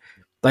happens where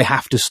they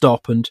have to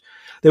stop. And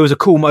there was a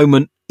cool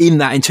moment in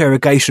that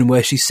interrogation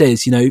where she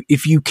says, you know,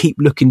 if you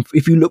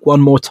look one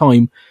more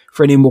time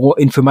for any more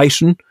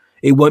information,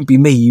 it won't be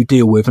me you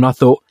deal with. And I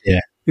thought,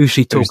 who's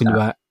she talking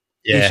about?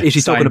 Yeah, is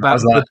she talking about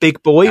the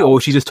big boy, or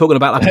is she just talking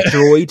about like a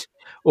droid,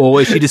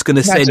 or is she just going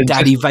to send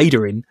Daddy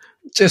Vader in?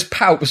 Just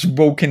Palp's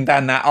walking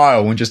down that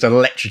aisle and just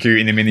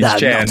electrocuting him in his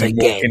chair and then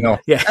walking off.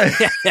 Yeah.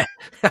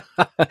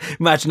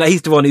 Imagine that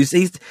he's the one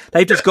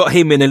they've just got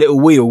him in a little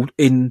wheel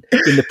in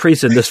the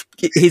prison.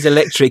 His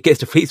electric gets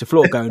the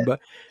floor going. But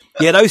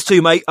yeah, those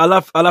two, mate. I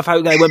love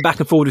how they went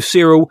back and forth with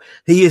Cyril.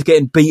 He is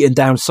getting beaten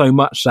down so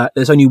much that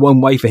there's only one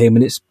way for him,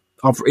 and he's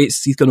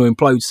going to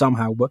implode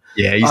somehow. But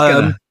yeah, he's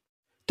gonna.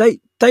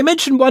 They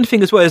mentioned one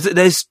thing as well, is that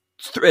there's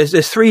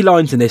 3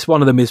 lines in this.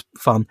 One of them is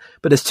fun,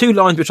 but there's 2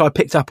 lines which I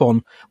picked up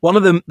on. One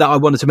of them that I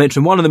wanted to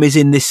mention. One of them is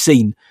in this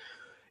scene.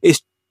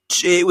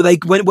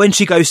 When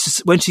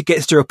she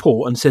gets to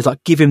report and says,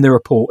 like, give him the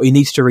report, he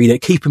needs to read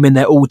it, keep him in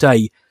there all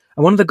day.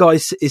 And one of the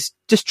guys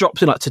just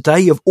drops in, like,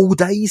 today of all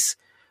days.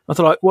 I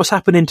thought, like, what's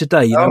happening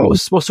today? You know,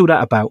 what's all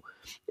that about?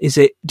 Is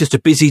it just a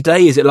busy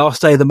day? Is it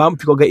last day of the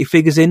month? You've got to get your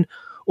figures in,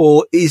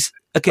 or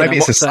maybe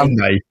it's a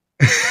Sunday.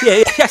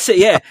 Yeah, that's it.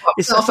 Yeah,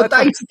 it's a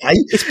day today.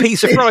 It's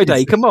Pizza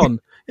Friday. Come on.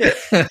 Yeah.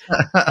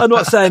 I'm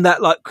not saying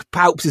that like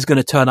Palps is going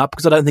to turn up,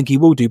 because I don't think he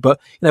will do. But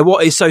you know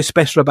what is so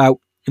special about,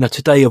 you know,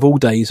 today of all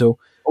days, or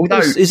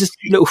is this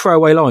little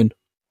throwaway line?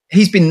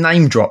 He's been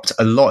name dropped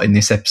a lot in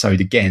this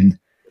episode again.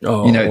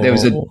 Oh. You know, there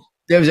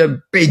was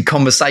a big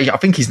conversation. I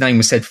think his name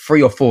was said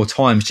 3 or 4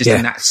 times just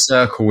in that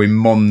circle in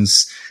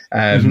Mon's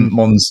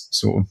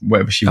sort of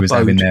whatever she was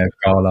having there,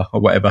 gala or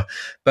whatever.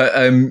 But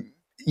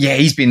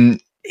he's been.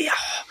 Yeah,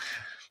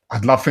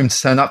 I'd love for him to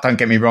turn up. Don't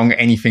get me wrong.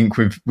 Anything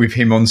with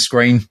him on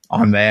screen,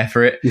 I'm there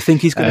for it. You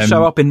think he's going to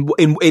show up in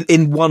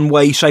one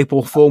way, shape,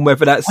 or form?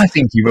 Whether that's I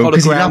think he will,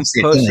 because he loves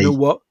it, personal,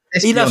 what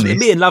he loves it.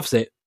 Ian loves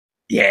it.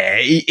 Yeah,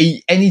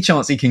 he any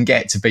chance he can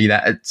get to be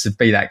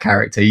that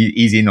character,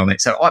 he's in on it.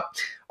 So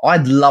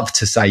I'd love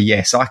to say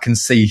yes. I can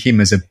see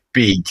him as a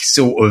big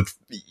sort of,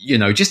 you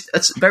know, just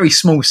a very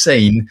small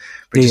scene,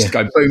 but just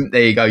go boom.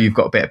 There you go. You've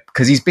got a bit,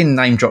 because he's been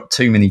name dropped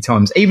too many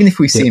times. Even if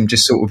we see him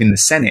just sort of in the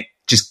Senate,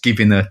 just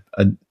giving a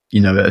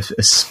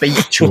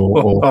speech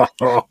or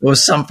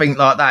something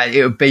like that,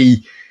 it would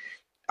be.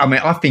 I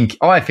mean, I think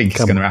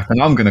it's going to happen.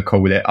 I'm going to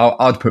call it.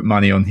 I'd put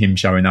money on him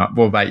showing up.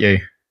 What about you?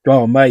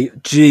 Oh,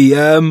 mate. Gee,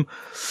 mate.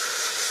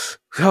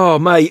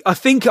 I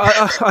think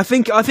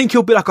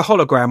he'll be like a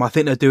hologram. I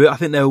think they'll do it. I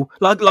think they'll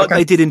like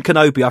they did in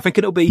Kenobi. I think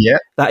it'll be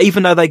that,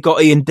 even though they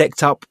got Ian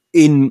decked up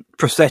in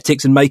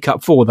prosthetics and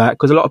makeup for that,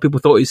 because a lot of people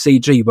thought it was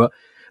CG, but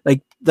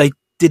they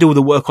did all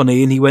the work on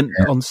Ian. He went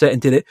on set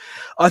and did it.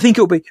 I think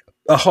it'll be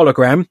a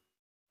hologram,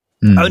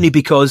 only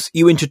because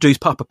you introduce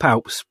Papa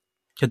Palps,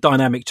 the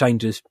dynamic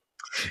changes.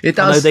 It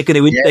does. I know they're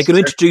going to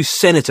introduce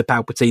Senator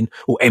Palpatine,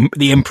 or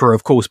the Emperor,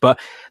 of course, but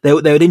they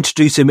would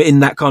introduce him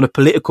in that kind of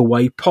political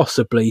way,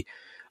 possibly.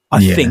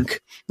 I think,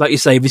 like you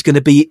say,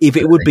 if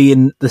it would be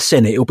in the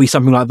Senate, it'll be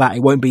something like that.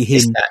 It won't be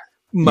him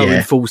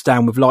mowing fools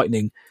down with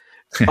lightning.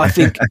 I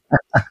think,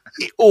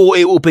 or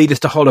it will be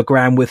just a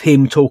hologram with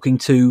him talking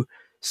to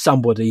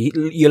somebody.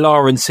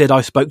 Yularen said,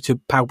 "I spoke to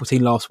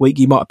Palpatine last week."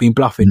 He might have been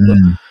bluffing, but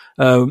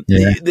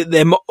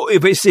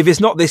if it's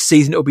not this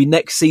season, it'll be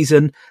next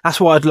season. That's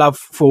why I'd love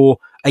for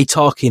a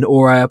Tarkin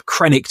or a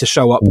Krennic to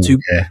show up to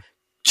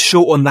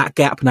shorten that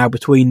gap now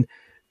between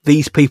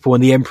these people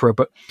and the Emperor.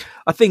 But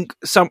I think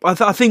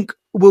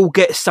we'll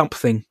get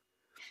something.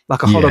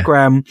 like a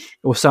hologram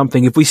or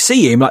something. If we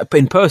see him like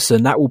in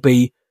person, that will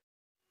be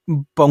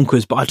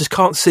bonkers. But I just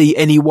can't see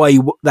any way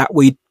that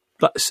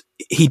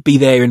he'd be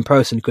there in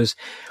person, because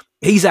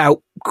he's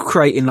out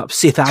creating like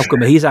Sith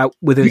alchemy. He's out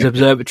with his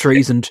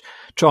observatories and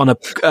trying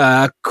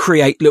to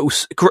create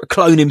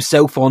clone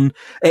himself on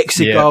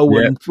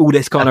Exegol and all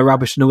this kind of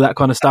rubbish and all that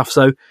kind of stuff.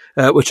 So,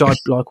 which I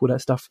like all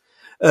that stuff.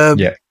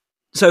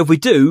 So if we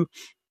do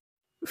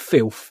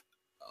filth,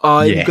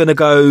 I'm going to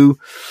go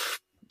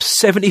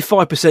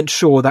 75%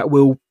 sure that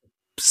we'll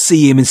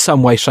see him in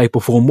some way, shape,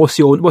 or form. What's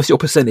your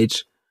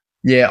percentage?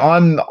 Yeah,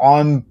 I'm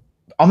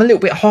a little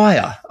bit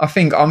higher. I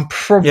think I'm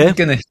probably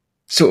going to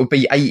sort of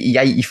be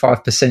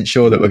 85%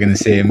 sure that we're going to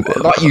see him.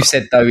 Like you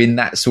said, though, in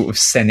that sort of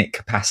Senate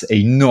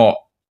capacity, not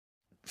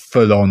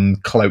full-on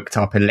cloaked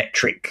up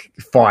electric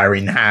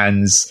firing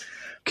hands.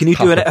 Can you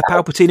do a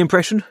Palpatine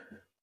impression?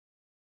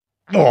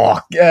 Oh,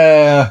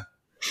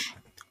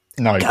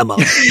 no. Come on,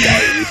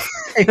 Dave.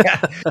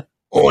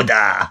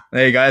 Order.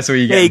 There you go. That's what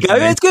you get. There you go.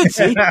 It's good.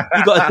 See,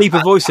 you've got a deeper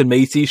voice than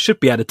me, so you should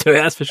be able to do it.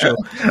 That's for sure.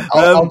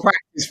 I'll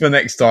practice for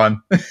next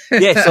time.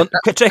 Yes,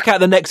 check out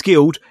the next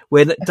guild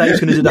where Dave's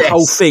going to do the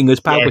whole thing as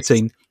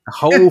Palpatine. The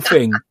whole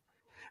thing.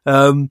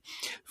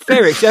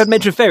 Ferrix, you haven't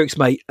mentioned Ferrix,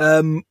 mate.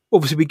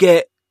 Obviously, we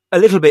get a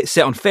little bit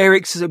set on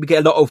Ferrix. So we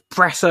get a lot of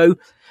Brasso.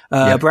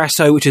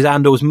 Brasso, which is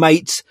Andor's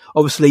mate.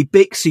 Obviously,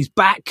 Bix, he's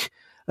back.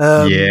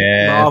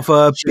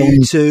 Marva,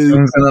 B2.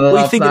 What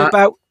are you thinking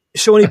about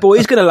Shawnee boy?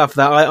 He's going to love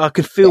that. I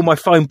can feel my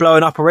phone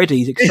blowing up already.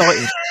 He's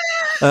excited.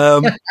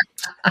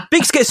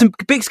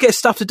 Bix gets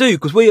stuff to do,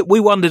 because we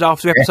wondered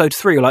after episode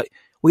 3, like,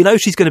 we know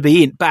she's going to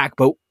be back,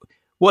 but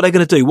what are they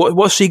going to do?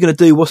 What's she going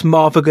to do? What's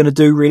Marva going to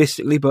do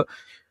realistically? But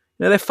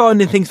they're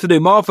finding things to do.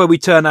 Marva, we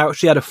turn out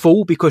she had a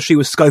fall because she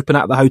was scoping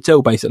out the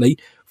hotel basically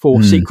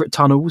for secret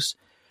tunnels,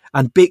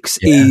 and Bix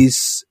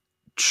is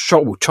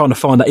trying to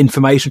find that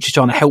information. She's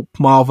trying to help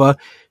Marva.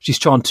 She's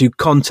trying to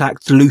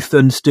contact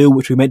Luthen still,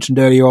 which we mentioned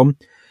earlier on.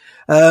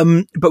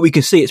 But we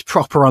can see it's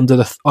proper under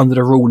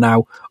the rule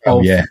now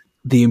of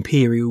the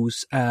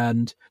Imperials,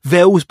 and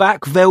Vel's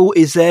back. Vel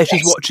is there.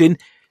 She's watching.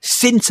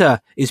 Cinta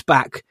is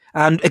back.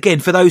 And again,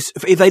 for those,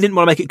 if they didn't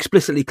want to make it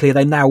explicitly clear,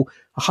 they now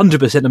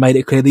 100% have made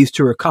it clear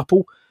they're a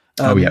couple.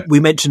 We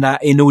mentioned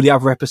that in all the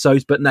other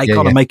episodes, but they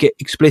kind of make it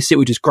explicit,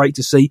 which is great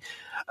to see.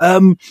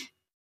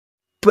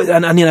 But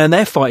and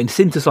they're fighting.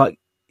 Cinta's like,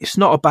 it's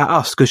not about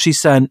us, because she's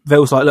saying,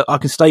 Vel's like, look, I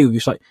can stay with you.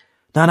 She's like,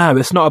 no,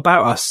 it's not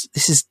about us.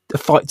 This is a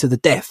fight to the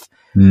death.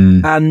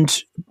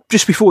 And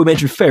just before we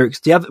mentioned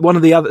Ferrix,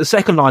 the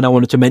second line I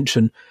wanted to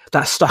mention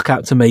that stuck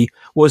out to me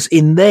was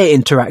in their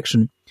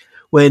interaction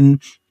when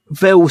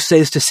Vel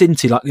says to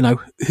Cinti, like,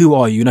 who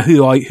are you?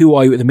 Who are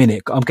you at the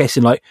minute? I'm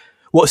guessing, like,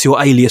 what's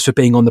your alias for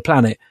being on the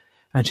planet?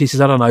 And she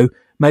says, I don't know,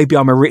 maybe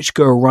I'm a rich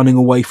girl running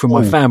away from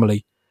my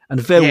family. And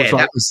Vel was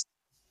like,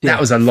 that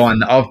was a line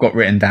that I've got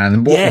written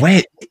down.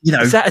 Where,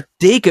 is that a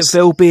dig at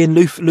Vel being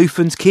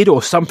Luthen's kid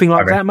or something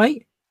like that,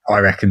 mate? I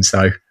reckon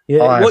so.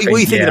 Yeah. What are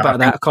you thinking about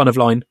that kind of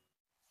line?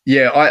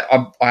 Yeah,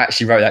 I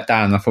actually wrote that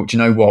down. And I thought, you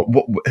know what?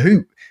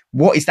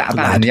 What is that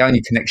about? And the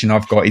only connection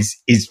I've got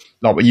is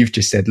like what you've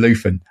just said,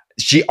 Luthen.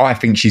 I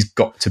think she's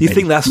got to be. You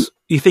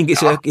think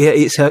it's her?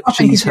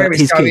 She's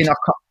his kid.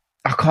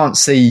 I can't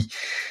see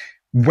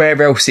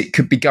where else it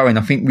could be going.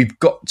 I think we've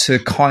got to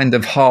kind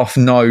of half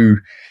know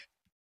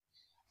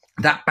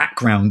that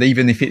background,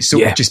 even if it's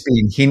sort of just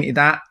being hinted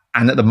at.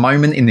 And at the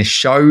moment in this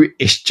show,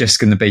 it's just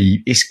going to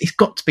be, it's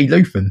got to be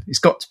Luthen. It's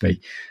got to be.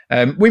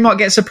 We might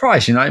get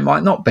surprised, it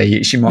might not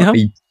be. She might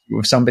be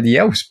with somebody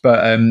else.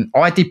 But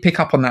I did pick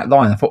up on that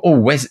line. I thought,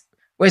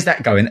 where's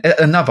that going?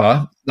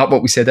 Another, like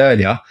what we said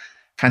earlier,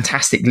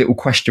 fantastic little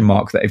question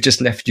mark that have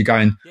just left you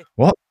going,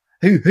 what?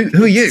 Who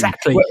are you?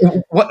 Exactly.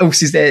 What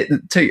else is there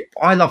too?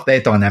 I love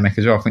their dynamic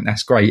as well. I think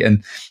that's great.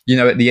 And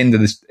at the end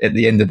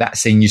of that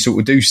scene, you sort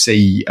of do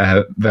see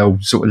Vel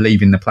sort of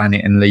leaving the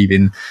planet and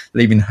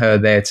leaving her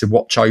there to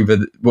watch over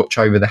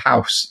the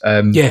house.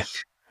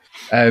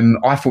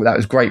 I thought that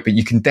was great, but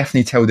you can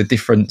definitely tell the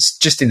difference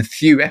just in a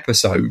few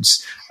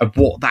episodes of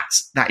what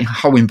that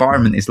whole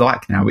environment is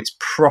like now. It's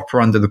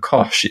proper under the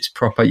cosh. It's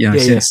proper,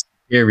 since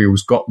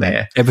Imperials got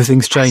there,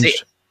 everything's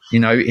changed.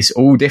 It's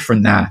all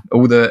different now.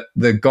 All the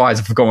guys,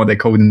 I forgot what they're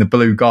called in the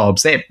blue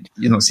garbs.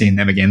 You're not seeing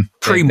them again.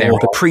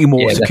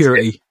 Pre-Mor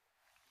security.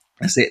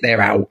 That's it. They're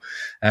out.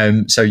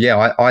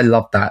 I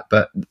love that.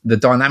 But the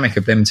dynamic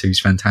of them two is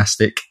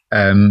fantastic.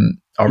 I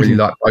really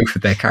like both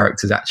of their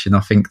characters, actually. And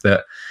I think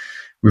that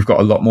we've got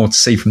a lot more to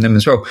see from them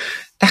as well.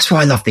 That's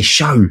why I love this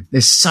show.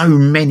 There's so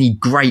many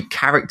great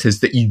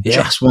characters that you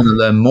just want to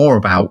learn more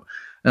about.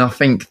 And I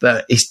think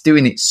that it's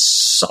doing it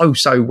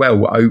so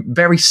well,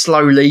 very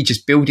slowly,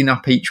 just building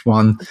up each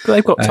one.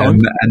 They've got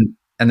time.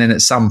 And then at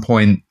some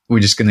point,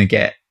 we're just going to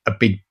get a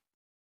big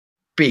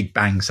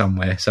bang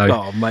somewhere.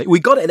 So, mate,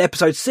 we got it in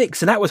episode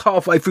 6, and that was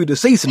halfway through the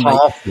season, mate.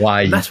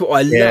 Halfway. And that's what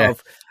I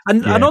love.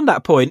 And on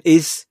that point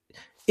is,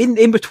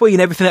 in between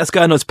everything that's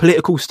going on, is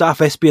political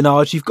stuff,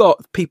 espionage. You've got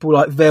people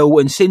like Vel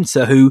and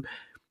Cinta who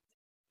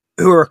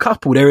are a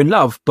couple, they're in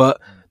love,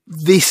 but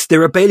the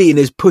rebellion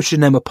is pushing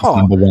them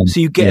apart. So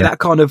you get that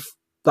kind of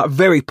that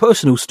very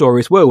personal story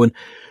as well. And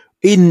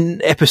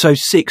in episode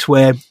 6,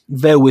 where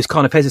Vel was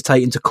kind of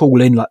hesitating to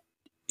call in, like,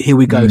 here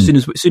we go. As soon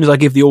as I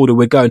give the order,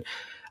 we're going.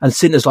 And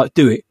Cinta's like,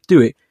 do it.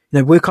 You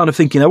know, we're kind of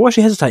thinking, what's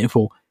she hesitating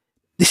for?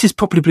 This is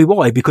probably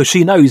why, because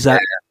she knows that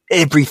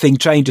everything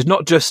changes,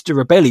 not just the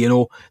rebellion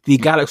or the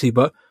galaxy,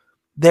 but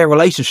their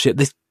relationship.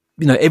 This,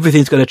 you know,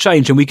 everything's going to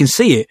change, and we can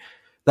see it,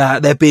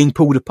 that they're being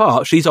pulled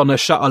apart. She's on a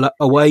shuttle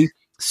away.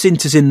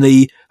 Cinta's in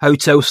the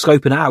hotel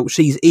scoping out.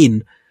 She's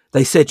in.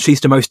 They said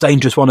she's the most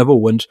dangerous one of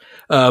all. And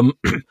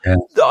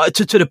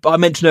I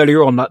mentioned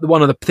earlier on, like,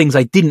 one of the things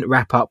they didn't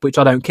wrap up, which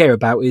I don't care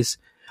about, is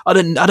I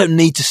don't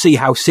need to see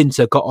how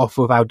Cinta got off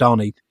with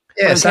Aldhani.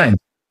 Yeah, same.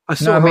 I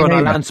saw her on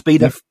a land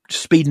speeder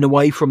speeding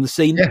away from the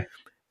scene. Yeah,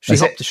 she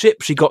hopped the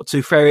ship. She got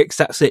to Ferrix.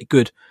 That's it.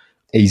 Good.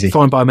 Easy.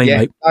 Fine by me,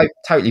 mate.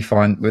 Totally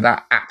fine with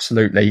that.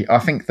 Absolutely. I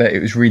think that it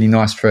was really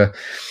nice for,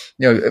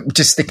 you know,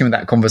 just sticking with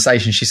that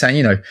conversation. She's saying,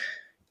 you know,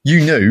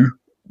 you knew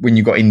when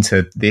you got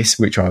into this,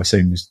 which I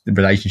assume is the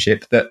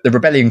relationship, that the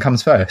rebellion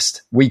comes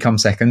first. We come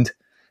second.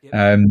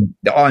 Yep.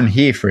 I'm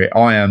here for it.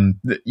 I'm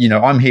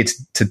here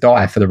to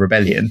die for the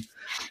rebellion.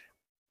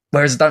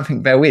 Whereas I don't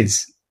think Vel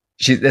is.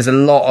 There's a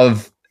lot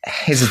of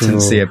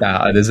hesitancy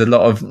about her. There's a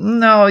lot of,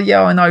 no,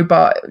 yeah, I know,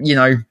 but, you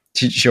know,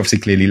 she obviously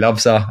clearly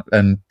loves her.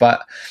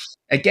 But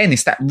again,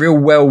 it's that real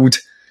world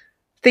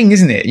thing,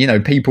 isn't it? You know,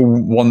 people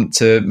want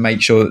to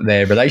make sure that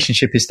their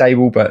relationship is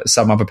stable, but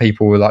some other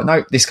people were like,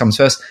 no, this comes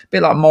first. A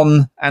bit like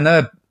Mon and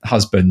her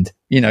husband.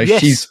 You know,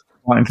 she's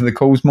fighting for the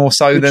cause more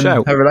so than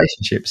her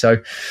relationship.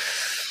 So,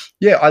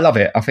 yeah, I love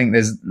it. I think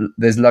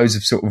there's loads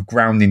of sort of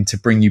grounding to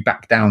bring you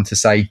back down to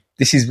say,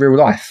 this is real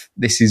life.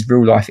 This is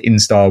real life in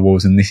Star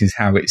Wars, and this is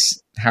how it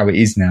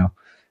is now.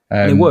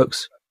 And it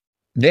works.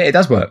 Yeah, it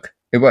does work.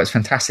 It works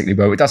fantastically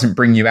well. It doesn't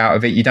bring you out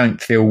of it. You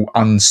don't feel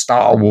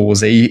un-Star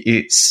Warsy.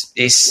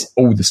 It's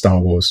all the Star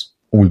Wars,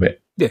 all of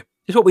it. Yeah,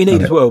 it's what we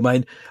need as well,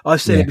 man.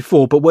 I've said it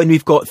before, but when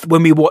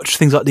we watch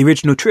things like the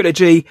original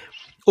trilogy,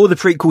 or the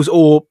prequels,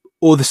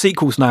 or the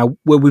sequels now,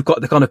 where we've got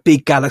the kind of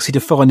big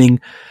galaxy-defining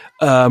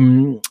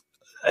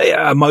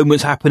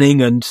moments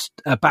happening and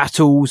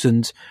battles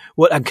and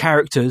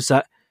characters,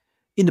 that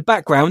in the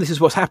background, this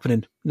is what's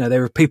happening. You know,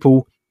 there are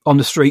people on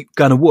the street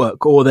going to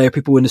work, or there are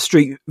people in the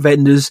street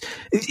vendors.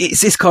 It's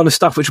this kind of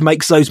stuff which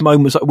makes those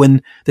moments, like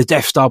when the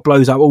Death Star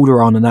blows up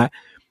Alderaan and that,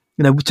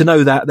 you know, to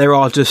know that there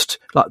are just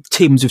like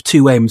Tims with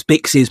 2 M's,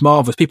 Bixes,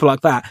 Marvers, people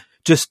like that,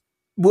 just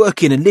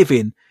working and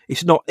living.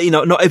 It's not, you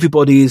know, not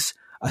everybody is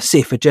a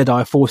Sith, a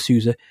Jedi, a Force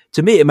user.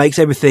 To me, it makes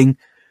everything,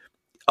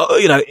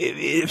 you know,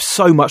 it's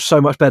so much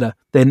better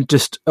than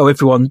just,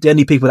 everyone, the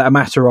only people that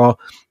matter are,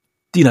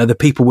 you know, the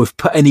people with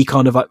any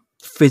kind of like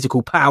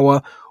physical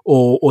power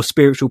or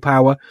spiritual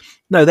power.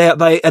 No,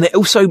 they and it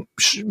also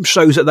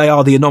shows that they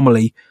are the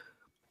anomaly,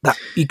 that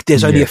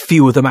there's only a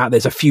few of them out there.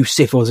 There's a few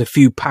Sith, or there's a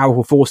few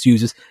powerful Force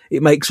users.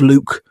 It makes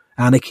Luke,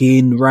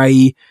 Anakin,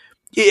 Rey,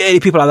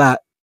 people like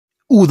that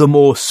all the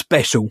more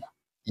special.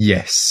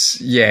 Yes,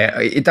 yeah,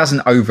 it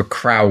doesn't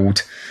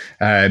overcrowd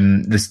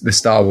the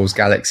Star Wars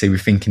galaxy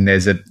with thinking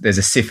there's a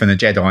Sith and a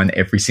Jedi in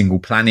every single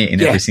planet, in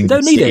every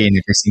single city, in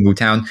every single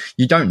town.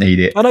 You don't need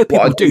it. I know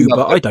people do,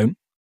 but I don't.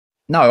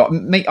 No,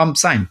 I'm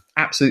same,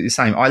 absolutely the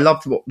same. I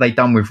loved what they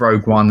done with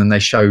Rogue One, and they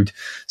showed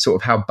sort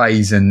of how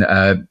Baze and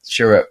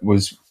Chirrut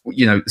was,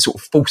 you know, sort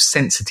of force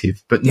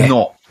sensitive, but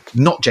not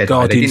Jedi.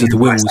 Guardians of the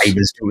Wills,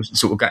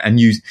 sort of go and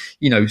use,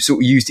 you know,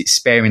 sort of used it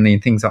sparingly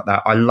and things like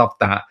that. I love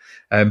that.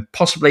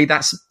 Possibly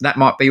that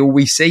might be all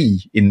we see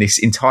in this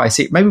entire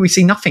series. Maybe we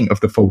see nothing of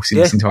the Force in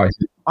this entire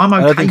series. I'm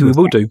okay. I don't think we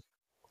will do.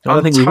 I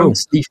think we will. I'm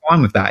totally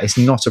fine with that. It's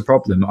not a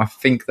problem. I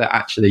think that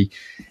actually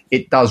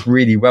it does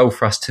really well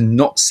for us to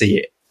not see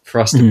it, for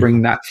us to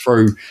bring that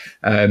through,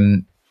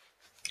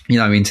 you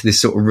know, into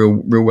this sort of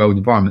real world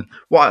environment.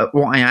 What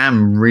I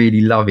am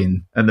really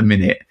loving at the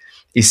minute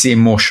is seeing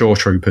more Shore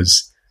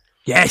Troopers.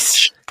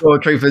 Yes, Shore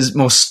Troopers,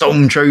 more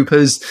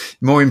Stormtroopers,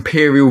 more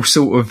Imperial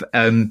sort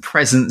of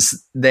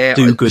presence there.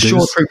 The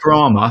Shore Trooper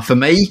armor for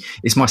me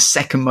is my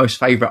second most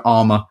favourite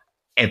armor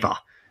ever.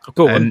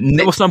 Go on.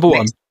 What's number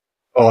one?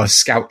 Oh,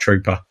 Scout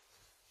Trooper.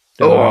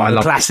 I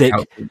love classic.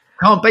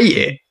 Can't beat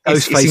it.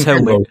 Ghostface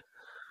helmet.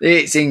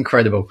 It's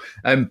incredible.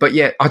 But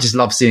yeah, I just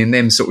love seeing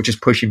them sort of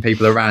just pushing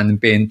people around and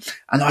being.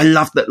 And I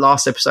love that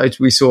last episode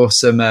we saw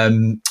some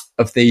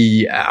of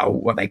the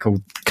what they call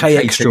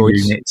KX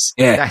droids units.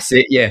 Yeah, that's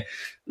it. Yeah,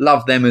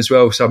 love them as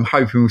well. So I'm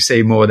hoping we'll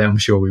see more of them. I'm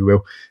sure we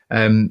will.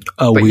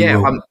 But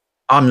yeah,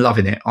 I'm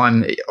loving it.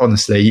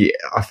 Honestly,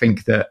 I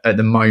think that at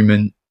the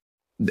moment,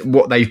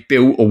 what they've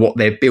built or what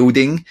they're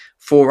building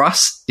for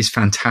us is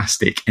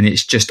fantastic, and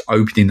it's just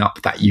opening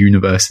up that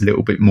universe a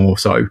little bit more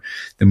so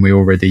than we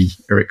already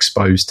are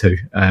exposed to.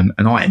 And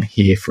I am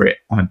here for it.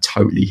 I'm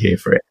totally here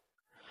for it.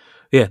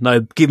 Yeah, no,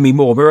 give me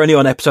more. We're only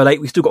on episode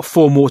 8. We've still got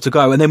 4 more to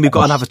go, and then we've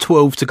got another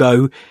 12 to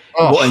go.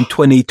 In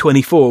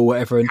 2024 or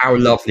whatever. And how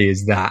lovely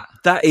is that?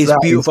 That is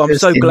beautiful. I'm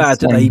so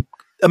glad that they.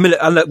 I mean,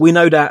 look, we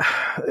know that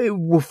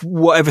with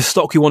whatever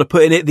stock you want to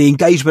put in it, the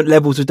engagement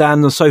levels are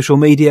down on social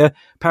media.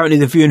 Apparently,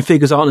 the viewing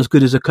figures aren't as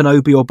good as a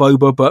Kenobi or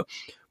Boba, but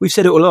we've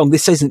said it all along.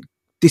 This isn't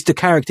the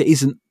character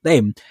isn't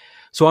them.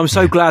 So I'm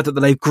so glad that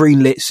they've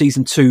greenlit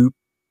season 2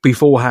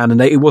 beforehand,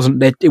 and it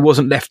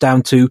wasn't left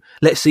down to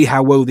let's see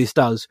how well this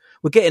does.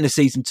 We're getting a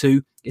season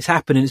 2. It's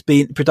happening.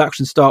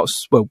 Production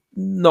starts, well,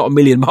 not a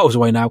million miles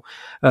away now.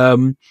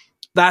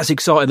 That's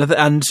exciting,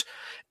 and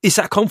it's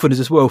that confidence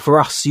as well for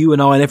us, you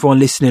and I, and everyone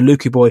listening,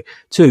 Lukey Boy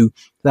too,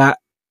 that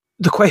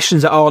the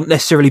questions that aren't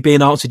necessarily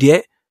being answered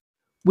yet.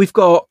 We've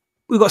got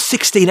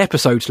 16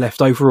 episodes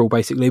left overall.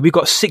 Basically, we've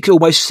got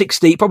almost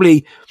 60,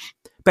 probably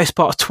best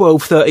part of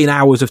 12, 13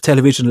 hours of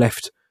television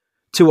left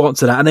to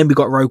answer that, and then we've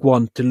got Rogue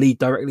One to lead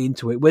directly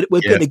into it. We're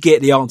going to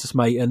get the answers,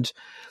 mate. And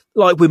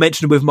like we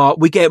mentioned with Mark,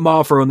 we get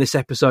Martha on this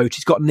episode.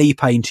 She's got knee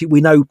pain.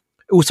 We know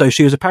also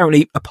she was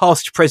apparently a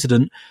past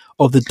president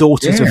of the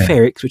Daughters of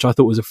Ferrix, which I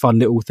thought was a fun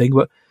little thing,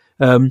 but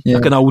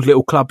like an old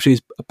little club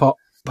she's a part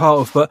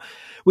of. But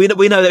we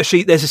know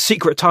that there's a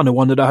secret tunnel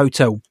under the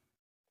hotel.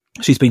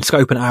 She's been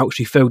scoping it out.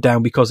 She fell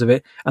down because of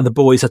it, and the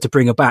boys had to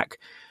bring her back.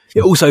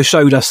 It also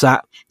showed us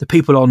that the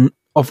people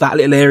of that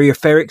little area of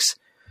Ferrix,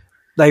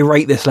 they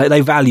rate this, like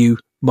they value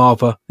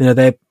Martha. You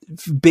know,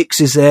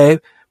 Bix is there,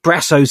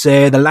 Brasso's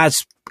there, the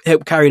lads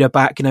help carry her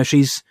back. You know,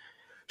 she's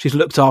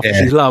looked after,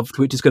 she's loved,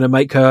 which is going to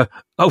make her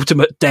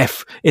ultimate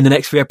death in the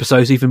next 3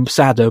 episodes even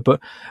sadder.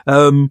 But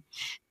there's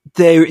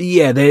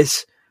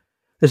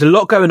a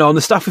lot going on.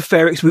 The stuff with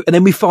Ferrix, and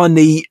then we find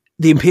the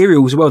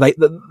Imperials as well.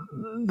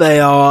 They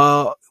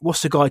are,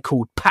 what's the guy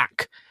called?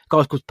 Pack. The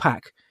guy's called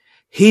Pack.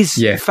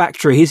 His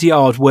factory, his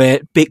yard where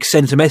Bix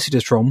sends the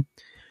messages from.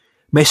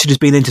 Message has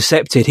been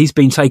intercepted. He's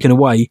been taken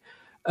away,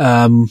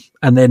 and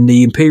then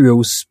the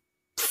Imperials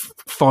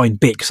find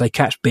Bix. They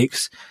catch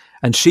Bix,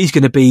 and she's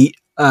going to be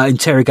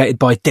interrogated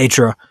by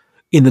Dedra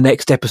in the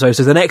next episode.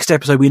 So the next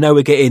episode, we know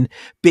we're getting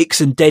Bix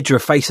and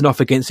Dedra facing off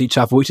against each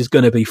other, which is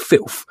going to be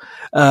filth.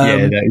 That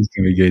is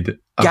going to be good.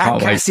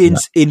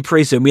 Cassian's in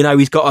prison. We know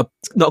he's got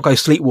to not go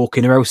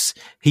sleepwalking, or else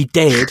he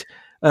dead.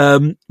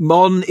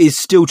 Mon is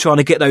still trying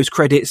to get those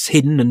credits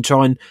hidden and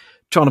trying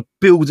to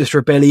build this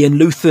rebellion.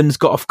 Luthen's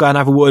got to go and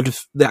have a word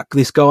with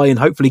this guy and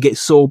hopefully get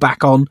Saw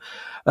back on.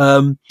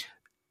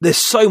 There's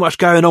so much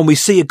going on. We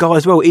see a guy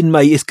as well,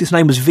 inmate, his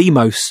name was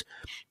Vimos,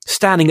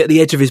 standing at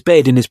the edge of his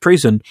bed in his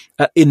prison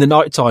in the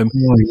night time.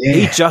 Oh, yeah.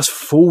 He just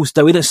falls,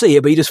 though we don't see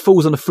it, but he just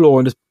falls on the floor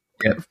and just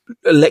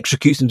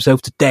electrocutes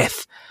himself to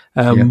death.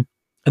 And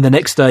the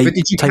next day,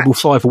 Table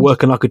 5 are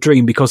working like a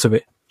dream because of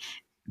it.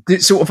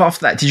 Sort of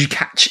after that, did you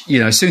catch,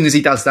 as soon as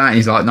he does that, and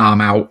he's like, no,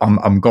 I'm out,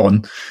 I'm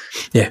gone.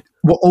 Yeah.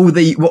 What all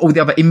the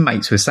other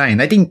inmates were saying,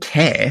 they didn't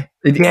care.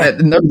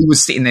 Nobody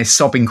was sitting there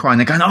sobbing, crying.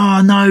 They're going,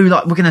 "Oh no,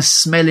 like we're going to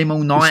smell him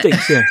all night.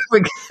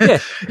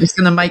 It's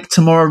going to make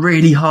tomorrow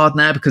really hard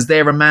now because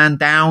they're a man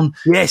down."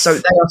 Yes. So they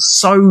are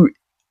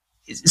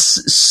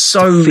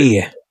so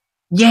fear.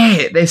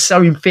 Yeah, they're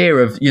so in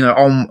fear of,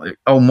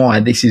 oh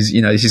my, this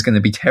is going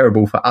to be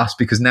terrible for us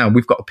because now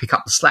we've got to pick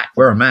up the slack.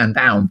 We're a man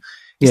down.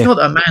 It's not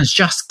that a man's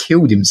just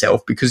killed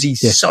himself because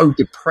he's so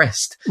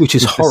depressed, which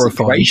is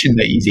horrifying. The situation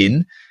that he's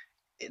in.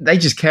 They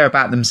just care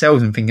about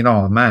themselves and thinking,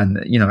 oh man,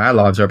 our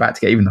lives are about to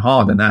get even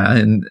harder now.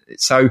 And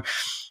so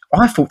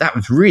I thought that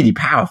was really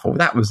powerful.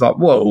 That was like,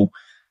 whoa,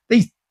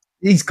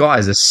 these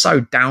guys are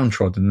so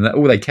downtrodden that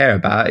all they care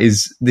about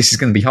is this is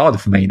going to be harder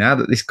for me now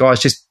that this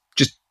guy's just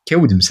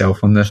killed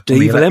himself on the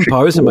evil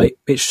empire, isn't it, mate?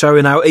 It's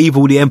showing how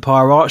evil the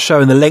empire are,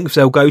 showing the lengths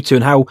they'll go to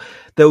and how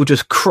they'll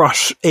just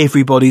crush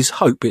everybody's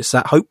hope. It's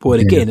that hope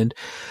word again.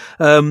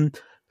 And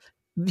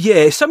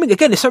it's something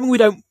we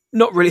don't,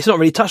 it's not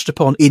really touched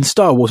upon in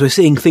Star Wars. We're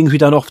seeing things we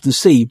don't often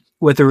see,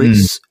 whether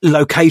it's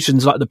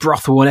locations like the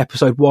brothel in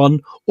Episode 1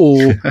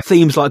 or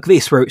themes like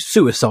this where it's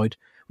suicide.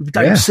 We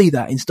don't see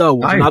that in Star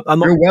Wars.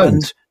 No,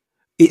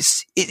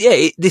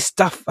 this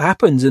stuff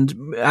happens,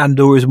 and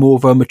Andor is more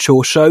of a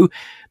mature show.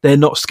 They're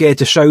not scared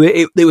to show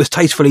it. It was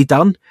tastefully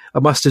done. I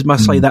must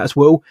say that as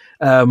well.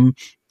 And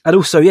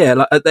also,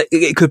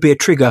 it could be a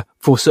trigger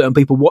for certain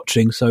people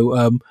watching.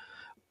 So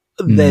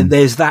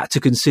there's that to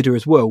consider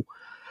as well.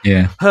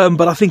 Yeah.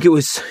 But I think it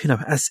was,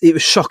 it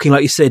was shocking,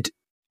 like you said.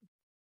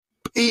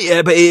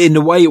 Yeah, but in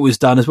the way it was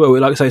done as well,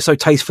 like I say, it's so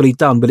tastefully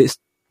done, but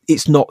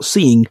it's not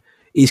seeing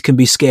can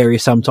be scary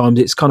sometimes.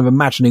 It's kind of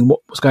imagining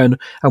what's going on,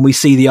 and we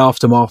see the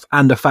aftermath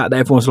and the fact that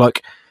everyone's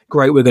like,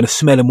 great, we're going to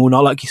smell them all night.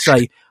 Like you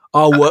say,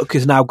 our work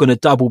is now going to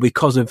double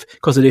because of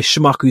this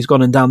schmuck who's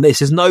gone and done this.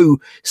 There's no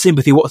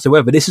sympathy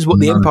whatsoever. This is what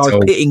the Empire is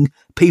pitting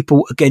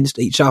people against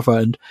each other.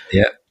 And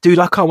dude,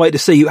 I can't wait to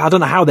see. I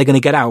don't know how they're going to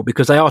get out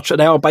because they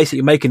are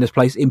basically making this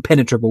place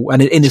impenetrable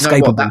and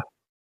inescapable.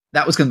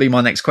 That was going to be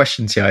my next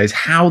question to you: is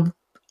how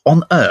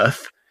on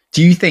earth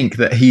do you think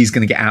that he's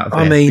going to get out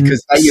of there?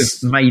 Because they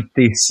have made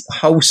this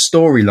whole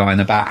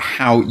storyline about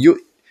how you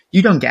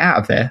don't get out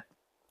of there.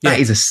 That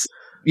is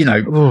they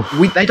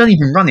don't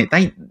even run it.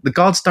 The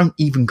guards don't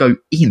even go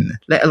in,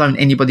 let alone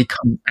anybody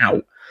come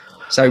out.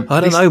 So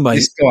I don't know, mate.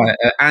 This guy,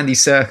 Andy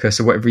Serkis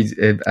or whatever he's,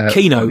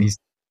 Kino.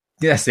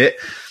 That's it.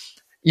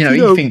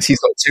 He thinks he's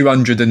got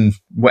 200 and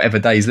whatever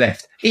days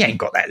left. He ain't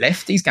got that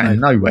left. He's going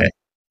nowhere.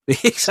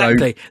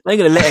 Exactly. They're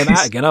going to let him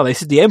out again, are they?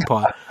 This is the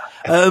Empire.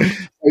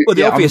 Well,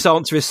 the obvious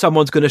answer is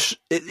someone's going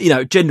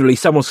to, generally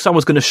someone's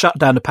going to shut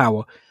down the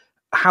power.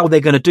 How they're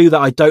going to do that,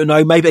 I don't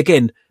know. Maybe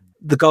again,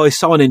 the guys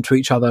signing to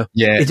each other.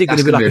 Yeah, is it going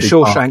to be like a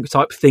Shawshank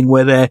type thing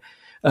where they're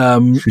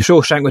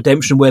Shawshank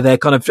Redemption, where they're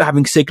kind of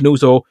having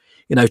signals or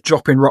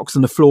dropping rocks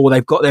on the floor?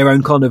 They've got their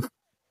own kind of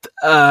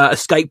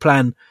escape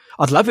plan.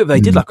 I'd love it if they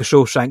did like a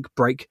Shawshank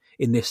break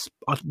in this.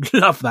 I'd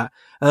love that.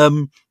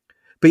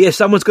 But yeah,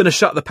 someone's going to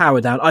shut the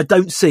power down. I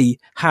don't see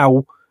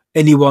how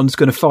anyone's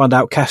going to find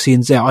out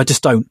Cassian's there. I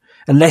just don't.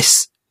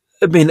 Unless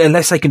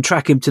they can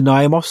track him to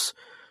Naimos,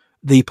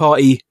 the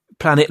party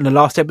planet in the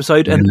last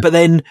episode. But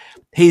then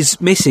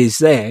his missus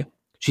there,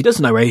 she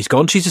doesn't know where he's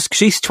gone.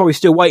 She's probably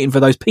still waiting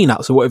for those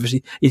peanuts or whatever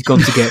he's gone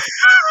to get.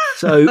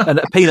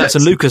 And peanuts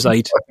and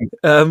Lucozade.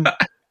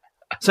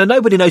 So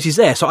nobody knows he's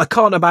there. So I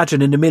can't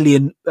imagine in a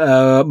million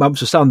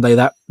months of Sunday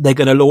that they're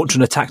going to launch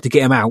an attack to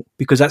get him out,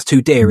 because that's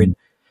too daring.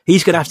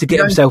 He's going to have to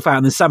get himself out,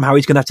 and then somehow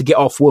he's going to have to get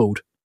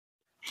off-world.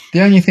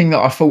 The only thing that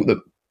I thought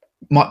that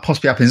might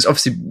possibly happen is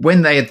obviously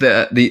when they had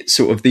the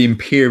sort of the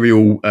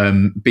Imperial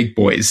big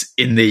boys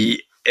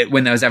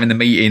when they was having the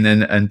meeting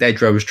and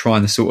Dedra was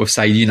trying to sort of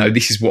say,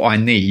 this is what I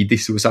need,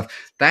 this sort of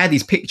stuff. They had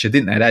his picture,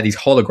 didn't they? They had his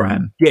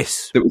hologram.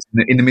 Yes. That was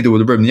in the middle of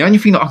the room. The only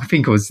thing that I can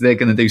think of is they're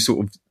going to do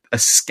sort of a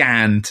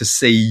scan to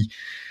see,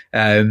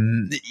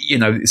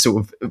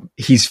 sort of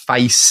his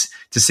face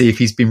to see if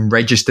he's been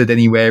registered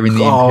anywhere in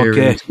the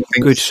Imperial.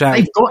 Good shout.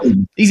 They've got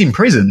him. He's in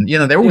prison.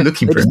 They're all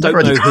looking for him. They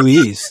don't know who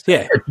he is.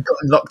 Yeah. They've got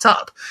him locked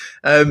up.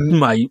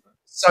 Mate.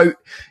 So,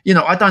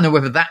 I don't know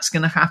whether that's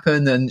going to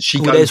happen. And she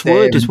goes there's there.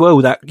 Word as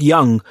well that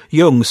Young,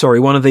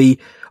 one of the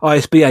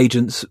ISB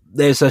agents,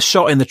 there's a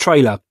shot in the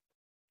trailer.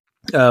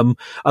 I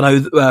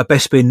know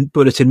Bespin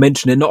Bulletin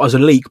mentioned it, not as a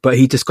leak, but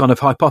he just kind of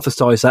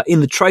hypothesized that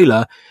in the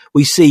trailer,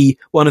 we see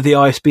one of the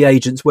ISB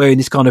agents wearing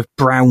this kind of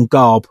brown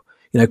garb,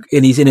 and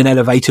he's in an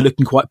elevator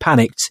looking quite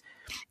panicked.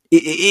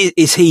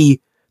 Is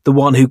he the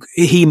one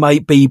he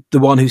might be the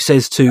one who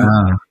says to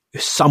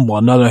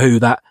someone, I don't know who,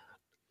 that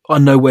I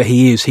know where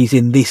he is. He's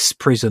in this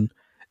prison,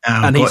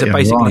 and he's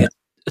basically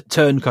a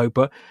turncoat.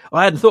 But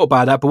I hadn't thought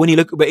about that. But when you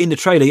look, in the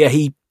trailer, yeah,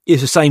 he is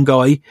the same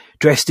guy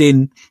dressed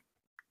in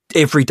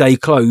everyday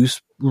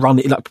clothes,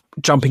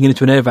 jumping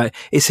into an elevator.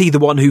 Is he the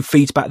one who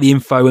feeds back the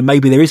info, and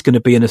maybe there is going to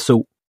be an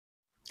assault?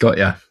 Got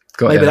ya.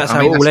 Maybe that's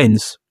how it all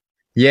ends.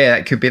 Yeah,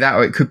 it could be that,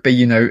 or it could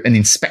be an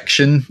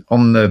inspection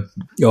on the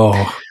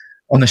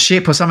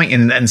ship or something,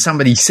 and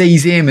somebody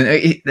sees him,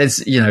 and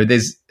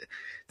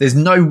there's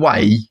no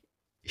way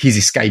he's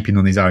escaping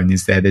on his own,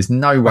 is there? There's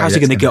no way. How's he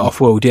going to get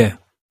off world? Yeah.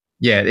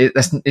 Yeah,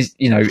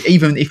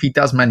 even if he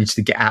does manage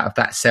to get out of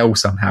that cell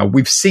somehow,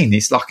 we've seen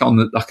it's like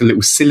on like a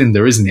little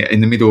cylinder, isn't it,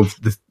 in the middle of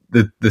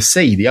the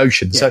sea, the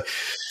ocean. Yeah.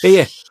 So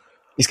yeah,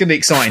 it's going to be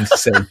exciting to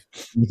see.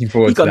 Looking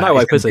forward. He's got to that. No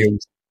hope, has he?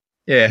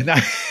 Yeah, no.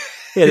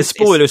 Yeah, the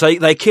spoilers.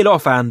 They kill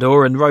off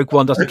Andor, and Rogue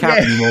One doesn't count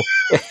anymore.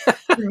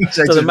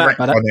 Doesn't matter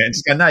about it. And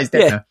just go, no, he's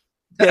dead now.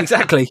 Yeah,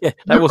 exactly. Yeah,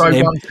 that wasn't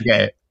him.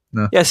 Forget it.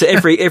 No. Yeah, so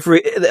every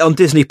on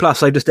Disney Plus,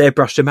 they just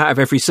airbrushed him out of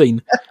every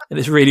scene, and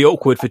it's really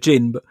awkward for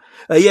Jin. But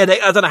I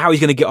don't know how he's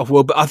going to get off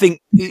world, but I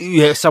think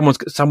someone's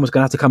going to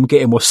have to come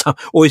get him,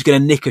 or he's going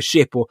to nick a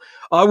ship. Or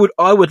I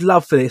would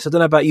love for this. I don't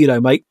know about you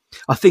though, mate.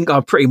 I think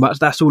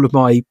that's all of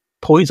my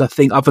points. I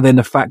think, other than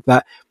the fact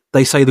that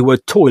they say the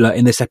word toilet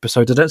in this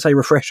episode, they don't say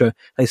refresher,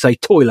 they say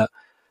toilet.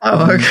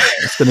 Oh, okay.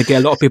 It's going to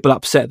get a lot of people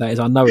upset. That is,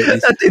 I know it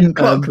is. I didn't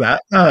clock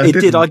that. No, it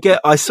did.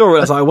 I saw it.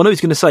 I was like, I wonder what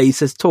he's going to say. He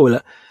says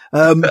toilet.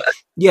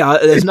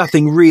 There's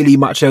nothing really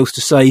much else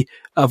to say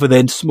other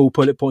than small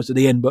bullet points at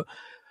the end. But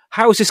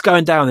how is this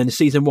going down in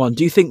season 1?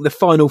 Do you think the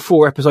final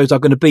 4 episodes are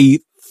going to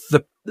be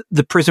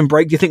the prison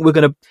break? Do you think we're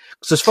going to?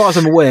 Because as far as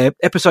I'm aware,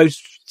 episodes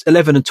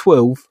 11 and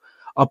 12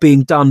 are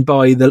being done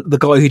by the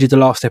guy who did the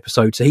last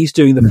episode. So he's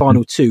doing the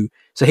final 2.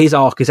 So his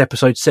arc is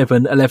episode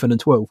 7, 11, and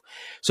 12.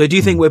 So do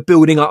you think we're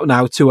building up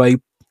now to a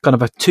kind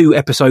of a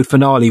 2-episode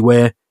finale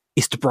where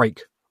it's the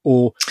break,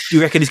 or do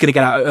you reckon he's going to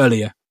get out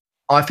earlier?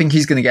 I think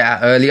he's going to get out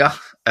earlier.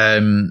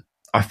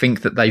 I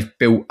think that they've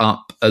built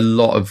up a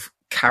lot of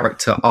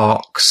character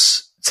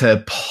arcs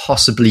to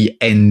possibly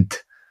end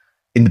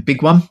in the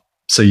big one.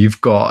 So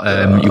you've got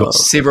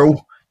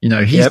Cyril.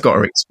 He's got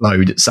to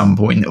explode at some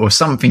point, or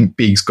something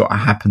big's got to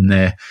happen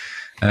there.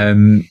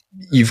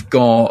 You've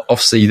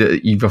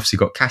obviously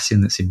got Cassian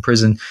that's in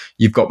prison.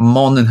 You've got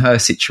Mon and her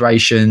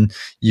situation.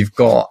 You've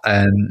got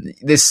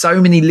there's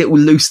so many little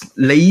loose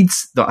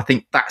leads that I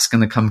think that's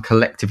going to come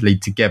collectively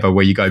together,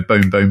 where you go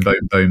boom, boom,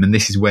 boom, boom, and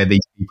this is where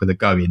these people are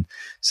going.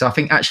 So I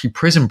think actually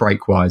Prison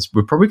Break wise,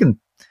 we're probably going.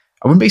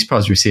 I wouldn't be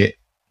surprised if we see it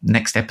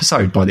next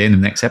episode, by the end of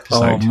the next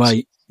episode. Oh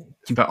mate,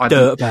 but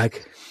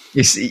dirtbag.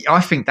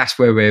 I think that's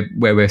where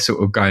we're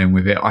sort of going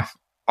with it.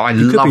 I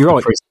you love could be the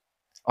right. prison.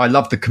 I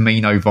love the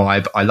Camino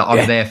vibe. I'm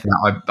there for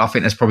that. I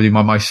think that's probably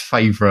my most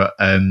favourite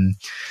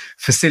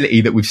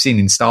facility that we've seen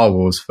in Star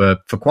Wars for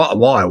quite a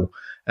while.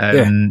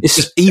 It's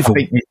just evil.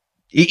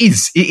 It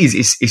is.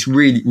 It's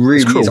really,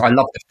 really cool. is. I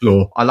love the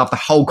floor. I love the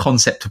whole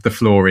concept of the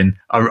flooring.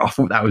 I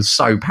thought that was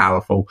so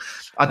powerful.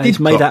 It's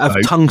made out of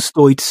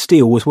tungstoid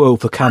steel as well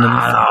for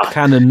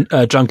canon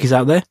junkies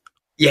out there.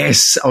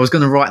 Yes, I was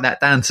going to write that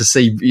down to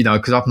see,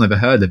 because I've never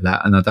heard of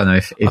that, and I don't know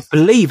if I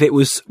believe it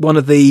was one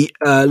of the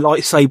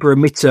lightsaber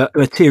emitter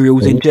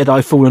materials in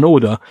Jedi Fallen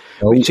Order,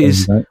 which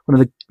is one of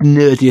the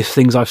nerdiest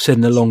things I've said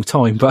in a long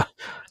time, but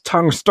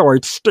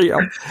tung-storied steel.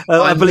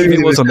 I believe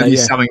it was on there,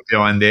 yeah. Something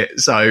behind it,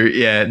 so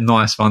yeah,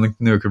 nice one. I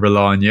knew I could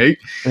rely on you.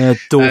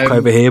 Dork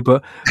over here,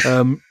 but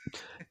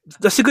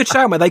that's a good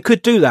shout, man. They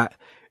could do that.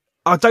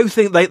 I don't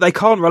think they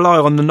can't rely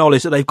on the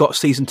knowledge that they've got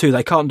season 2.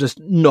 They can't just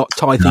not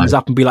tie things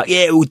up and be like,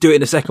 yeah, we'll do it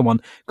in the second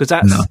one. Because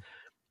that's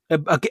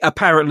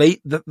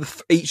apparently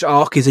each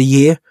arc is a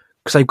year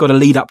because they've got to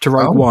lead up to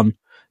Rogue One.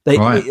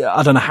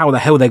 I don't know how the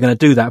hell they're going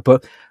to do that,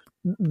 but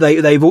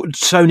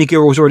Tony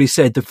Gilroy's already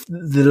said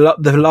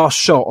the last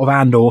shot of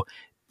Andor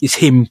is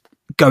him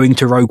going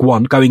to Rogue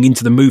One, going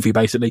into the movie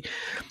basically.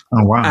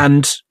 Oh wow!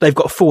 And they've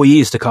got 4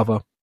 years to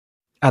cover,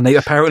 and they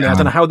apparently I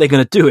don't know how they're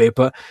going to do it,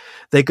 but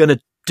they're going to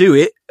do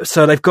it.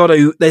 So they've got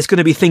to. There's going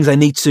to be things they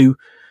need to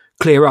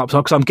clear up.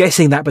 So I'm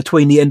guessing that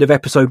between the end of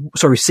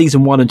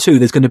season 1 and 2,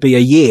 there's going to be a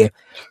year.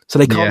 So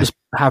they can't just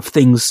have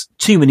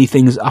too many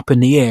things up in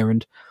the air.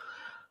 And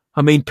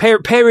I mean,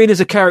 Perrin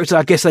is a character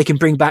I guess they can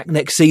bring back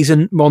next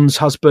season, Mon's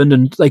husband,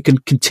 and they can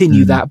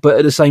continue that. But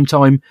at the same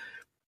time,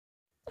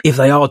 if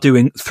they are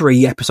doing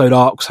 3 episode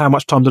arcs, how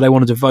much time do they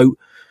want to devote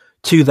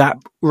to that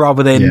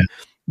rather than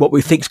what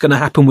we think is going to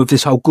happen with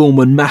this whole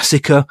Gorman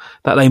massacre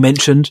that they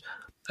mentioned?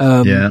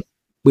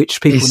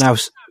 Which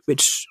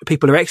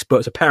people are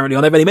experts apparently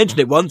on. They've only mentioned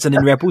it once and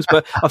in Rebels,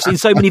 but I've seen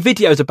so many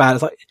videos about it.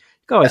 It's like,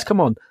 guys,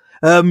 come on.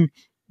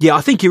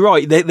 I think you're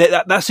right.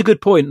 That's a good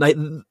point.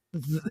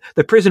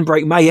 The prison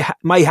break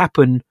may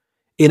happen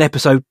in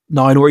episode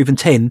 9 or even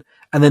 10,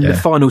 and then the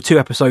final 2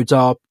 episodes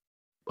are,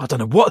 I don't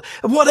know, what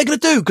are they going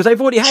to do? Because they've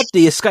already had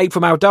the escape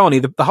from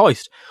Aldhani, the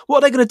heist. What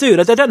are they going to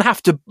do? They don't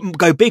have to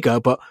go bigger,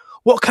 but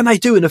what can they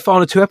do in the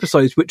final 2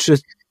 episodes, which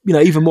is,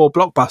 even more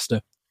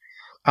blockbuster?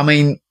 I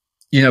mean,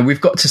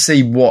 we've got to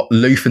see what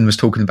Luthen was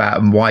talking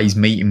about and why he's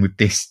meeting with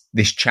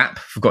this chap.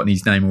 I've forgotten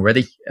his name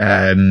already,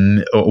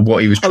 or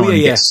what he was trying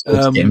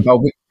to get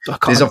involved with. I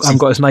haven't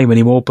got his name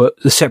anymore, but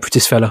the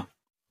separatist fella.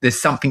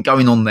 There's something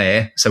going on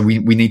there, so we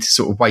need to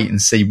sort of wait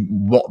and see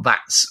what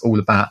that's all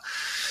about.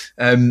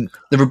 The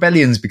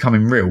rebellion's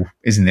becoming real,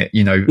 isn't it?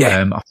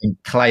 I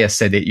think Clea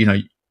said it.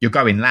 You're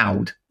going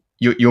loud.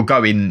 You're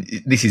going.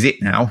 This is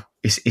it now.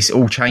 It's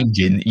all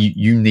changing.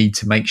 You need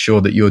to make sure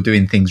that you're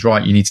doing things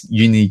right. You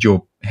need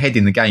your head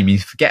in the game. You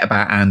need to forget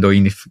about Andor.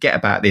 You need to forget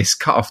about this.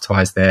 Cut off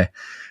ties there,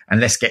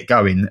 and let's get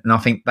going. And I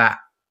think that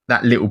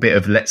little bit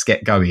of let's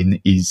get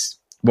going is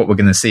what we're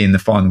going to see in the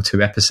final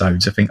 2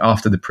 episodes. I think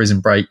after the prison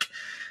break,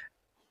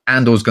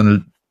 Andor's going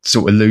to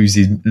sort of lose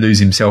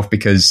himself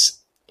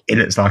because it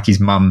looks like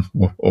his mum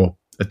or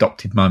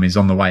adopted mum is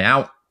on the way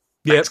out.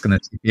 That's going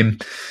to tip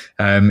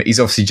him. He's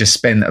obviously just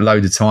spent a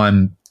load of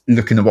time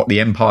looking at what the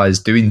Empire's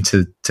doing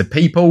to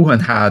people and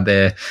how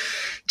they're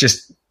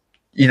just,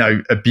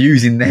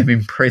 abusing them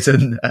in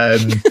prison.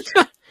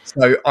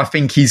 So I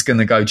think he's going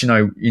to go,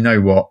 do you know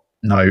what?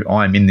 No,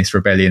 I'm in this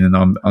rebellion and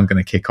I'm going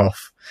to kick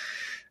off.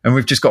 And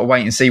we've just got to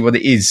wait and see what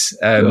it is.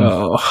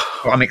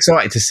 I'm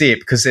excited to see it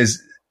because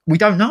we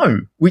don't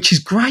know, which is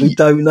great. We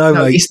don't know,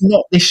 mate.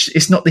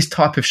 It's not this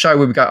type of show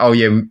where we go, oh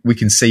yeah, we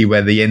can see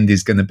where the end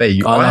is going to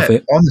be. I love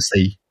it.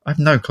 Honestly, I have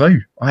no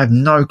clue. I have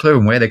no clue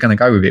on where they're going to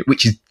go with it,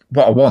 which is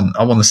what I want.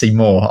 I want to see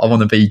more. I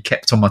want to be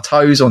kept on my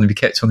toes. I want to be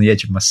kept on the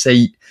edge of my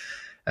seat.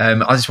 I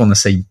just want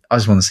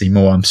to see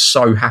more. I'm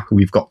so happy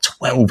we've got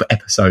 12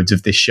 episodes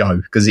of this show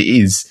because it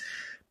is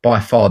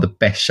by far the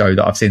best show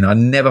that I've seen. I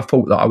never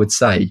thought that I would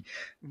say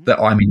that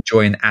I'm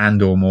enjoying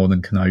Andor more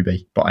than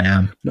Kenobi, but I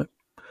am. No.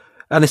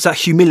 And it's that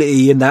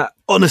humility and that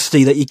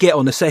honesty that you get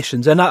on the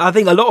sessions. And I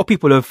think a lot of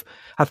people have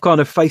kind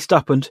of faced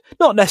up, and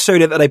not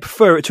necessarily that they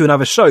prefer it to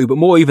another show, but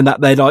more even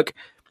that they're like,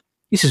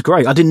 this is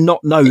great. I did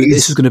not know that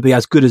this was going to be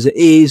as good as it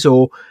is,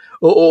 or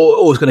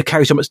it's going to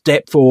carry so much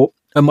depth or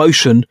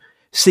emotion.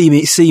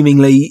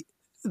 Seemingly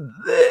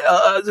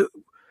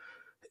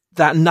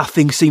that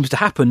nothing seems to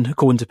happen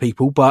according to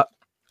people, but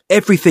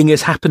everything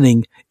is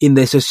happening in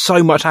this. There's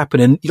so much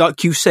happening.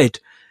 Like you said,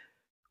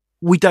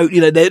 we don't,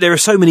 there are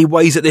so many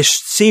ways that this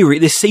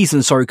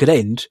season could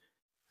end.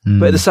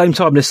 But at the same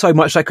time, there's so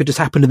much that could just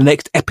happen in the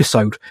next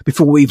episode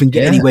before we even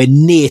get anywhere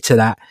near to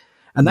that.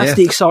 And that's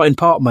the exciting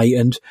part, mate.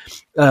 And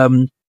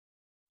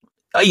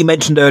you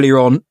mentioned earlier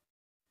on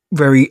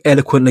very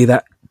eloquently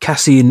that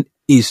Cassian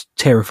is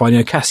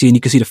terrifying. Cassian,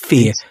 you can see the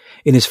fear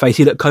in his face.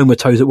 He looked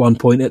comatose at one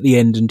point at the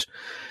end, and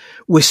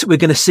we're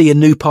going to see a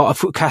new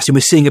part of Cassian.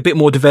 We're seeing a bit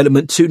more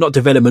development too, not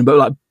development, but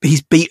like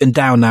he's beaten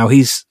down now.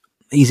 He's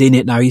in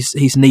it now.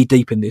 He's knee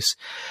deep in this.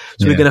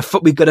 So we're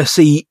going to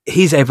see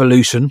his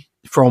evolution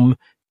from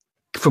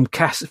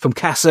Cassa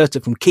to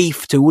from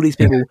Keith to all these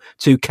people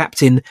to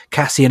Captain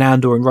Cassian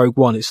Andor and Rogue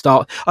One.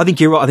 I think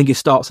you're right. I think it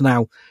starts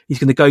now. He's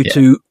going to go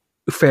to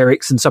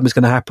Ferrix and something's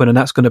going to happen, and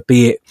that's going to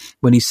be it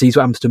when he sees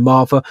what happens to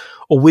Marva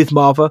or with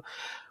Marva.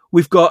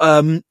 We've got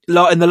in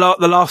the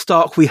last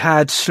arc we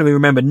had, let me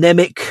remember,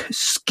 Nemik,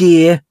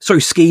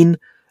 Skeen,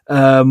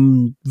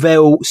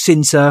 Vel,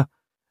 Cinta,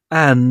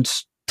 and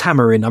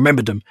Tamarin. I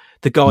remembered them.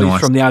 The guys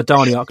from the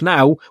Aldani arc.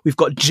 Now we've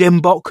got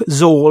Jembok,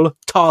 Zor,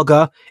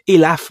 Targa,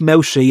 Ilaf,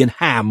 Melshi, and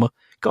Ham.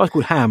 Guys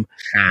called Ham.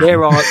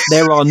 They're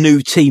our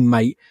new team,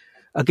 mate.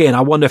 Again,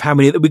 I wonder if how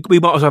many we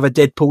might as well have a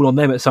Deadpool on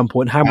them at some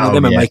point. How many of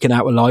them are making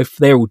out alive?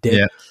 They're all dead.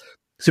 Yeah.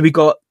 So we're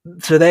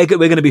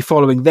going to be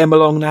following them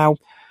along now.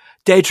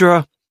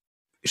 Dedra,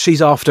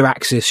 she's after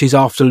Axis. She's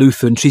after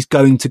Luthen. She's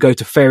going to go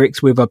to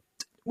Ferrix with a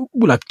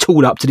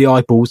tool up to the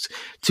eyeballs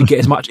to get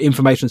as much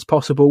information as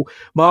possible.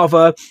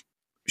 Marva,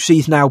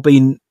 she's now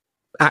been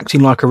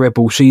acting like a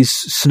rebel. She's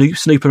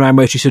snooping around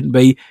where she shouldn't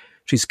be.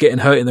 She's getting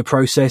hurt in the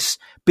process.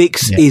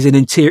 Bix is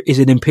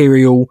in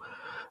Imperial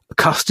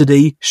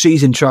custody.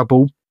 She's in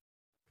trouble.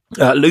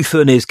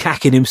 Luthen is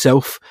cacking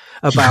himself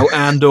about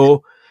Andor.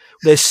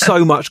 There's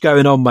so much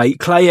going on, mate.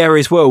 Claire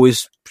as well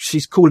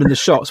she's calling the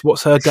shots.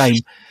 What's her game?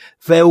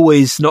 Vel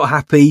is not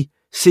happy.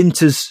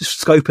 Cinta's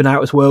scoping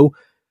out as well.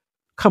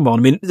 Come on,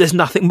 I mean, there's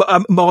nothing.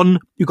 Mon,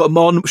 you've got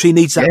Mon. She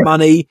needs that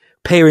money.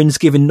 Perrin's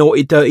giving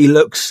naughty, dirty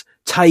looks.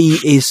 Tay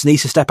needs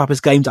to step up his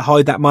game to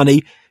hide that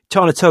money.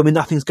 Trying to tell me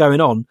nothing's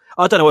going on.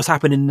 I don't know what's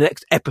happening in the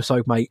next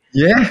episode, mate.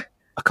 Yeah.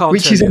 I can't.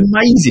 Which is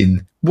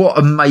amazing. What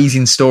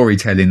amazing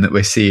storytelling that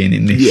we're seeing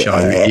in this show.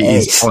 It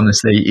is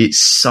honestly,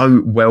 it's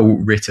so well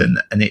written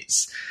and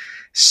it's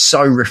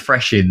so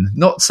refreshing.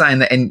 Not saying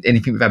that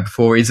anything we've had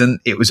before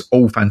isn't. It was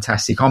all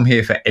fantastic. I'm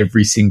here for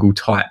every single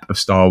type of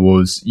Star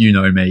Wars. You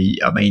know me.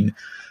 I mean,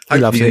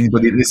 hopefully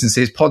anybody that listens to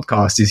this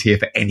podcast is here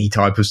for any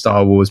type of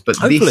Star Wars. But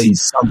this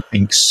is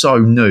something so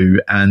new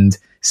and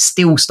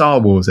still Star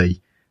Warsy.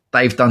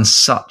 They've done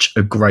such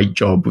a great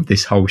job with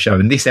this whole show.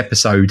 And this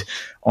episode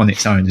on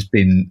its own has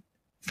been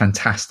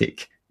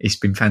fantastic. It's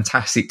been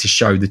fantastic to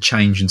show the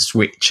change and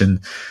switch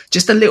and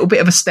just a little bit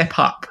of a step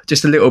up,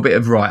 just a little bit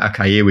of, right,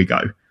 okay, here we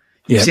go.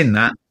 You've seen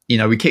that. You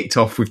know, we kicked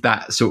off with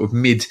that sort of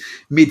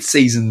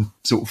mid-season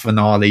sort of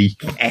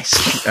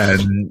finale-esque,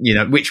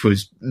 which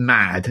was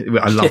mad.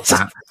 I love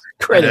that.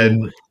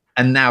 Incredible.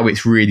 And now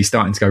it's really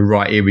starting to go,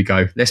 right, here we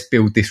go. Let's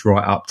build this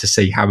right up to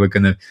see how we're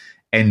going to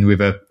end with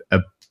a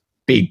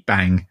big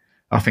bang.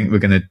 I think we're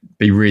going to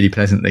be really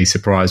pleasantly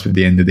surprised with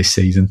the end of this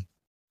season.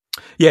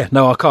 Yeah,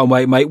 no, I can't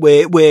wait, mate.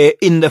 We're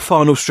in the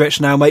final stretch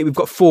now, mate. We've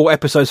got 4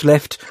 episodes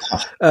left,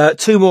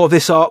 2 more of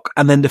this arc,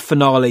 and then the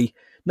finale.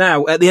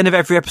 Now, at the end of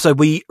every episode,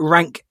 we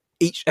rank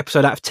each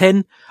episode out of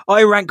 10.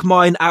 I rank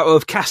mine out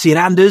of Cassian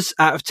Anders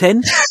out of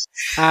 10,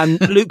 and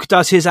Luke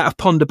does his out of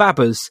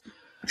Ponderbabbas.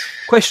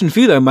 Question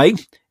for you, though,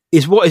 mate,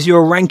 is what is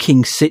your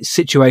ranking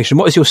situation?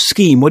 What is your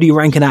scheme? What are you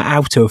ranking that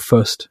out of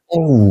first?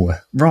 Oh,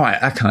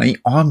 right, okay.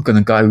 I'm going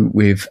to go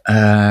with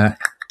Jawa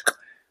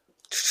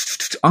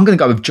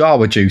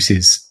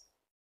juices.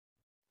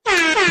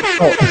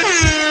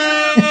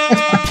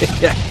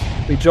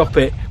 Yeah, we drop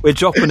it. We're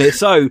dropping it.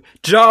 So,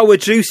 Jawa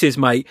juices,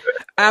 mate.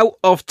 Out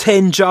of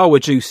 10 Jawa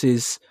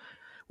juices,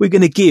 we're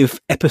going to give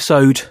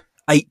episode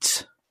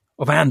 8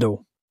 of Andor.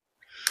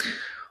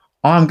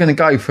 I'm going to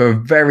go for a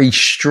very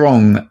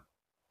strong...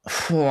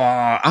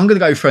 I'm going to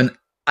go for an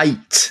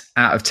 8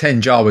 out of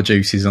 10 Jawa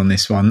juices on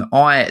this one.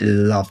 I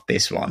love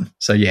this one.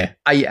 So, yeah,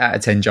 8 out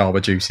of 10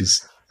 Jawa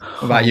juices.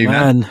 What about you,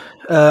 man?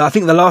 I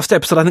think the last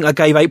episode, I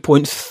gave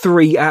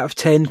 8.3 out of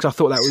 10 because I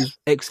thought that was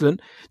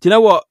excellent. Do you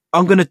know what?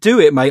 I'm going to do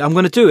it, mate. I'm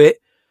going to do it.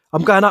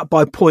 I'm going up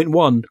by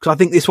 0.1 because I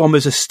think this one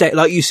was a step,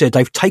 like you said,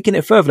 they've taken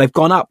it further. They've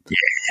gone up. Yeah.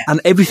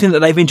 And everything that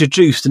they've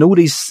introduced and all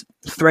these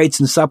threads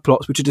and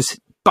subplots, which are just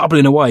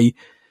bubbling away,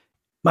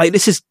 mate,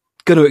 this is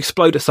going to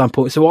explode at some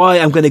point. So I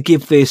am going to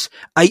give this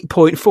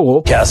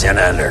 8.4 Cassian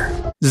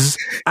Andor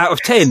out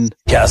of 10.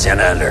 Cassian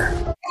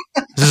Andor.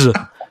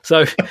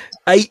 So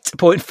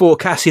 8.4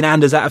 Cassian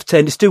Anders out of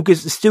 10. It still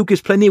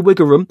gives plenty of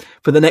wiggle room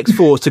for the next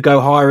 4 to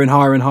go higher and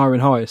higher and higher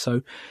and higher.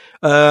 So,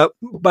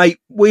 mate,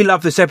 we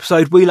love this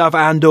episode. We love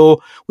Andor.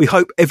 We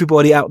hope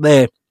everybody out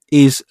there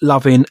is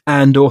loving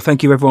Andor.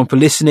 Thank you everyone for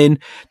listening.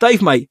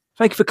 Dave, mate,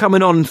 thank you for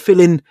coming on and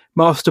filling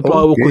Master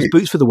Blywalker's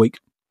boots for the week.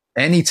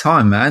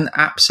 Anytime, man.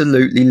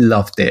 Absolutely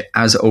loved it.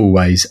 As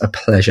always, a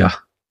pleasure.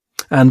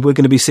 And we're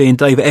going to be seeing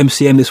Dave at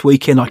MCM this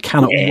weekend. I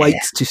cannot wait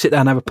to sit down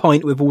and have a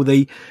pint with all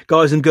the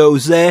guys and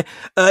girls there.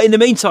 In the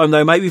meantime,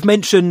 though, mate, we've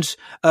mentioned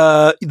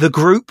the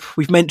group.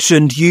 We've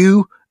mentioned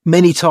you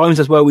many times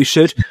as well. We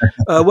should.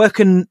 Where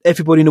can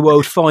everybody in the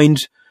world find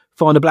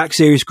a Black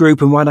Series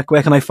group, and where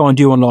can they find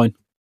you online?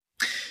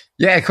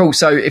 Yeah, cool.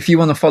 So if you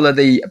want to follow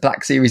the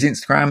Black Series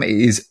Instagram, it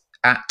is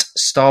at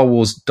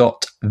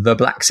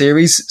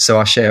starwars.theblackseries. So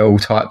I share all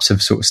types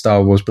of sort of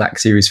Star Wars Black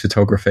Series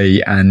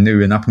photography and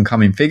new and up and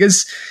coming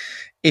figures.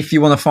 If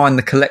you want to find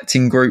the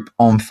collecting group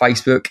on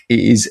Facebook, it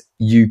is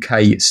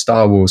UK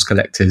Star Wars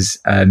Collectors.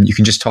 You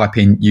can just type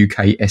in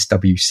UK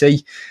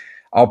SWC.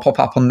 I'll pop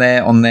up on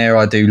there. On there,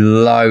 I do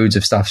loads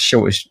of stuff,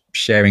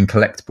 sharing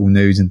collectible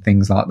news and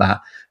things like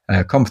that.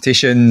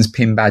 Competitions,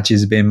 pin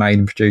badges are being made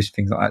and produced,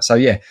 things like that. So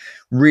yeah,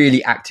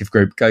 really active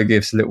group. Go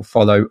give us a little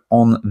follow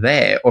on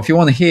there. Or if you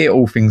want to hear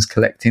all things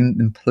collecting,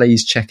 then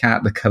please check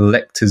out the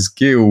Collectors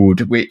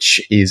Guild, which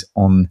is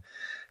on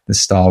the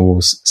Star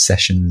Wars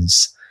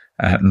Sessions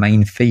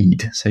main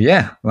feed. So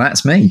yeah, well,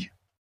 that's me.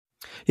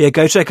 Yeah,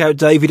 go check out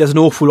Dave. He does an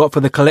awful lot for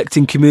the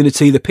collecting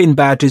community. The pin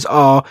badges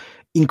are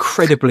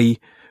incredibly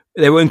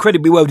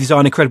well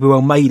designed, incredibly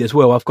well made as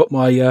well. I've got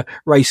my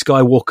Rey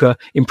Skywalker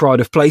in Pride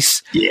of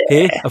Place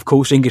here, of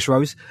course, English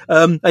Rose.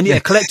 And yeah,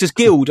 Collectors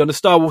Guild on the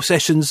Star Wars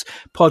Sessions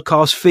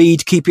podcast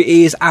feed. Keep your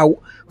ears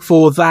out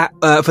for that,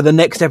 for the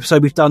next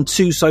episode. We've done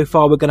 2 so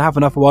far. We're going to have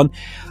another one.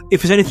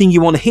 If there's anything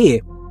you want to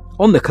hear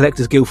on the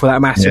Collectors Guild for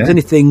that matter, if there's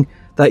anything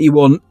that you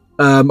want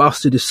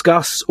us to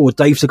discuss or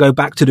Dave to go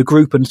back to the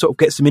group and sort of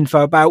get some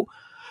info about,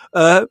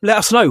 let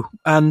us know,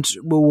 and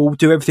we'll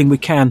do everything we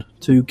can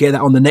to get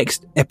that on the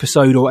next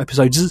episode or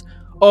episodes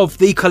of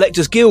the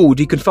Collectors Guild.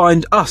 You can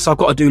find us. I've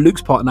got to do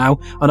Luke's part now,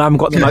 and I haven't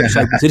got the notes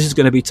open, so this is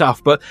going to be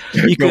tough. But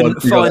you can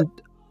find.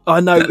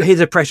 I know. Here's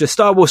a pressure.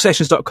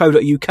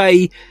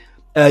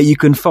 StarWarsSessions.co.uk. You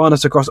can find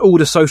us across all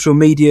the social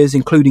medias,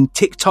 including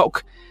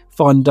TikTok.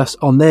 Find us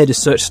on there.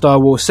 Just search Star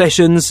Wars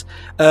Sessions.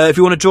 If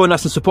you want to join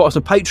us and support us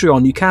on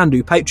Patreon, you can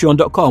do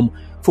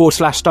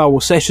patreon.com/Star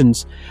Wars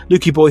Sessions.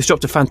 Lukey Boys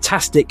dropped a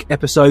fantastic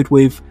episode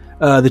with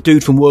the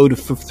dude from World of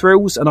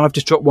Thrills, and I've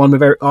just dropped one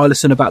with Eric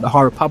Eilerson about the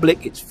High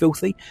Republic. It's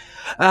filthy.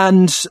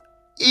 And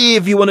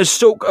if you want to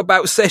talk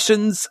about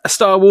Sessions,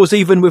 Star Wars,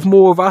 even with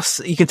more of us,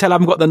 you can tell I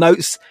haven't got the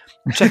notes.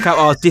 Check out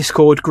our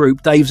Discord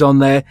group. Dave's on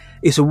there.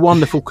 It's a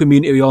wonderful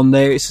community on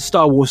there. It's a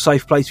Star Wars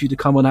safe place for you to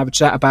come and have a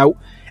chat about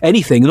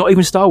anything, not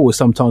even Star Wars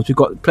sometimes. We've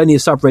got plenty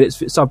of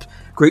subreddits,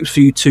 subgroups for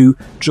you to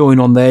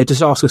join on there.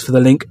 Just ask us for the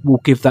link. We'll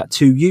give that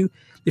to you.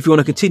 If you want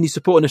to continue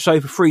supporting the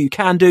show for free, you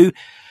can do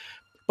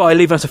by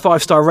leaving us a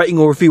 5-star rating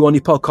or review on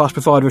your podcast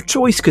provider of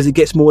choice, because it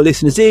gets more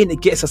listeners in,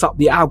 it gets us up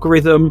the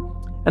algorithm,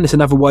 and it's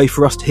another way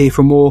for us to hear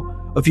from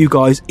more of you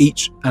guys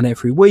each and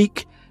every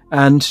week.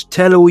 And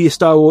tell all your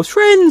Star Wars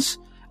friends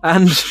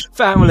and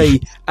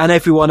family and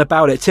everyone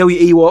about it. Tell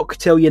your Ewok,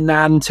 tell your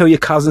nan, tell your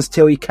cousins,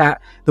 tell your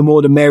cat. The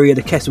more the merrier,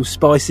 the kettle's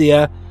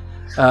spicier.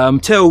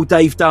 Tell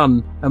Dave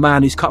Dunn, a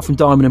man who's cut from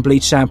diamond and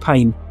bleeds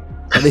champagne,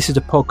 that this is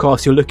the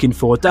podcast you're looking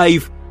for.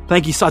 Dave,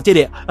 thank you. I did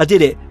it.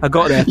 I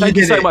got there. Thank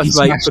you so much,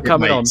 mate, for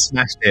coming on.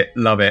 Smashed it.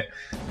 Love it.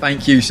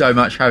 Thank you so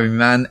much for having me,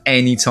 man.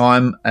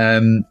 Anytime.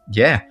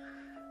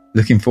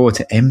 Looking forward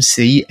to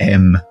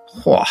MCM.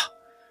 Whoa.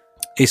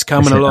 It's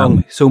coming along.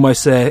 It's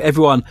almost there.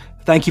 Everyone,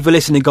 thank you for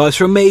listening, guys.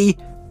 From me,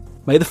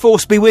 may the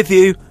Force be with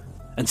you,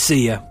 and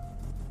see ya.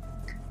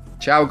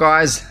 Ciao,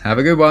 guys. Have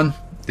a good one.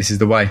 This is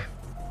the way.